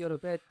Delegatio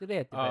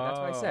Roteparatudo. That's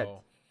what I said.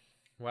 Oh.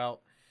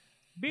 Well,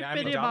 yeah, I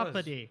mean, Bippity John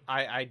was- boppity.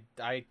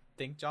 I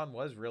think John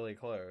was really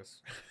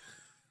close.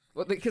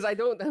 Well, because I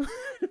don't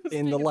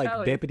In the like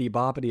bippity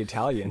boppity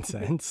Italian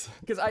sense.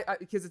 Because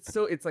because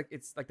it's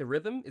like the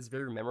rhythm is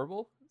very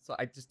memorable, so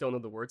I just don't know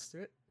the words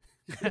to it.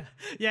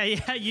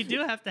 yeah, you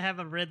do have to have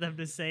a rhythm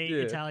to say Yeah.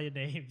 Italian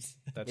names.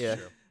 That's Yeah.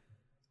 true.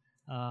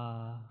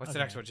 What's the okay.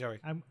 next one, Joey?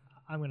 I'm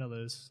gonna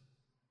lose.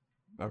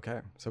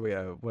 Okay. So we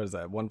have, what is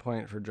that? 1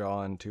 point for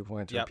John, 2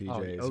 points Yep. for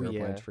PJ, Oh, 0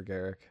 yeah. points for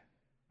Garrick.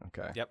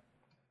 Okay. Yep.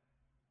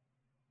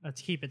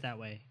 Let's keep it that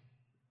way.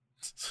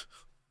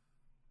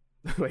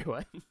 Wait,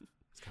 what?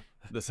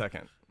 The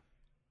second.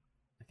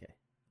 Okay.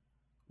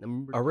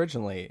 Number.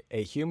 Originally,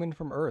 a human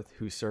from Earth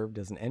who served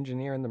as an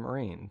engineer in the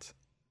Marines.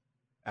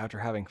 After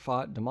having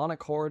fought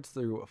demonic hordes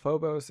through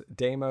Phobos,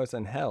 Deimos,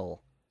 and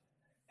Hell,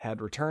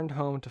 had returned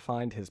home to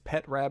find his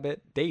pet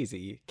rabbit,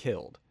 Daisy,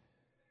 killed,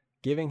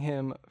 giving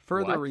him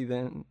further What?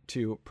 reason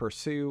to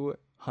pursue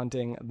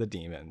hunting the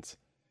demons.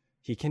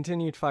 He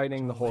continued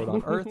fighting the horde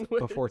on Earth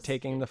What before is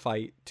taking the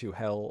fight to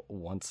Hell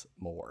once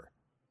more.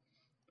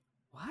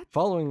 What?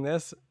 Following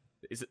this,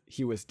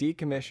 he was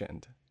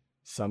decommissioned.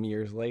 Some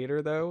years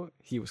later, though,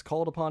 he was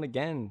called upon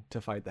again to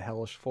fight the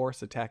hellish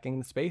force attacking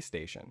the space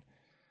station,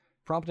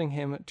 prompting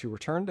him to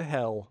return to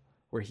Hell,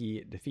 where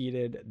he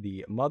defeated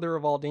the mother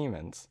of all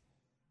demons.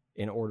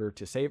 In order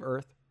to save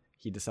Earth,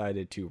 he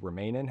decided to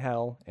remain in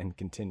Hell and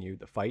continue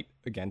the fight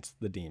against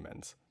the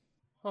demons.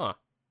 Huh.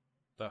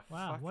 The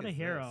Wow, fuck what a is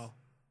hero! this?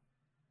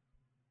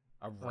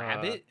 A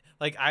rabbit?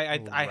 Like I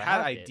had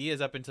rabbit. ideas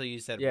up until you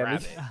said Yeah, me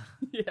rabbit.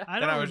 Yeah. I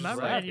Then I don't was just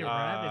remember like, any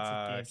rabbits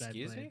in games I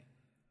excuse played.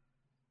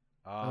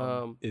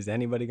 me? Is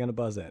anybody going to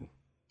buzz in?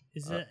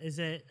 Is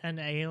it an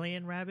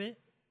alien rabbit?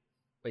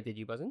 Wait, did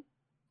you buzz in?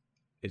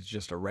 It's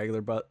just a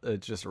regular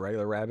it's just a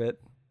regular rabbit.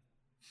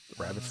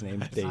 The rabbit's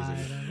name is Daisy. I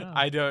don't know.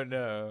 I don't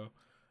know.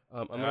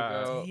 I'm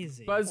gonna go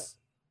Daisy. buzz.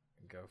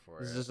 Go for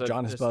This is it. just a-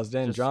 John has just- buzzed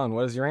in. just- John,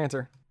 what is your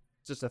answer?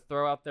 Just a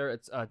throw out there.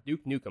 It's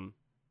Duke Nukem.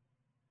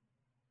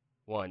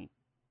 1.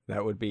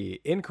 That would be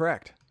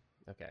incorrect.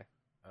 Okay.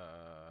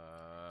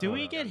 Do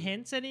we get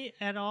hints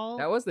at all?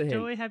 That was the hint.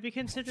 Joey, have you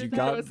considered You that?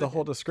 got the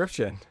whole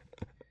description.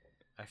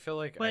 I feel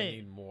like I Wait.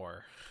 need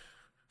more.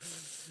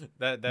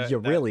 that You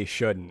really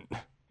shouldn't.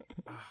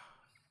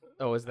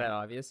 Oh, is that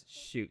obvious?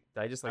 Shoot.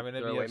 Did I just like I'm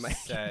gonna throw be away my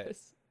upset.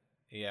 guess?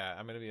 Yeah,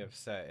 I'm gonna be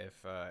upset if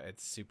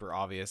it's super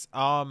obvious.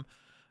 You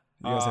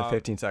guys have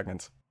 15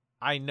 seconds.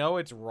 I know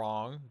it's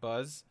wrong,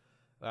 Buzz.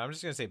 But I'm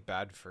just gonna say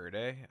Bad Fur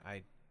Day.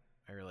 I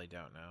really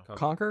don't know.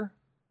 Conquer?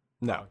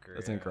 No, Conquer,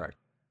 that's yeah. incorrect.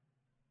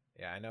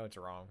 Yeah, I know it's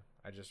wrong.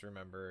 I just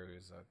remember it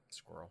was a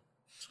squirrel.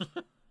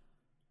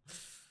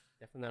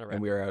 Definitely not a And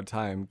rabbit. we are out of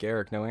time.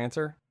 Garrick, no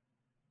answer?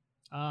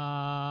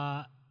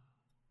 Mass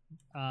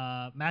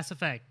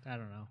Effect. I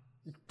don't know.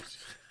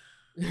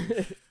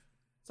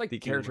 It's like The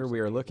Doom character or we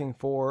are something. looking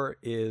for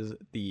is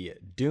the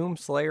Doom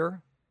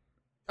Slayer.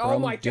 Oh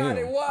from my god,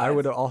 it Doom. was! I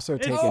would have also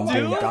It's taken Doom?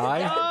 Doom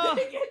Guy. Oh.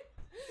 Dang it!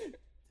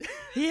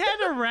 He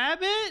had a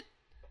rabbit.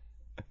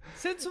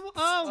 Since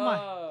oh my.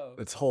 Oh,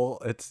 Its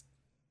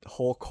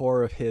whole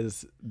core of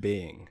his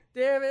being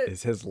damn it!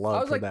 is his I love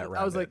was for like, that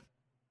rabbit. I was like,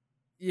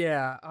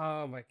 yeah.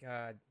 Oh my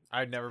god.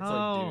 I'd never played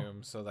Oh.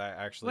 Doom, so that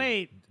actually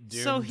Wait.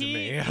 doomed So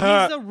me. he's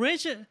the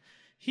original.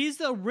 He's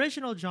the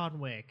original John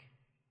Wick.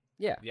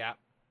 Yeah. yeah,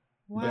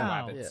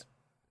 Wow. rabbits.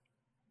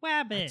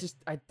 Wabbit.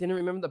 I didn't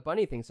remember the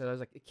bunny thing, so I was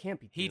like, it can't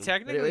be. He Doom. But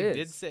technically it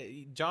did is.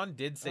 say John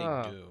did say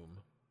Oh. Doom.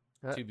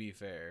 Huh? To be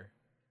fair,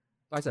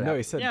 I said No, Apple.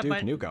 he said yeah, Duke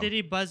but Nukem. did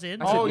he buzz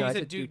in? I said- Oh, no, you I said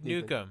said Duke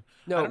Duke Nukem. I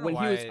No, don't know when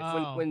he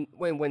was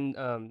why-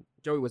 when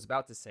Joey was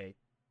about to say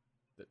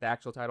the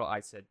actual title, I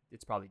said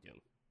it's probably Doom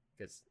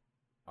because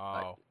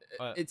Oh,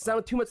 it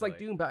sounded too much feel like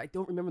Doom, but I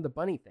don't remember the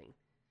bunny thing.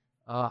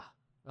 Ah,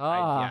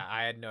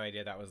 I had no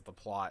idea that was the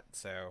plot.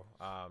 So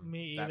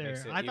Me that either.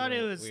 makes I thought it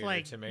even was weirder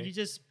like to me. you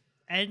just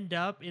end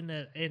up in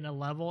a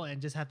level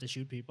and just have to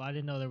shoot people. I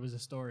didn't know there was a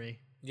story.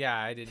 Yeah,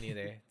 I didn't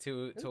either.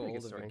 Too That's a pretty old good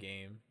of a story.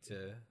 game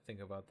to think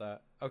about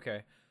that.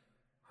 Okay,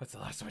 what's the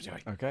last one,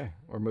 Joey? Okay,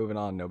 we're moving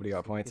on. Nobody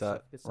got points Good that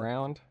stuff, good stuff.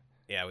 round.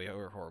 Yeah, we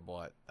were horrible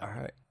at. That All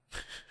one. right.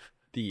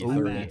 The Ooh.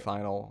 third bad. and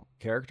final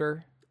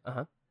character.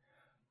 Uh-huh.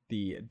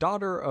 The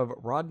daughter of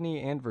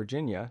Rodney and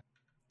Virginia.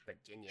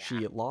 Virginia.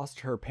 She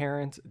lost her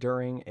parents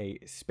during a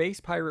space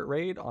pirate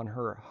raid on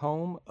her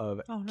home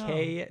of Oh, no.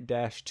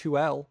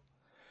 K-2L.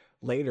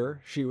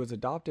 Later, she was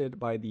adopted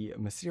by the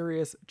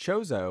mysterious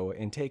Chozo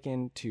and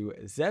taken to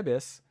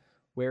Zebes,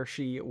 where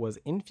she was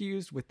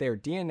infused with their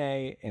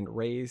DNA and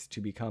raised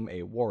to become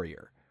a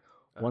warrior.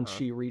 Once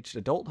she reached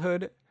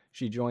adulthood,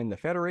 she joined the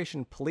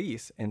Federation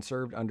Police and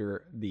served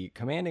under the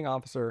commanding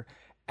officer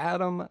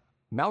Adam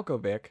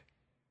Malkovich.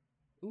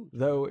 Ooh,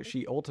 Though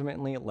she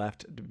ultimately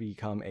left to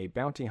become a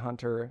bounty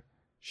hunter,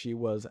 she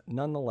was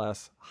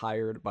nonetheless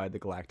hired by the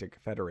Galactic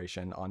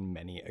Federation on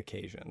many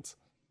occasions.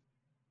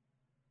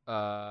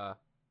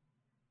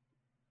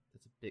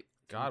 that's a big.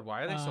 God,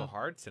 why are they so Uh,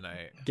 hard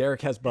tonight?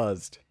 Garrick has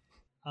buzzed.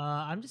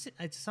 I'm just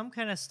it's some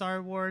kind of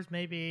Star Wars,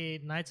 maybe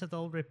Knights of the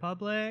Old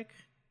Republic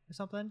or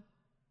something.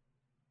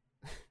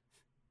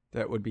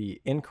 That would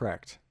be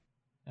incorrect.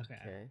 Okay.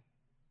 Okay.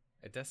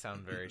 It does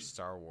sound very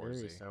Star Very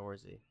Warsy. Star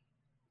Warsy.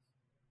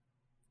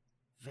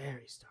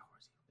 Very Star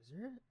Warsy. Is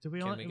there? Do we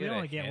Can only we we get a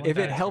only get hint? one? If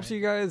it dice, helps right?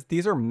 you guys,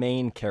 these are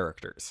main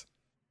characters.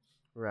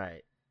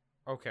 Right.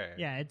 Okay.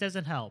 Yeah, it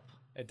doesn't help.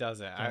 It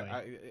doesn't.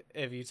 Joey.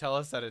 If you tell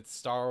us that it's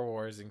Star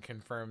Wars and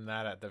confirm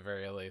that at the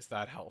very least,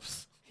 that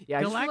helps. Yeah,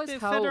 I just Galactic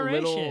realized how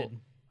Federation. little.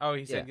 Oh,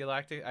 he said Yeah.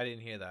 Galactic. I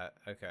didn't hear that.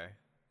 Okay,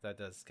 that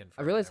does confirm.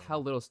 I realized that how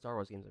one. little Star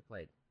Wars games I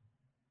played.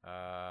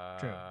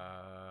 True.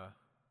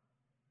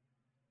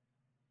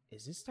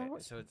 Is this Star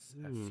Wars? So it's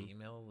a Hmm.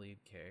 female lead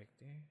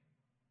character.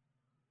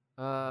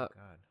 Uh,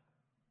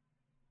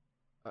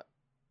 Oh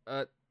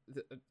God.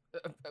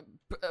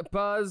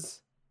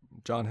 Buzz.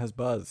 John has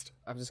buzzed.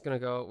 I'm just gonna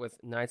go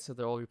with Knights of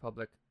the Old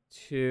Republic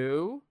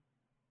 2.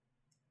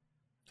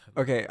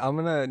 Okay, I'm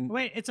gonna.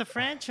 Wait, it's a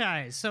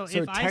franchise. So,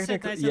 So if I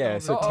said technically- Knights of the yeah,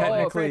 Old so Republic,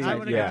 technically, I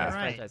would've yeah. got it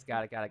right. Franchise.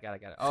 Got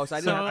it. Oh, so I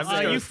So, didn't have to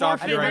say you stop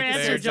forfeit you your right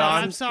answer, there,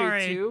 John. I'm Assassin's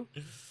Creed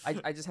sorry.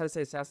 2. I just had to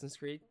say Assassin's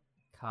Creed.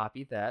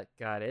 Copy that.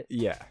 Got it.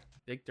 Yeah.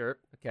 Big Derp.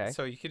 Okay.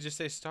 So you could just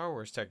say Star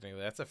Wars. Technically,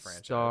 that's a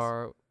franchise.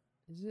 Star.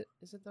 Is it?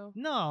 Is it though?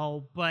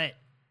 No, but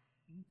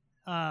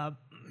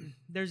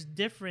there's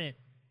different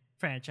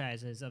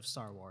franchises of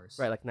Star Wars.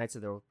 Right. Like Knights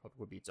of the Old Republic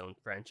would be its own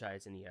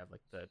franchise, and you have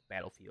like the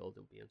Battlefield. It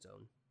would be its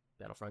own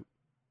Battlefront.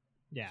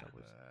 Yeah. Star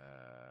Wars.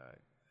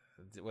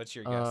 What's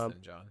your guess Um,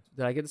 then, John?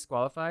 Did I get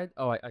disqualified?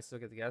 Oh, I still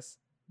get the guess.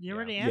 You Yeah.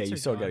 already Yeah, answered. you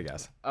still John. get a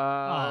guess.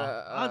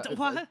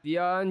 What?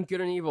 Beyond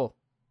Good and Evil.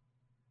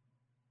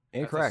 That's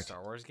a Incorrect.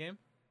 Star Wars game.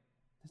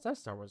 It's not a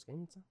Star Wars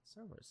game. It's not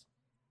Star Wars.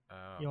 Oh.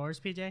 Yours,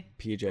 PJ?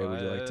 PJ,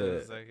 would you like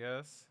Was, to? I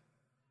guess.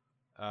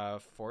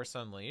 Force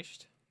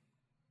Unleashed.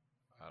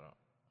 I don't.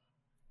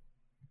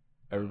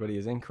 Everybody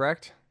is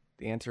incorrect.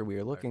 The answer we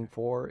are looking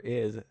for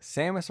is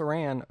Samus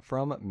Aran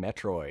from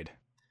Metroid.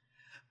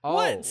 Oh,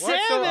 What?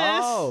 Samus?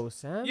 Oh,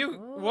 Sam. You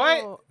oh. what?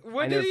 I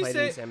What never did he played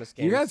say? any Samus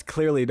games. You guys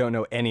clearly don't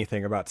know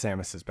anything about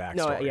Samus's backstory.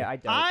 No, yeah, I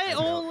don't. I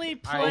don't. only I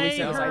play only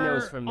Samus I know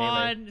is her from Melee.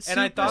 on And Super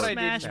I thought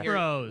Smash I did hear.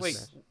 Bros.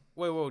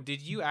 Wait.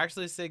 Did you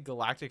actually say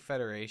Galactic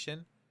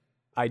Federation?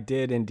 I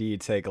did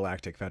indeed say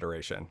Galactic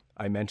Federation.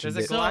 I mentioned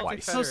There's it a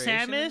Galactic twice. So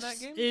Federation in that Samus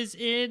game? is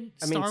in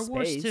I mean, Star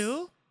Wars space.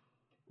 too?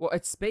 Well,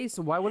 it's space,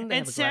 so why wouldn't they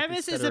And have a Galactic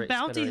Samus is a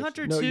bounty Federation?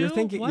 hunter No, too? you're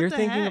thinking What the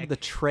thinking heck? of the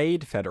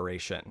Trade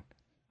Federation.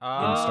 In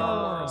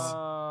Star Wars.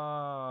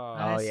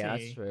 I Oh yeah,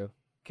 see. that's true.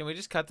 Can we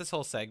just cut this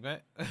whole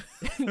segment?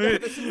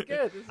 This is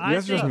good. This is I You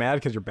guys are just think- mad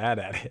because you're bad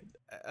at it.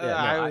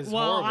 I was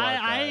Well, horrible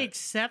at I that.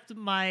 accept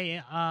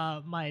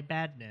my my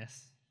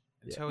badness.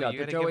 Joey, no, you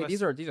gotta Joey, give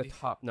these us are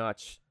top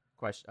notch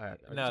questions.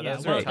 No, Yeah,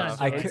 those well are done, tough.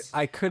 Joey.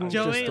 I couldn't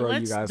Joey, just throw you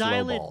let's guys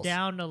dial low it balls.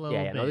 down a little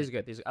Yeah, bit. no, these are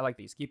good. I like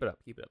these. Keep it up.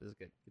 Keep it up. This is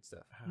good. Good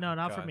stuff. No,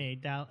 not for God. me.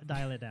 Dial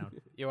it down.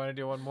 You want to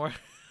do one more?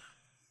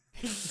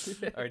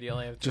 Or do you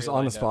only have Just three on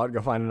the lined up? spot,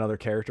 go find another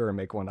character and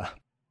make one up.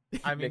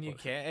 I mean, Make you one.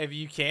 can. If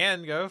you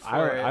can, go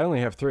for it. I only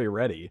have 3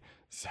 ready.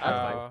 So.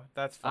 fine. Oh,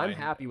 that's fine. I'm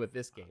happy with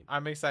this game.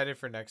 I'm excited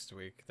for next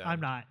week. Then. I'm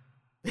not.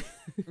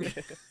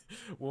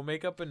 We'll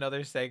make up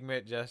another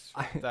segment just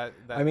that.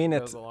 I mean, goes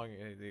it's- along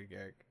with the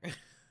gag.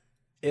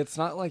 It's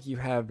not like you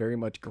have very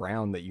much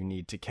ground that you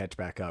need to catch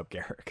back up,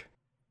 Garrick.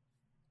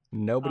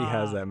 Nobody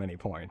has that many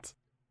points.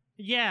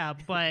 Yeah,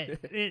 but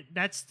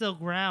that's still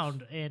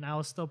ground, and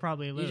I'll still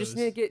probably lose. You just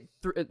need to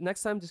get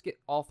next time. Just get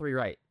all 3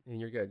 right, and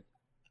you're good.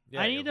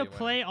 Yeah, I you'll need to be winning.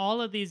 play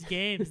all of these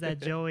games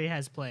that Joey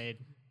has played.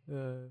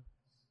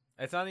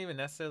 It's not even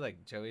necessarily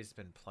like Joey's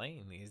been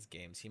playing these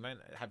games. He might.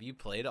 Have you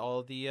played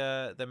all the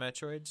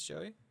Metroids,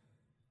 Joey?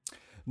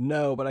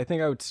 No, but I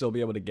think I would still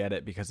be able to get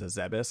it because of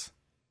Zebus.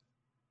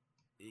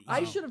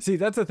 I should have. See,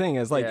 that's the thing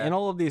is like Yeah. in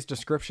all of these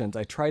descriptions,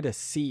 I try to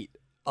seat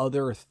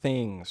other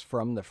things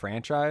from the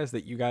franchise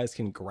that you guys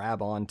can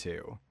grab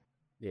onto.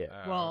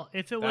 Yeah. Well,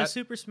 if it that- was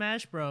Super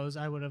Smash Bros,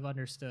 I would have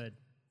understood.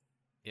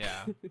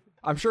 Yeah.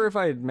 I'm sure if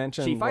I had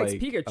mentioned She fights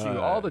like, Pikachu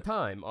all the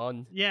time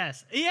on.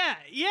 Yes.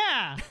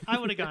 Yeah. I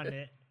would have gotten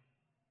it.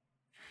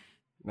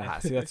 Nah,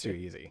 see, that's too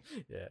easy.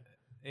 Yeah.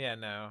 Yeah,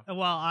 no.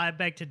 Well, I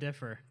beg to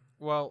differ.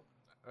 Well,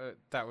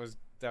 that was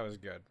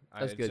good.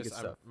 That's good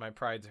stuff. My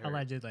pride's hurt.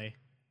 Allegedly.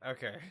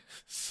 Okay.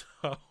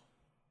 So,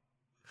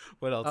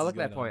 what else? I is like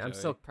that going point. on, I'm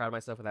Joey? so proud of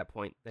myself for that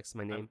point next to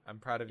my name. I'm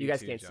proud of You you. guys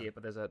too, can't John. see it,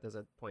 but there's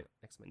a point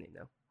next to my name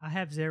now. I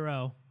have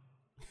 0.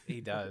 He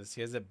does.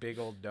 He has a big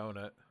old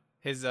donut.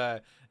 His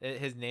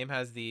name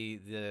has the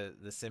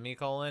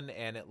semicolon,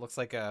 and it looks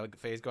like a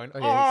face going. Oh,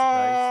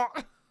 yeah,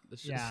 "Oh!" The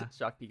Yeah.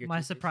 shock Pikachu. My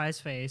face. surprise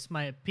face.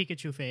 My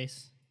Pikachu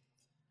face.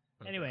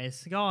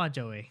 Anyways, go on,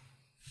 Joey.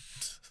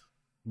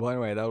 Well,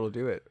 anyway, that'll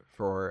do it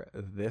for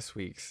this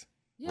week's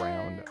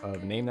round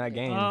of Name That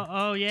Game.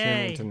 Oh, Tune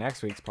yay. into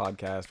next week's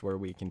podcast where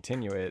we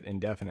continue it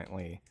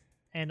indefinitely.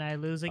 And I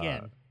lose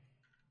again.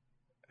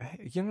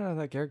 You know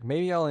that, Garrick?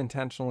 Maybe I'll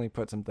intentionally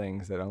put some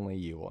things that only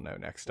you will know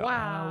next time.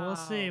 Wow. We'll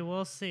see.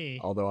 We'll see.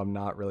 Although I'm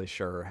not really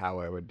sure how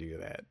I would do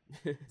that.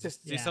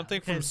 Just do Yeah,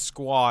 something from 'cause-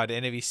 Squad,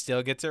 and if he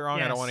still gets it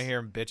wrong, I don't want to Yes. hear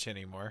him bitch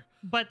anymore.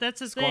 But that's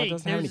the Squad thing.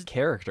 doesn't have any There's-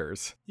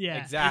 characters.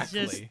 yeah, Exactly.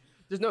 It's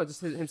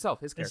just, Just himself,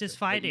 his character. just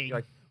Like, you, fighting.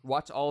 like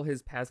watch all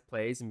his past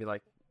plays and be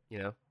like,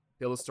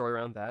 build a story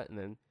around that, and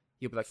then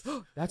he'll be like,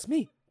 "Oh, that's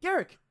me,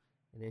 Garrick,"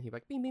 and then he'll be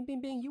like, "Bing, bing, bing,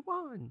 bing, you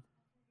won."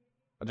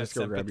 I'll just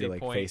That's go grab your sympathy like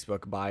point.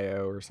 Facebook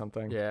bio or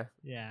something. Yeah.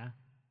 yeah.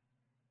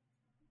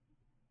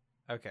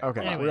 Okay. Okay,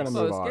 we're Anyways. gonna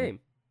So move this on. game.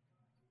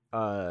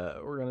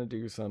 We're gonna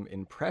do some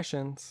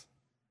impressions.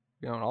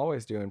 We don't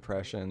always do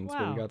impressions, but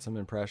Wow. we got some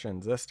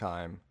impressions this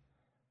time.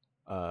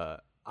 I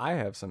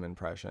have some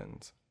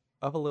impressions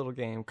of a little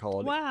game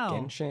called Wow.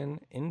 Genshin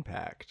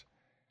Impact,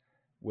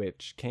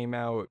 which came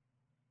out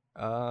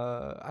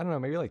I don't know,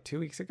 maybe like 2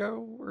 weeks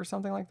ago or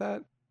something like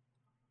that.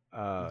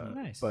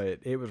 Nice. But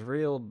it was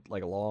revealed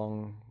like a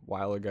long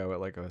while ago at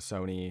like a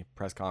Sony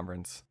press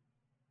conference.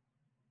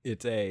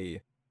 It's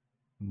a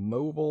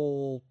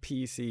mobile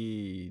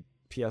PC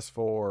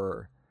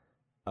PS4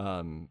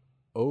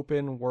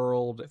 open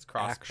world It's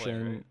crossplay,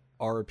 action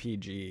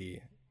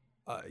RPG.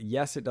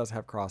 Yes, it does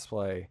have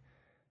crossplay.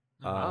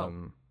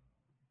 Wow.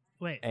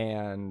 Wait.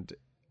 And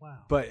Wow.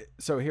 but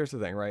so here's the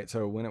thing, right?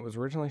 So when it was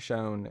originally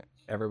shown,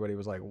 everybody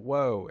was like,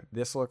 "Whoa,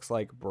 this looks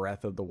like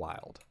Breath of the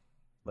Wild."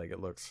 Like it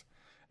looks,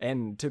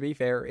 and to be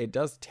fair, it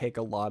does take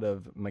a lot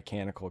of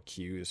mechanical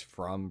cues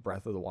from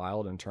Breath of the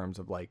Wild in terms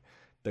of like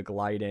the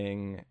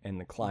gliding and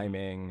the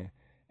climbing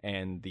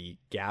and the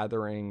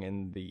gathering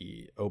in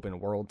the open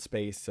world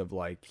space of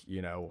like,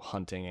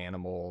 hunting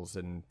animals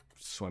and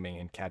swimming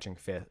and catching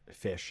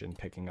fish and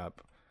picking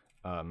up,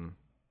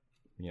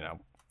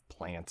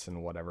 plants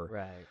and whatever.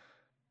 Right.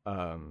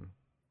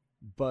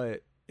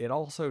 But it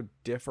also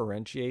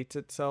differentiates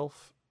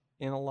itself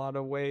in a lot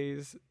of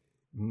ways,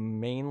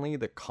 mainly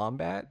the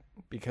combat,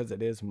 because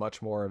it is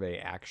much more of a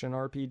action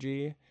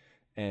RPG,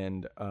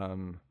 and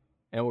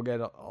we'll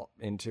get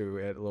into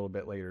it a little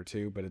bit later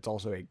too, but it's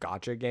also a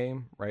gacha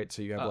game, right?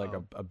 So you have like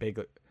a big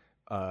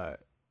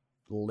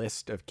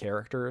list of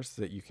characters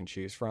that you can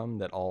choose from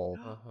that all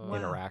Uh-huh.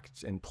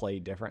 interact and play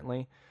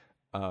differently,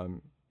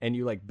 and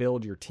you like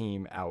build your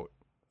team out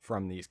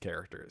from these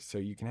characters, so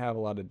you can have a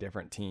lot of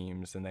different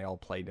teams and they all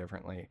play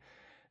differently.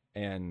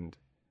 And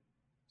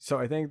so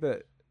I think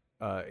that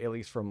at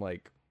least from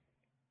like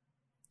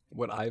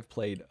what I've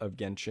played of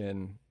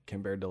Genshin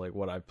compared to like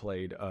what I've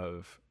played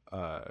of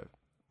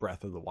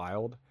Breath of the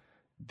Wild,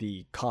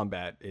 the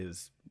combat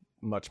is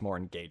much more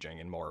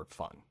engaging and more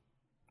fun,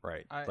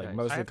 right? Like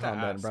most I of the have to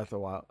combat in ask. Breath of the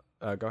Wild.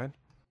 Go ahead.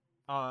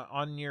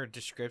 On your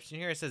description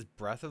here, it says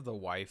Breath of the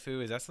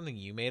Waifu. Is that something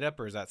you made up,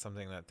 or is that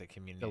something that the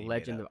community The made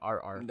Legend up? of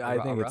R.R. I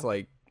think it's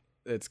like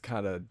it's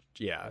kind of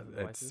Breath of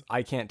the it's Waifu?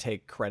 I can't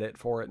take credit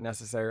for it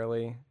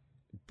necessarily,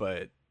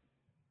 but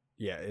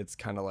yeah, it's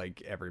kind of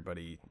like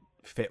everybody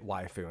fit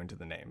waifu into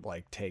the name,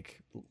 like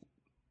take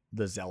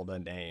the Zelda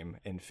name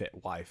and fit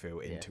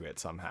waifu into it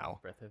somehow.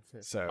 Breath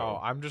of So Oh,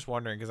 I'm just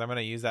wondering because I'm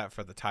gonna use that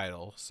for the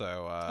title. So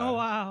Oh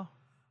wow.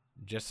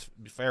 just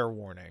fair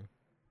warning.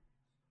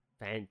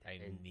 I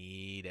Fantastic.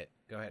 need it.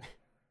 Go ahead.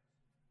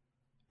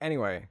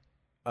 anyway,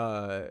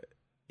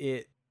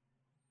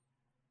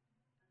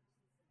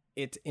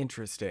 it's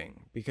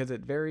interesting because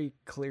it very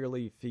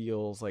clearly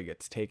feels like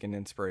it's taken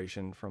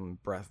inspiration from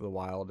Breath of the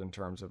Wild in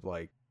terms of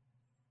like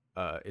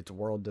its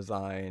world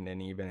design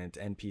and even its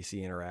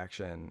NPC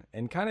interaction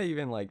and kind of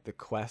even like the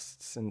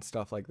quests and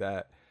stuff like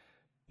that.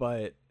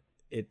 But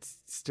it's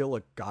still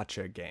a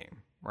gacha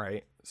game,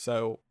 right?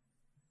 So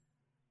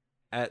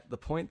at the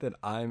point that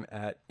I'm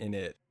at in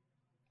it,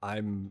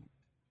 I'm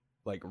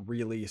like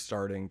really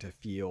starting to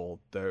feel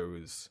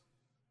those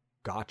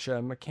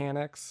gacha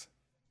mechanics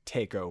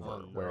take over,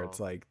 where it's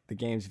like the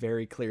game's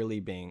very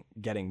clearly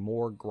getting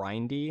more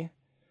grindy,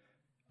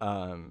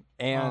 and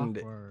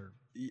Awkward.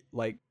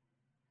 like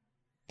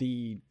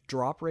the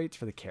drop rates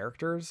for the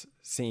characters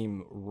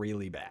seem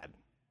really bad.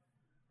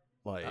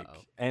 Like,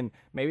 and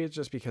maybe it's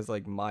just because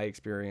like my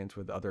experience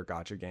with other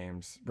gacha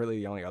games, really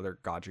the only other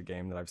gacha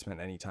game that I've spent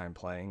any time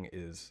playing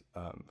is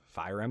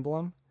Fire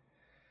Emblem.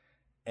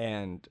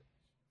 And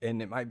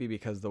it might be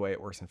because the way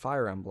it works in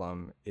Fire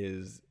Emblem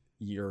is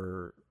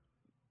you're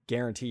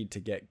guaranteed to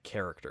get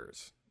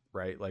characters,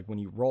 right? Like when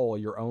you roll,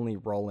 you're only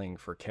rolling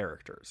for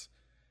characters.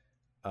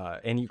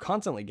 And you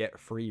constantly get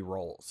free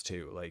rolls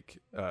too. Like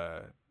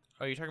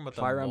Oh, you're talking about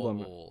Fire the Emblem.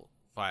 mobile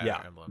Fire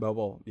Yeah, Emblem.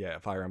 mobile. Yeah,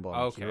 Fire Emblem.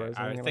 Okay, Heroes,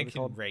 I was think it might be thinking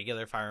called.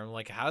 regular Fire Emblem.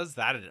 Like, how's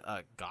that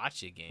a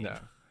gotcha game? No.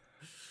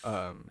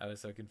 I was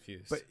so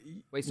confused. But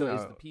Wait, so no,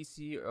 is the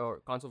PC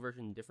or console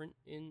version different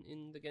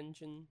in the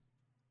Genshin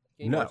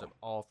game? Or is No. it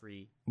all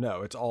free?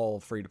 no, it's all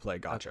free to play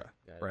gacha, Okay,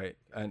 got it. right?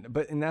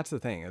 And that's the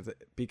thing is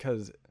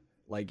because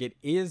like it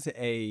is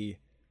a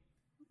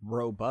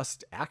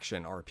robust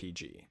action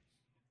RPG,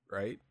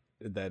 right?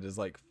 That is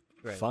like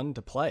Right. fun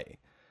to play.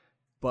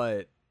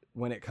 But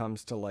when it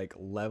comes to like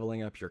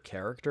leveling up your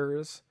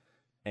characters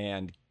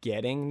and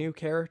getting new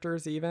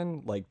characters,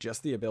 even like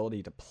just the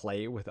ability to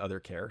play with other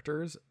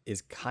characters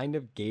is kind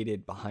of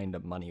gated behind a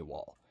money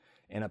wall,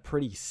 and a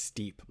pretty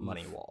steep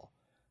money wall,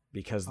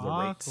 because the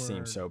rates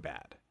seem Awkward. so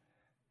bad.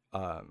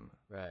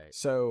 Right.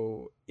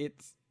 So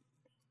it's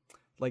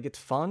like it's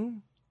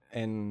fun,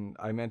 and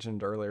I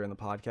mentioned earlier in the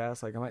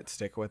podcast, like I might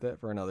stick with it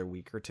for another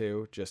week or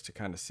two just to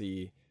kind of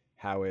see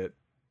how it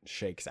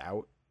shakes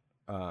out.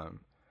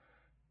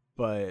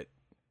 But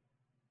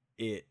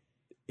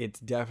it's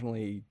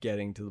definitely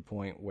getting to the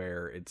point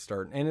where it's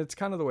starting, and it's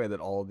kind of the way that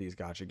all of these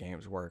gacha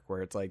games work,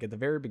 where it's like at the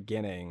very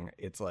beginning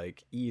it's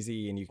like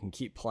easy and you can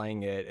keep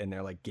playing it and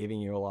they're like giving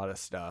you a lot of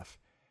stuff,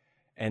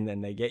 and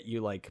then they get you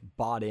like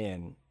bought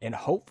in and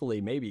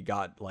hopefully maybe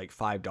got like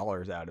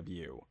 $5 out of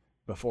you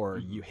before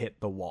you hit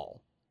the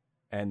wall.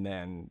 And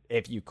then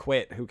if you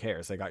quit, who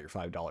cares? They got your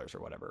 $5 or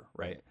whatever,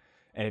 right?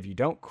 And if you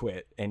don't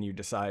quit and you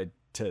decide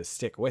to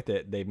stick with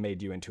it, they've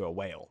made you into a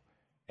whale,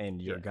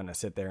 and you're gonna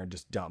sit there and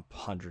just dump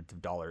hundreds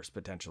of dollars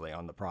potentially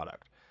on the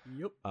product.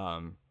 Yep.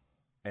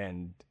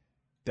 And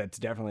that's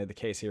definitely the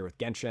case here with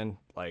Genshin.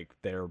 Like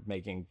they're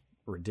making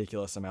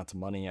ridiculous amounts of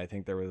money. I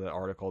think there was an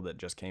article that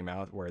just came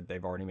out where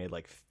they've already made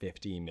like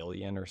 50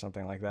 million or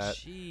something like that.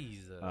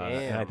 Jesus.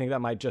 And I think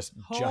that might just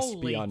be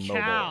Holy on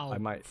cow.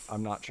 mobile.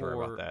 I'm not sure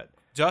For- about that.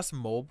 Just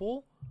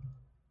mobile?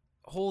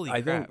 Holy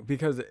I crap. think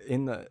because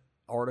in the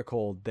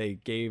article they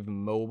gave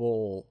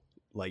mobile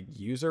like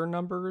user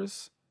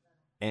numbers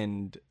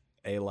and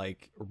a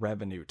like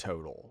revenue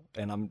total,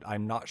 and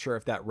I'm not sure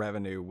if that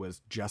revenue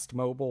was just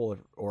mobile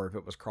or if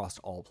it was across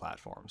all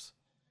platforms,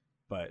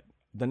 but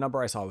the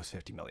number I saw was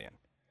 50 million.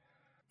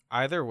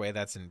 Either way,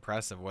 that's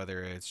impressive,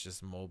 whether it's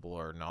just mobile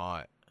or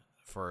not,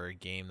 for a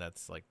game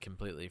that's like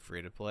completely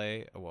free to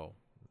play. Well,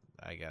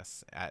 I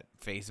guess at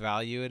face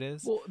value it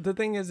is. Well, the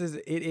thing is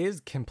it is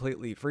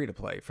completely free to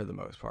play for the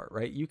most part,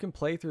 right? You can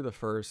play through the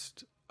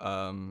first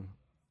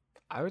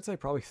I would say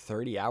probably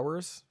 30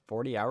 hours,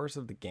 40 hours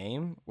of the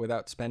game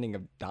without spending a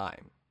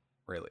dime,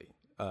 really.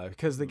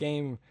 Because the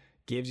game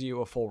gives you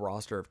a full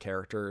roster of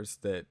characters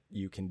that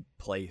you can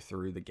play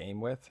through the game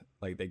with.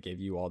 Like they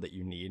give you all that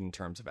you need in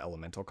terms of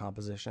elemental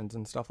compositions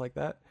and stuff like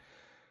that.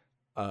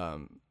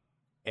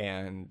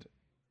 And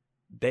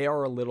they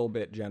are a little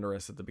bit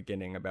generous at the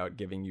beginning about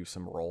giving you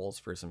some roles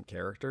for some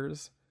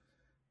characters.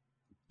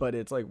 But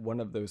it's like one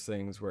of those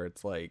things where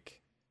it's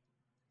like,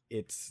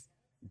 it's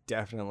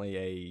definitely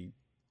a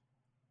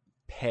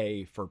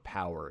pay for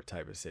power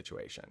type of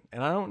situation.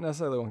 And I don't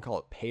necessarily want to call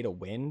it pay to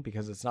win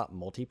because it's not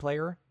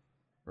multiplayer,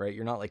 right?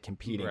 You're not like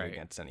competing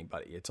against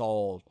anybody. It's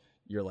all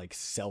your like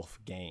self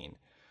gain.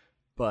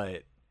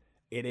 But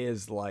it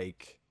is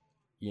like,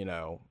 you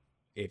know,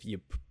 if you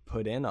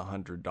put in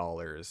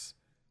 $100,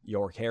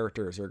 your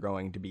characters are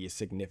going to be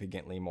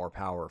significantly more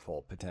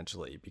powerful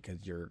potentially, because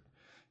you're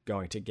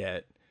going to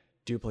get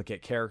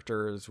duplicate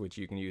characters, which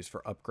you can use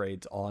for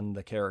upgrades on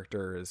the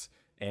characters,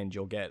 and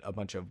you'll get a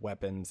bunch of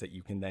weapons that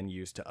you can then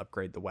use to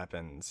upgrade the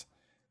weapons.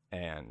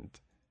 And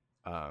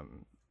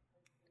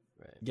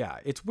yeah,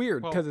 it's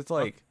weird because it's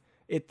like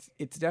it's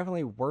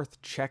definitely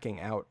worth checking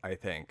out, I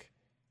think,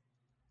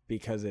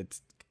 because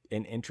it's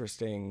an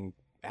interesting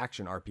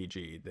action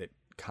RPG that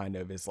kind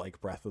of is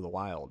like Breath of the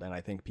Wild, and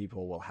I think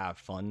people will have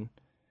fun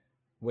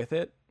with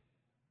it.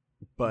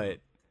 But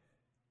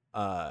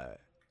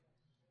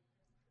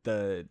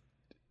the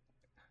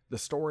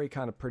story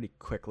kind of pretty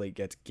quickly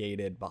gets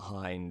gated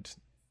behind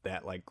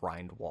that like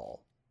grind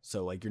wall.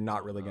 So like you're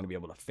not really going to be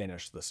able to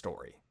finish the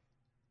story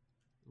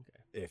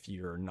if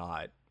you're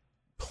not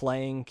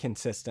playing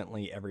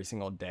consistently every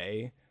single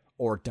day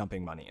or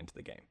dumping money into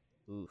the game.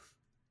 Oof.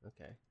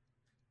 Okay.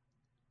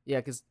 Yeah,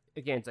 because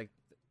again, it's like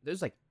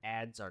there's like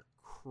ads are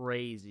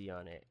crazy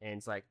on it, and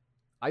it's like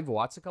I've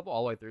watched a couple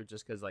all the way through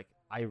just because like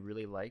I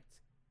really liked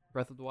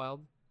Breath of the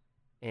Wild,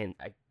 and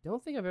I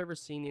don't think I've ever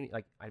seen any,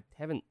 like I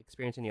haven't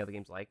experienced any other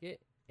games like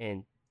it,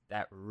 and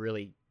that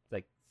really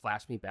like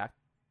flashed me back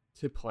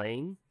to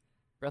playing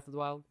Breath of the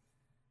Wild.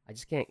 I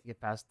just can't get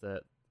past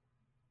the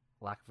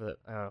lack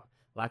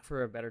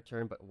for a better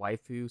term, but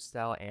waifu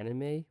style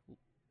anime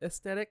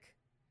aesthetic.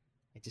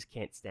 I just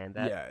can't stand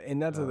that. Yeah,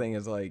 and that's the thing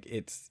is like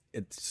its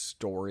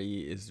story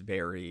is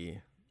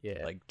very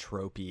Yeah. like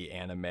tropey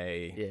anime.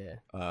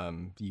 Yeah.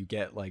 You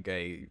get like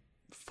a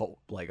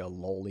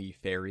lolly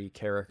fairy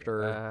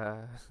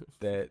character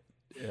that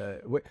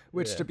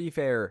which Yeah. to be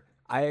fair,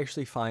 I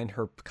actually find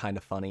her kind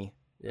of funny.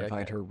 Yeah, I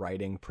find okay. her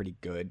writing pretty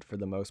good for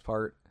the most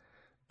part.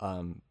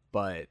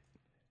 But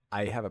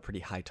I have a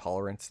pretty high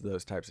tolerance to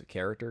those types of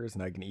characters,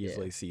 and I can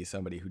easily see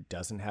somebody who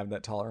doesn't have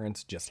that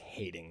tolerance just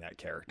hating that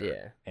character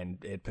Yeah.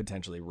 and it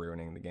potentially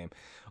ruining the game.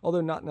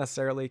 Although not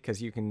necessarily,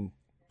 because you can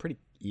pretty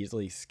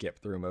easily skip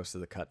through most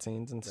of the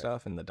cutscenes and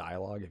stuff and the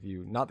dialogue. If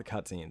you not the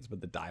cutscenes,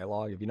 but the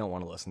dialogue. If you don't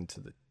want to listen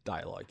to the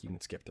dialogue, you can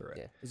skip through it.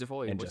 Yeah. Is it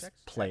full and voice just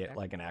act- play it act-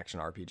 like an action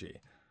RPG.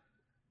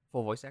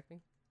 full voice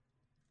acting?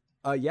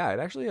 Yeah, it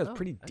actually has Oh,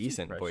 pretty that's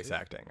decent voice impressive.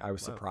 acting. I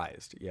was Wow.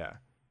 surprised. Yeah.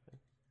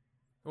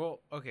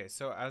 Well, okay,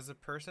 so as a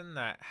person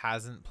that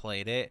hasn't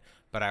played it,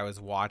 but I was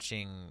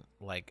watching,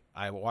 like,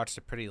 I watched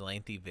a pretty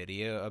lengthy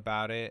video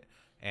about it,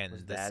 and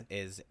Was this bad?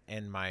 is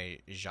in my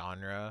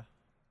genre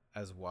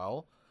as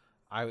well.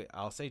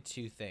 I'll say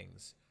two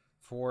things.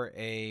 For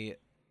a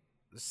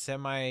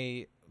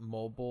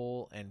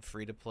semi-mobile and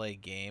free-to-play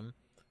game,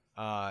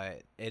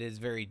 it is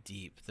very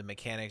deep. The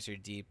mechanics are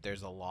deep.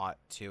 There's a lot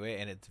to it,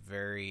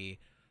 and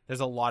there's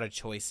a lot of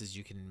choices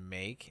you can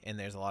make, and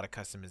there's a lot of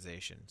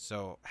customization.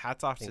 So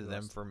hats off to think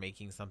them most- for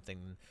making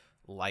something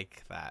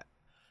like that.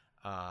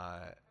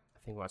 I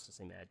think we watched the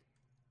same ad.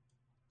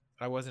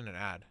 I wasn't an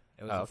ad.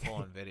 It was Oh, a okay.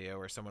 full-on video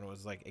where someone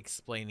was like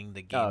explaining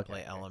the Oh,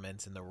 gameplay okay.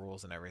 elements and the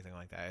rules and everything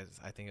like that.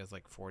 I think it was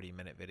like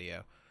 40-minute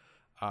video.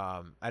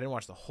 I didn't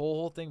watch the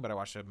whole thing, but I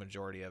watched a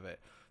majority of it.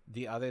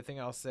 The other thing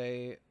I'll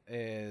say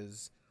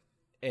is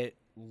it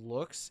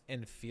looks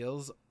and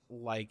feels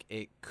like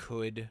it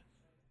could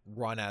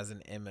run as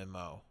an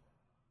MMO,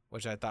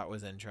 which I thought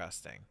was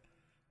interesting.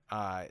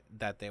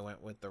 That they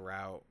went with the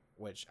route,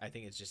 which I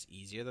think it's just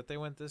easier that they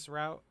went this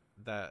route.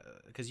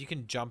 Because you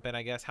can jump in,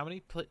 I guess. How many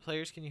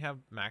players can you have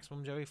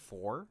maximum, Joey?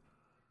 4?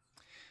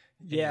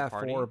 In your Yeah,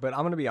 party? 4. But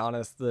I'm gonna be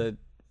honest.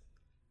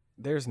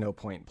 There's no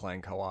point in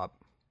playing co-op.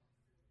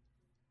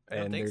 You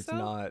don't And think there's so?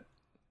 not.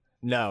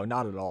 No,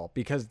 not at all.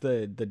 Because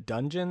the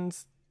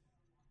dungeons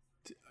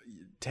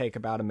take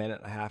about a minute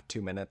and a half,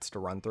 2 minutes to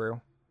run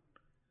through.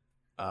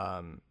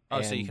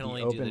 Oh, so you and can the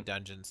only do the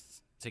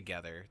dungeons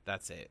together.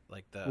 That's it.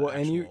 Like the well,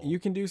 and actual... you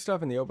can do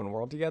stuff in the open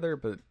world together,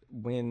 but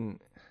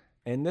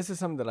and this is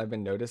something that I've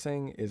been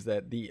noticing is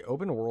that the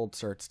open world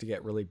starts to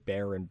get really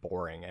bare and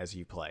boring as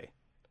you play,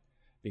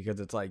 because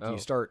it's like Oh. you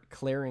start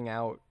clearing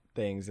out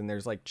things and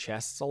there's like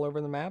chests all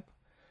over the map,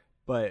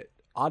 but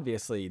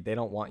obviously they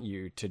don't want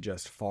you to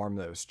just farm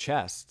those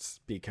chests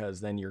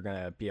because then you're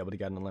gonna be able to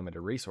get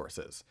unlimited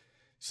resources.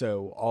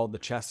 So all the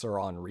chests are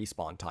on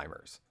respawn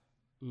timers.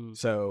 Mm.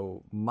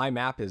 So my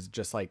map is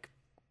just like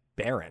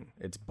barren.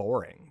 It's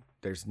boring.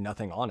 There's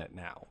nothing on it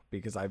now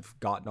because I've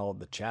gotten all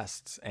the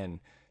chests, and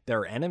there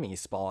are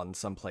enemies spawn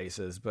some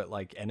places, but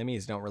like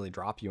enemies don't really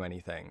drop you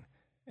anything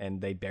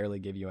and they barely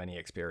give you any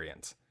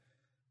experience.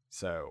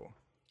 So,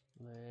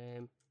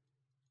 Lame.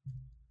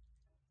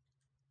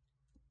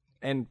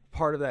 and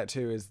part of that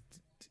too is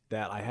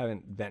that I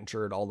haven't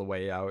ventured all the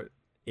way out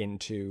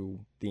into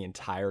the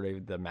entirety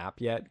of the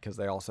map yet, because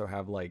they also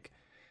have like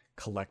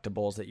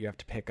collectibles that you have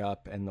to pick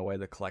up, and the way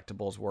the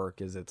collectibles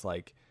work is it's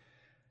like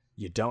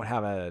you don't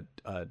have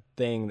a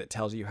thing that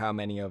tells you how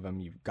many of them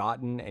you've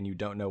gotten, and you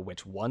don't know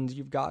which ones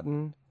you've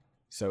gotten.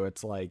 So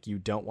it's like you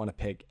don't want to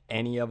pick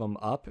any of them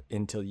up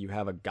until you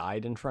have a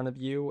guide in front of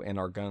you and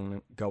are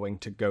going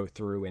to go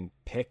through and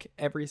pick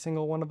every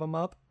single one of them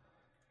up.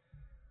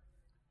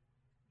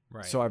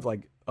 Right. So I've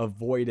like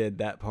avoided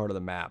that part of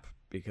the map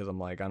because I'm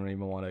like, I don't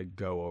even want to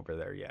go over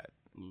there yet.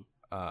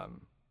 Mm.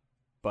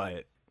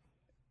 But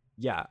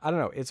yeah, I don't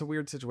know. It's a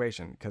weird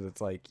situation because it's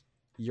like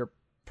you're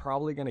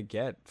probably going to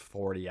get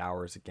 40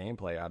 hours of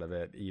gameplay out of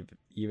it,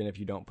 even if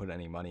you don't put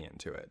any money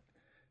into it.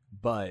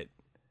 But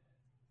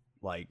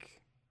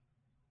like,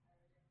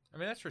 I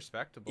mean, that's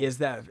respectable. is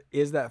that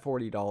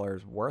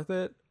 $40 worth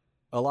it?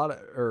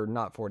 Or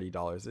not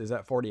 $40. Is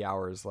that 40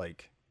 hours?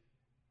 Like,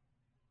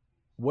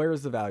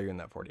 where's the value in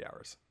that 40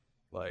 hours?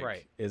 Like,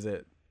 Right. Is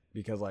it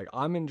because like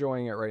I'm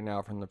enjoying it right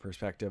now from the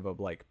perspective of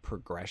like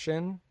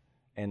progression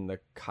and the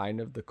kind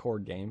of the core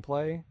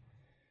gameplay.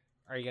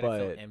 Are you gonna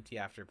feel but- empty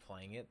after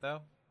playing it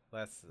though?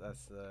 That's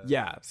the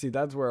Yeah, see,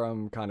 that's where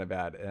I'm kind of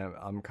at. And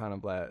I'm kind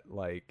of at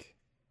like,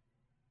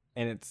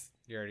 and it's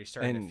You're already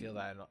starting and- to feel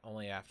that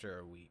only after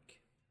a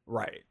week.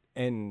 right.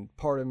 And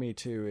part of me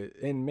too,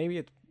 and maybe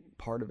it's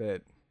part of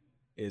it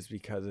is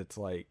because it's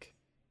like,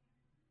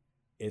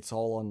 it's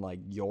all on like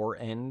your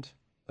end.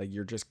 Like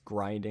you're just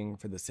grinding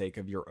for the sake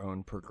of your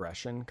own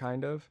progression,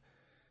 kind of.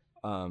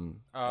 Oh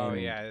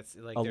and yeah, it's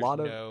like a there's lot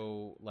of-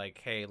 no like,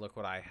 hey, look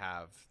what I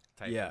have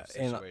type Yeah, of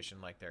and situation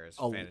like there is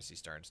a- Fantasy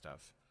Star and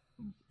stuff.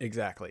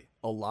 Exactly.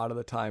 A lot of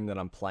the time that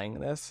I'm playing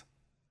this,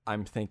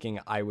 I'm thinking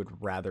I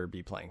would rather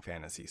be playing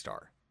Phantasy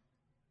Star.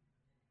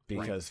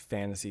 because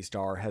Phantasy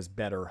Star has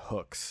better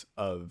hooks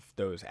of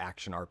those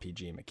action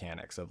RPG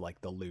mechanics of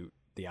like the loot,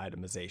 the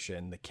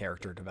itemization, the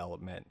character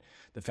development,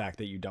 the fact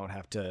that you don't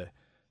have to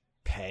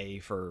pay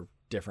for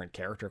different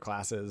character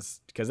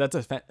classes, because that's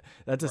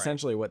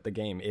essentially what the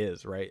game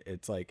is, right?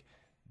 It's like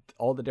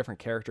all the different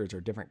characters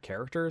are different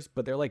characters,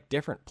 but they're like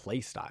different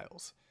play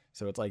styles.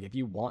 So it's like if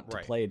you want to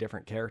play a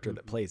different character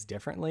that plays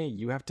differently,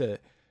 you have to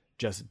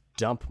just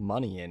dump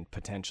money in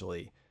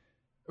potentially.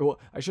 Well,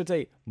 I should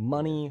say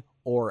money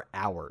or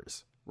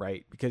hours,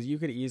 right? Because you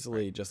could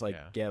easily just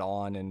like get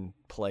on and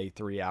play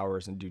 3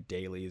 hours and do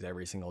dailies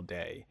every single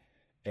day,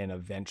 and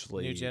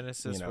eventually New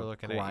Genesis, we're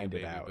looking at you,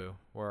 baby boo.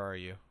 Where are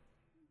you?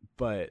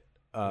 But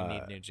we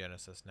need New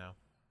Genesis now.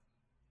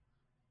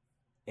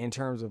 In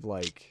terms of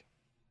like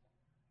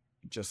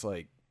just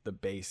like the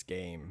base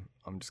game,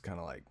 I'm just kind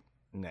of like,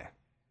 nah.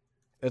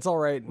 It's all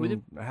right.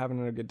 I'm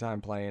having a good time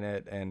playing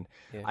it, and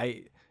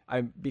I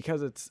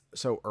because it's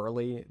so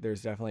early,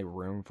 there's definitely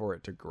room for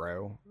it to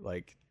grow.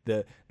 Like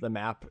the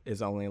map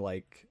is only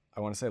like,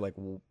 I want to say like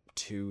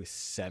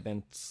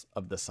 2/7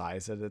 of the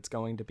size that it's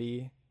going to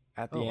be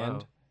at the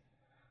end.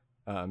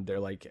 They're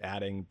like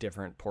adding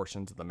different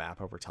portions of the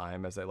map over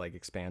time as they like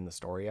expand the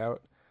story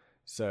out.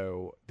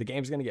 So the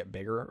game's going to get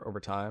bigger over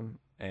time,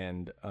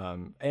 and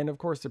of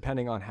course,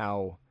 depending on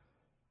how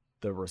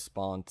the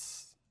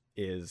response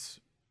is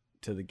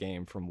to the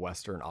game from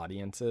Western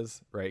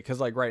audiences, right? Because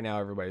like right now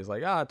everybody's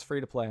like, it's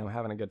free to play, I'm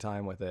having a good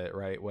time with it,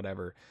 right?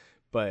 Whatever.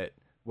 But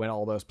when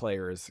all those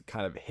players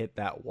kind of hit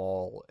that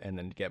wall and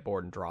then get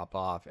bored and drop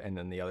off, and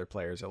then the other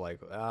players are like,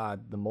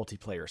 the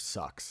multiplayer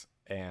sucks,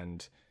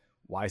 and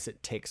why does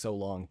it take so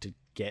long to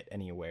get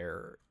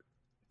anywhere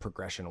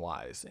progression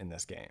wise in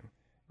this game,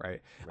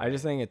 right? I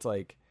just think it's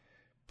like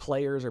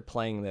players are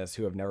playing this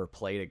who have never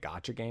played a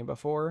gacha game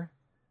before,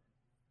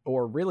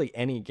 or really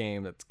any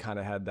game that's kind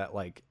of had that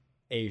like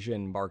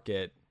Asian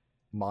market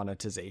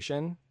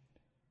monetization,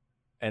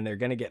 and they're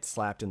gonna get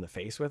slapped in the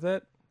face with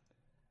it,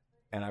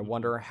 and I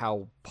wonder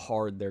how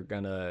hard they're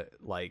gonna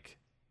like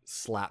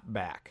slap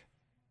back,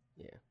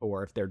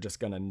 or if they're just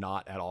gonna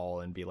not at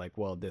all and be like,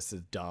 well, this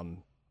is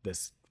dumb,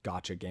 this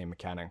gacha game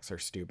mechanics are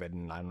stupid,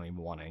 and I don't even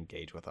want to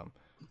engage with them.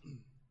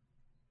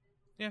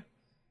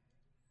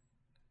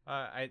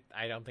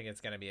 I don't think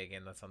it's gonna be a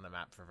game that's on the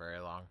map for very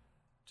long,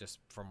 just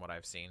from what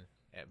I've seen.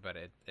 But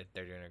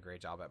they're doing a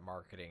great job at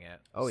marketing it.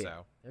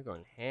 They're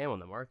going ham on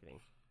the marketing.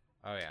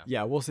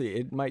 Yeah, we'll see.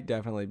 It might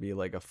definitely be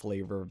like a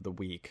flavor of the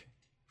week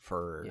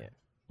for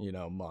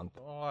month.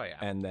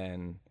 And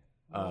then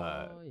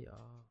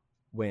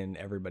when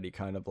everybody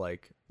kind of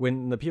like,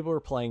 when the people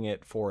are playing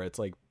it for its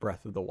like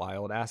Breath of the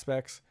Wild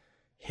aspects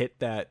hit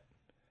that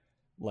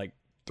like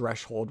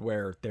threshold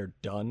where they're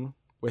done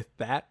with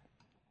that,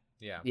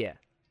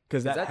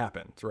 because that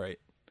happens, right?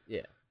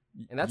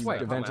 And that's why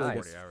it eventually caught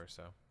my eyes. 40 hours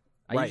so.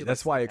 Right,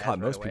 that's why it caught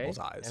most away, people's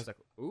eyes. And I was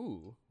like,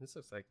 ooh, this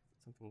looks like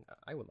something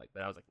I would like.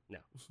 But I was like, no.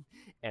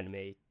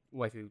 Anime,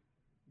 waifu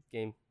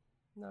game.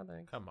 No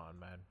thanks. Come on,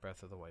 man.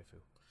 Breath of the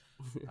Waifu.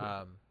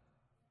 I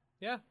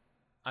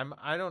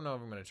don't know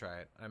if I'm going to try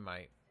it. I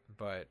might,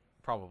 but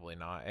probably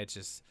not. It's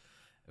just,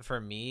 for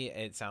me,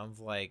 it sounds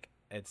like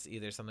it's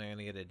either something I'm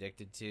going to get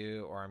addicted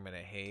to or I'm going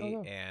to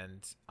hate.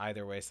 And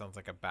either way sounds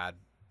like a bad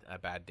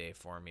day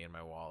for me in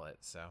my wallet.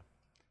 So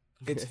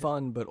it's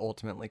fun, but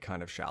ultimately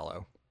kind of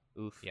shallow.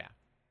 Oof. Yeah.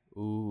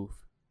 Oof.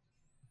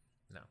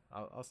 No,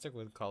 I'll stick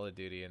with Call of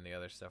Duty and the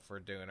other stuff we're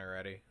doing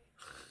already.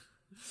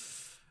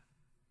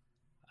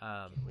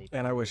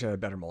 And I wish I had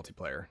better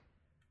multiplayer.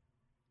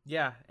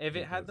 Yeah, if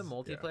it had the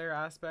multiplayer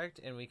aspect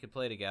and we could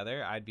play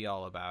together, I'd be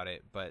all about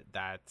it. But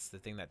that's the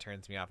thing that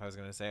turns me off. I was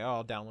going to say,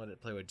 I'll download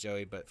it, play with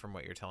Joey, but from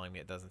what you're telling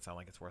me, it doesn't sound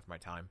like it's worth my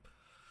time.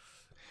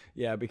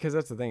 Yeah, because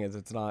that's the thing, is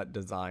it's not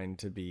designed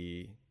to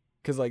be...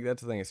 Because like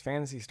that's the thing, is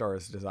Phantasy Star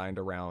is designed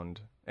around,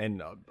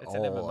 and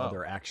all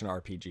other action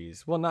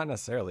RPGs. Well, not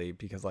necessarily,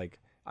 because like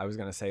I was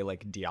gonna say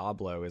like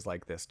Diablo is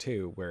like this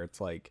too, where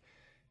it's like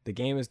the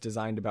game is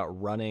designed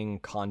about running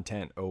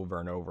content over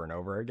and over and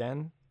over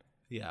again.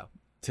 Yeah.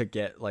 To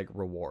get like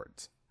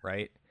rewards,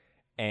 right?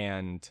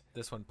 And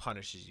this one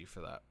punishes you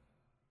for that.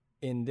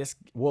 In this,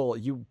 well,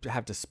 you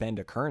have to spend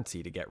a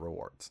currency to get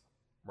rewards,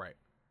 right?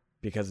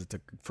 Because it's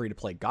a free to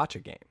play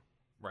gacha game,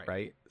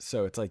 right?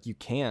 So it's like you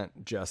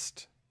can't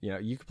just.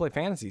 You could play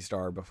Phantasy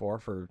Star before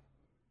for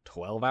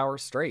 12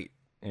 hours straight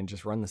and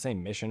just run the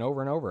same mission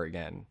over and over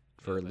again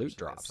for loot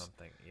drops.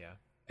 Something, yeah.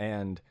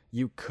 And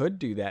you could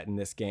do that in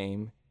this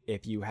game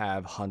if you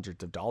have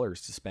hundreds of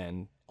dollars to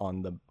spend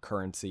on the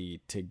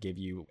currency to give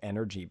you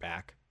energy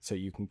back so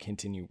you can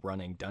continue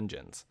running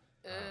dungeons.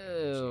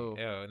 Ew.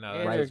 No,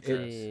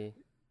 energy.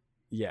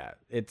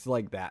 It's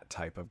like that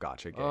type of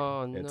gacha game.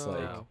 Oh,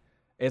 no.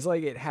 It's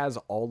like it has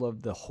all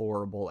of the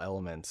horrible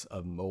elements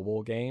of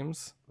mobile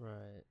games.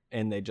 Right.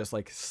 And they just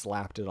like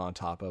slapped it on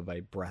top of a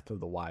Breath of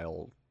the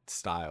Wild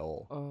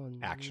style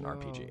action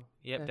RPG.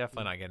 Yep,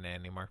 definitely not getting it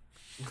anymore.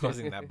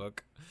 Closing that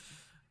book.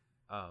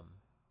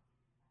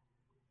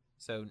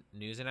 So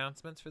news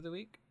announcements for the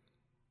week?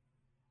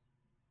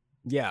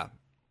 Yeah.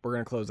 We're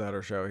going to close out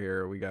our show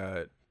here. We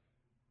got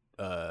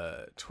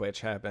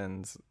Twitch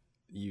happens,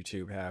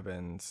 YouTube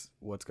happens.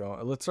 Let's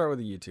start with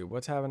the YouTube.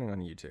 What's happening on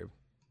YouTube?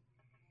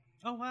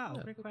 Oh wow,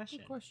 Yeah, great good question.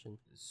 question.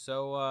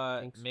 So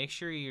Thanks. make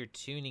sure you're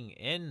tuning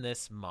in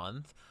this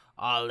month.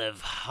 All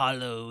of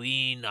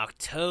Halloween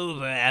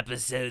October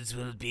episodes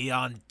will be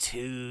on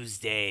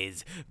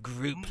Tuesdays.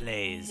 Group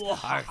plays.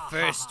 Our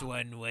first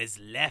one was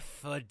Left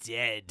 4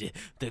 Dead.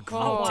 The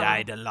group Oh.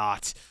 died a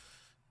lot.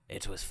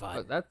 It was Oh,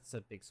 fun. that's a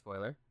big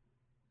spoiler.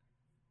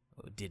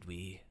 Did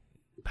we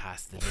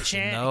pass the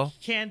mission though?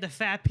 Can the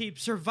fat peep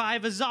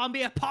survive a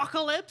zombie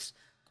apocalypse?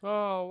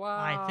 Oh wow!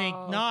 I think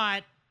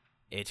not.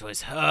 It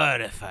was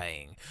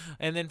horrifying.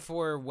 And then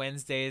for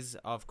Wednesdays,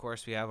 of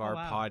course, we have our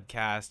wow.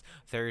 podcast.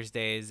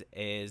 Thursdays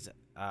is,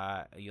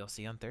 you'll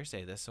see on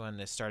Thursday. This one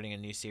is starting a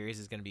new series.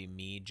 It's going to be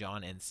me,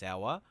 John, and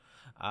Sawa.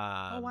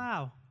 Oh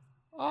wow.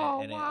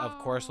 Oh And it, wow! of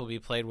course, will be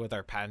played with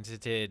our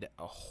patented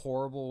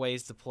horrible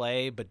ways to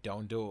play, but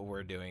don't do what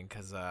we're doing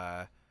because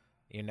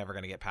you're never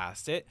going to get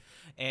past it.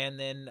 And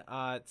then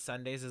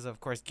Sundays is, of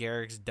course,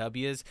 Garrick's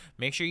W's.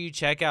 Make sure you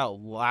check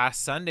out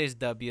last Sunday's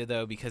W,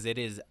 though, because it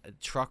is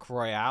Truck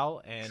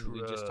Royale, and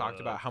we just talked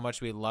about how much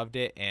we loved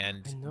it,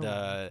 and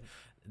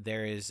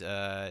there is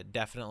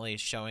definitely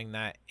showing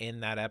that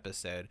in that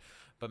episode.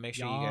 But make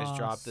sure you guys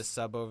drop the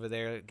sub over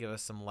there, give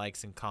us some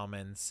likes and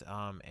comments,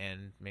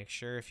 and make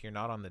sure if you're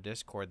not on the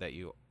Discord that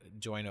you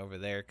join over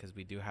there, because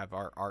we do have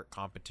our art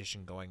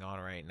competition going on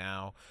right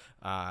now.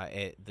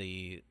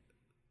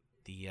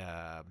 The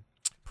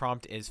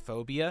prompt is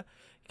phobia.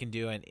 You can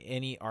do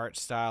any art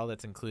style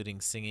that's including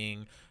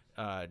singing,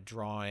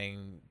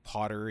 drawing,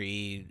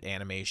 pottery,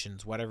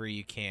 animations, whatever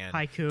you can.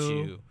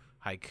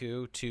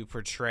 Haiku to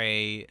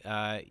portray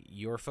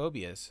your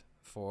phobias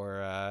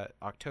for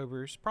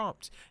October's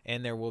prompt.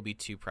 And there will be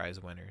 2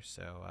 prize winners,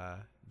 so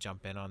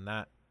jump in on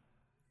that.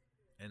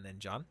 And then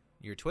John,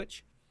 your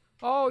Twitch.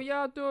 Oh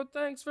yeah, dude!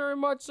 Thanks very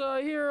much.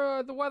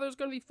 Here, the weather's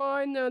gonna be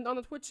fine on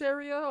the Twitch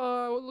area.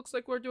 It looks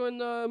like we're doing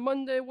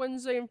Monday,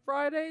 Wednesday, and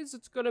Fridays.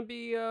 It's gonna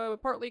be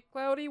partly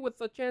cloudy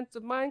with a chance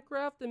of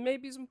Minecraft and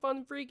maybe some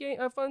fun freaky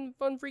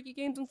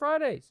games on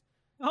Fridays.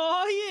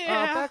 Oh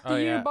yeah. Back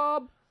to you,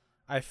 Bob.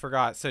 I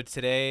forgot. So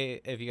today,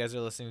 if you guys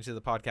are listening to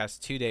the podcast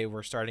today,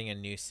 we're starting a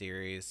new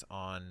series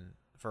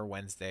for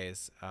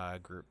Wednesdays,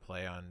 group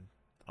play on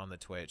the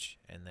Twitch,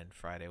 and then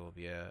Friday will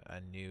be a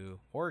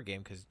new horror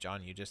game because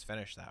John, you just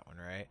finished that one,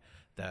 right?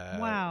 The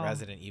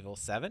Resident Evil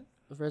 7.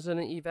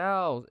 Resident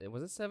Evil,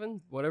 was it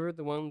 7? Whatever,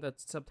 the one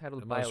that's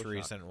subtitled The BioShock. most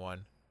recent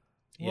one.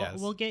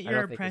 We'll get I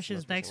your don't think it's the impressions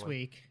most next recent one.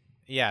 week.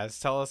 Yes,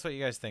 tell us what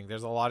you guys think.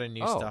 There's a lot of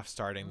new stuff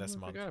starting this I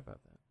month. forgot about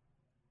that.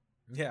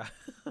 Yeah.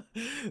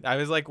 I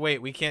was like,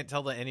 wait, we can't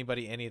tell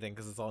anybody anything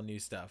because it's all new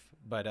stuff.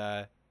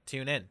 But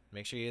tune in.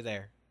 Make sure you're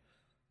there.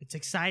 It's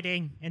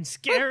exciting and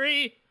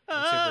scary.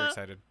 I'm super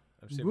excited.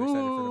 I'm super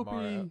excited for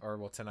tomorrow,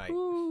 or tonight.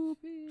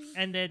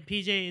 And then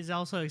PJ is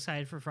also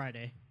excited for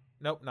Friday.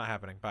 Nope, not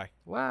happening. Bye.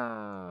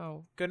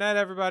 Wow. Good night,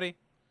 everybody.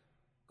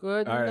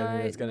 Good All right, night. I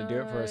think that's going to do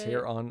it for us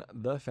here on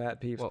the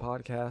Fat Peeps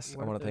podcast.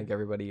 I want to thank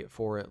everybody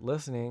for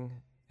listening,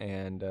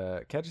 and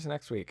catch us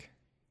next week.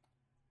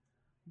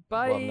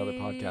 Bye. We'll have another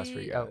podcast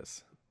for you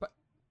guys.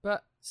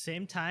 But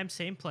Same time,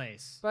 same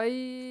place.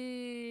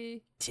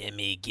 bye.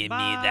 Timmy, give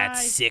Bye. me that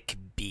sick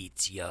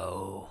beat,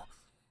 yo.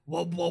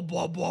 Wub, wub,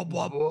 wub, wub,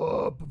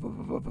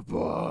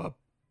 wub.